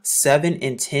 4, 7,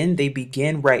 and 10, they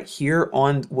begin right here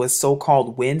on what's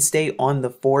so-called Wednesday on the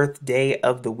fourth day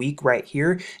of the week right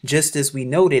here, just as we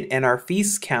noted in our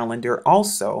feast calendar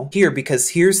also here, because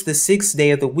here's the sixth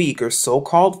day of the week, or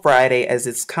so-called Friday as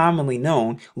it's commonly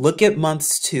known. Look at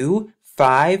months 2,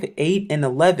 5, 8, and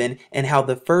 11, and how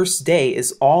the first day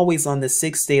is always on the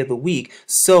sixth day of the week.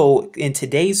 So in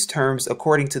today's terms,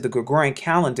 according to the Gregorian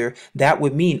calendar, that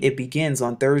would mean it begins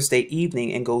on Thursday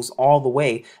evening and goes all the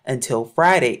way until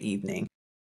Friday evening.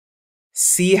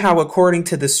 See how according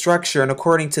to the structure and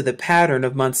according to the pattern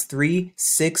of months 3,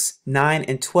 6, 9,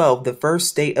 and 12, the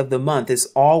first day of the month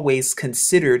is always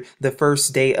considered the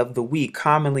first day of the week,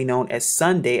 commonly known as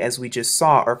Sunday, as we just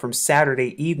saw, or from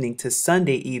Saturday evening to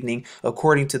Sunday evening,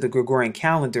 according to the Gregorian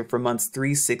calendar for months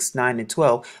 3, 6, 9, and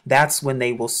 12. That's when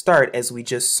they will start, as we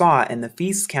just saw in the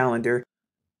feast calendar.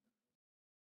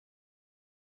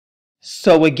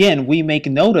 So again, we make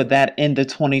note of that in the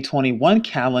 2021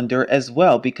 calendar as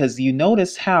well, because you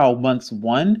notice how months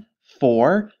 1,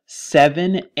 4,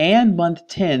 7, and month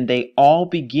 10, they all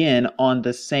begin on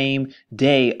the same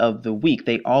day of the week.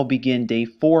 They all begin day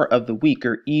 4 of the week,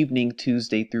 or evening,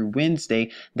 Tuesday through Wednesday.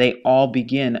 They all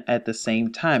begin at the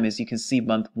same time. As you can see,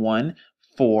 month 1,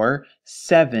 4,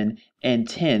 7, and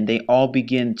 10, they all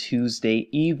begin Tuesday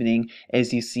evening,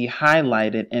 as you see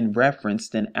highlighted and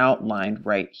referenced and outlined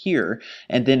right here.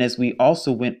 And then as we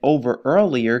also went over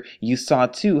earlier, you saw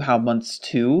too how months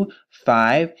 2,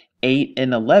 5, 8,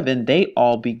 and 11, they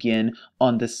all begin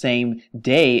on the same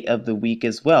day of the week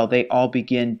as well. They all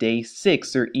begin day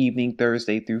 6, or evening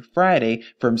Thursday through Friday,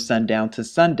 from sundown to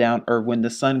sundown, or when the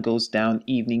sun goes down,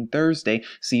 evening Thursday.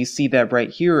 So you see that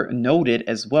right here noted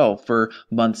as well for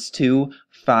months 2,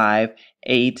 5,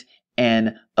 8,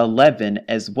 and 11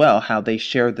 as well, how they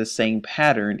share the same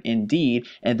pattern indeed.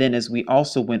 And then as we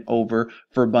also went over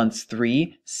for months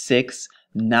 3, 6,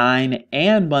 9,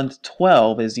 and month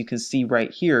 12, as you can see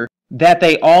right here, that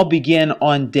they all begin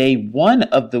on day 1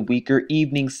 of the week, or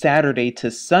evening Saturday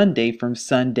to Sunday, from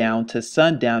sundown to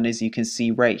sundown, as you can see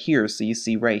right here. So you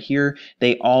see right here,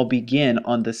 they all begin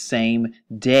on the same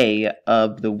day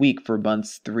of the week for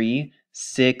months 3,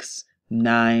 6,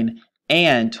 9,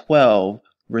 and 12,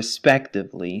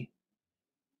 respectively.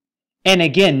 And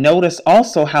again, notice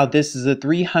also how this is a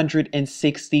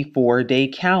 364-day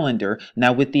calendar.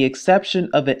 Now, with the exception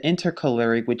of an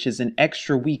intercalary, which is an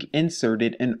extra week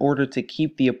inserted in order to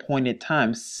keep the appointed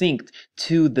time synced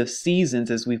to the seasons,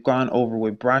 as we've gone over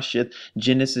with Brashith,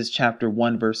 Genesis chapter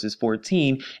 1, verses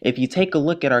 14. If you take a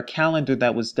look at our calendar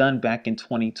that was done back in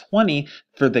 2020,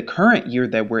 for the current year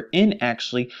that we're in,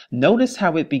 actually, notice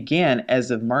how it began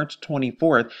as of March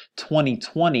 24th,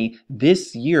 2020,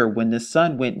 this year, when the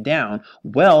sun went down.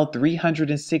 Well,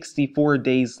 364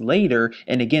 days later,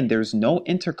 and again, there's no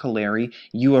intercalary,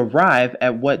 you arrive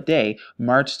at what day?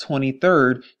 March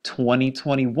 23rd,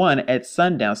 2021 at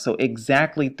sundown. So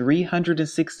exactly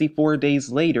 364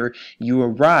 days later, you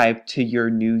arrive to your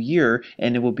new year,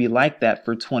 and it will be like that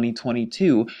for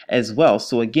 2022 as well.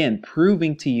 So again,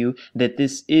 proving to you that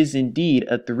this is indeed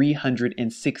a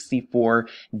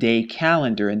 364-day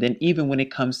calendar. And then even when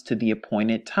it comes to the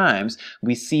appointed times,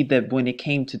 we see that when it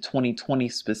came to 2020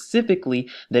 specifically,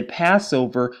 that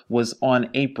Passover was on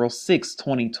April 6,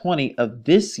 2020 of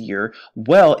this year.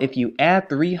 Well, if you add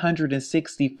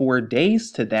 364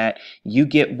 days to that, you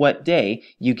get what day?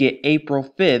 You get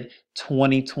April 5th,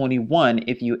 2021,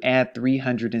 if you add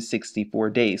 364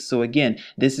 days. So again,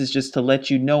 this is just to let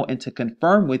you know and to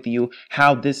confirm with you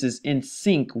how this is in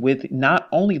sync with not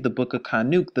only the book of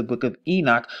Kanuk, the book of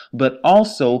Enoch, but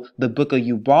also the book of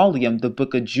Ubalium, the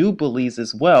book of Jubilees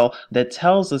as well, that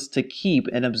tells us to keep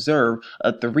and observe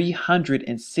a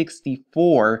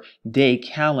 364-day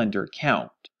calendar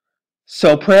count.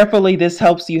 So prayerfully, this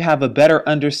helps you have a better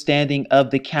understanding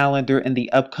of the calendar and the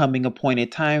upcoming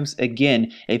appointed times.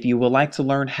 Again, if you would like to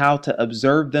learn how to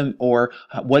observe them or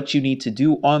what you need to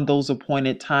do on those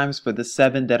appointed times for the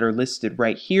 7 that are listed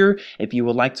right here, if you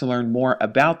would like to learn more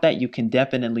about that, you can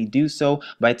definitely do so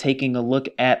by taking a look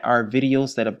at our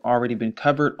videos that have already been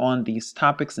covered on these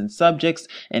topics and subjects,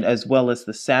 and as well as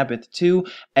the Sabbath too,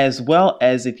 as well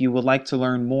as if you would like to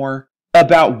learn more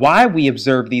about why we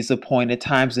observe these appointed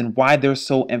times and why they're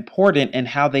so important and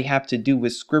how they have to do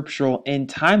with scriptural end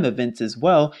time events as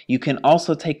well. You can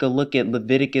also take a look at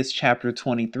Leviticus chapter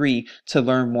 23 to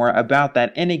learn more about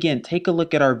that. And again, take a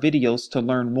look at our videos to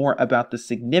learn more about the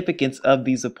significance of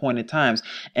these appointed times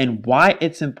and why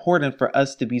it's important for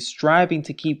us to be striving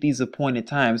to keep these appointed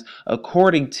times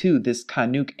according to this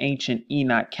Kanuk Ancient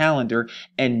Enoch calendar,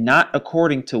 and not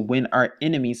according to when our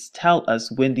enemies tell us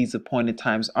when these appointed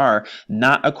times are.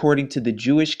 Not according to the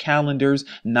Jewish calendars,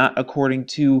 not according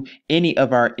to any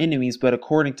of our enemies, but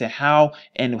according to how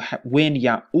and when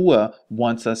Yahuwah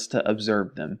wants us to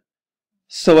observe them.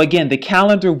 So again, the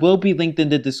calendar will be linked in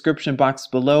the description box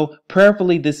below.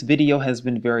 Prayerfully, this video has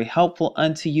been very helpful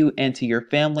unto you and to your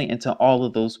family and to all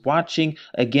of those watching.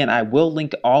 Again, I will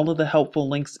link all of the helpful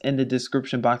links in the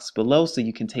description box below so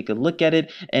you can take a look at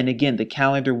it. And again, the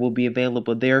calendar will be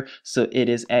available there, so it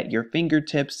is at your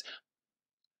fingertips.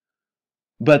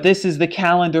 But this is the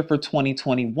calendar for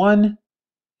 2021,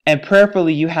 and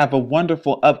prayerfully you have a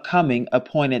wonderful upcoming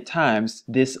appointed times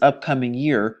this upcoming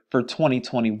year for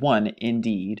 2021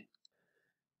 indeed.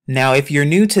 Now, if you're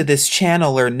new to this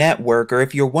channel or network, or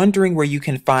if you're wondering where you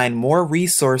can find more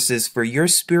resources for your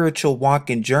spiritual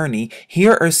walk and journey,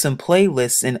 here are some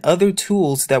playlists and other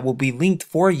tools that will be linked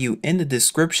for you in the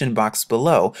description box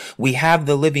below. We have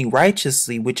the Living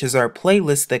Righteously, which is our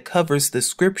playlist that covers the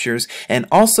scriptures and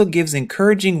also gives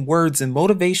encouraging words and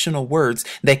motivational words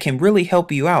that can really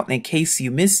help you out in case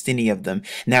you missed any of them.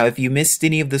 Now, if you missed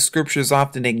any of the Scriptures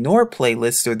Often Ignored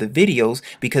playlists or the videos,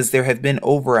 because there have been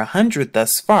over 100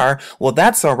 thus far, well,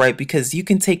 that's all right, because you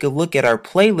can take a look at our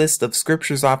playlist of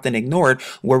Scriptures Often Ignored,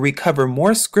 where we cover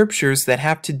more scriptures that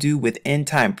have to do with end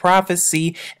time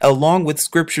prophecy, along with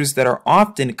scriptures that are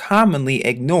often commonly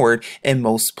ignored in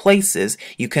most places.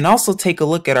 You can also take a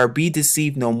look at our Be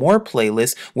Deceived No More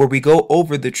playlist, where we go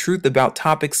over the truth about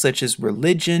topics such as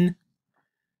religion,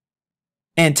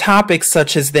 and topics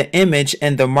such as the image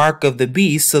and the mark of the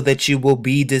beast, so that you will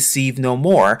be deceived no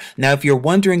more. Now, if you're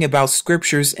wondering about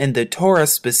scriptures in the Torah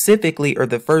specifically, or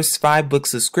the first 5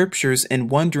 books of scriptures, and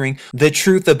wondering the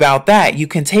truth about that, you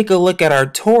can take a look at our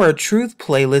Torah Truth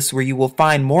playlist, where you will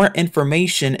find more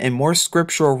information and more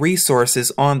scriptural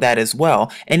resources on that as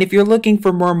well. And if you're looking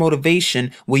for more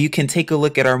motivation, well, you can take a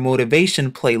look at our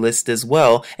motivation playlist as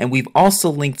well. And we've also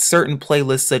linked certain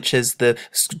playlists such as the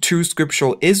True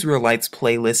Scriptural Israelites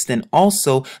playlist and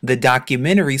also the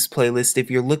documentaries playlist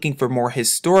if you're looking for more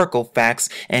historical facts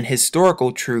and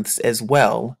historical truths as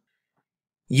well.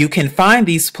 You can find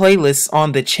these playlists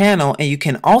on the channel, and you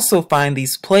can also find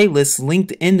these playlists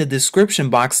linked in the description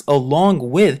box along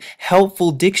with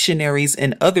helpful dictionaries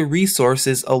and other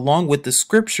resources along with the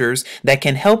scriptures that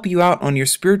can help you out on your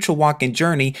spiritual walk and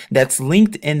journey that's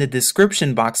linked in the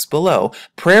description box below.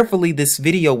 Prayerfully this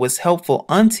video was helpful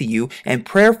unto you, and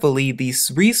prayerfully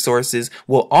these resources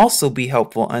will also be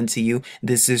helpful unto you.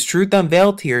 This is Truth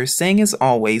Unveiled here, saying as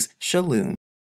always, Shalom.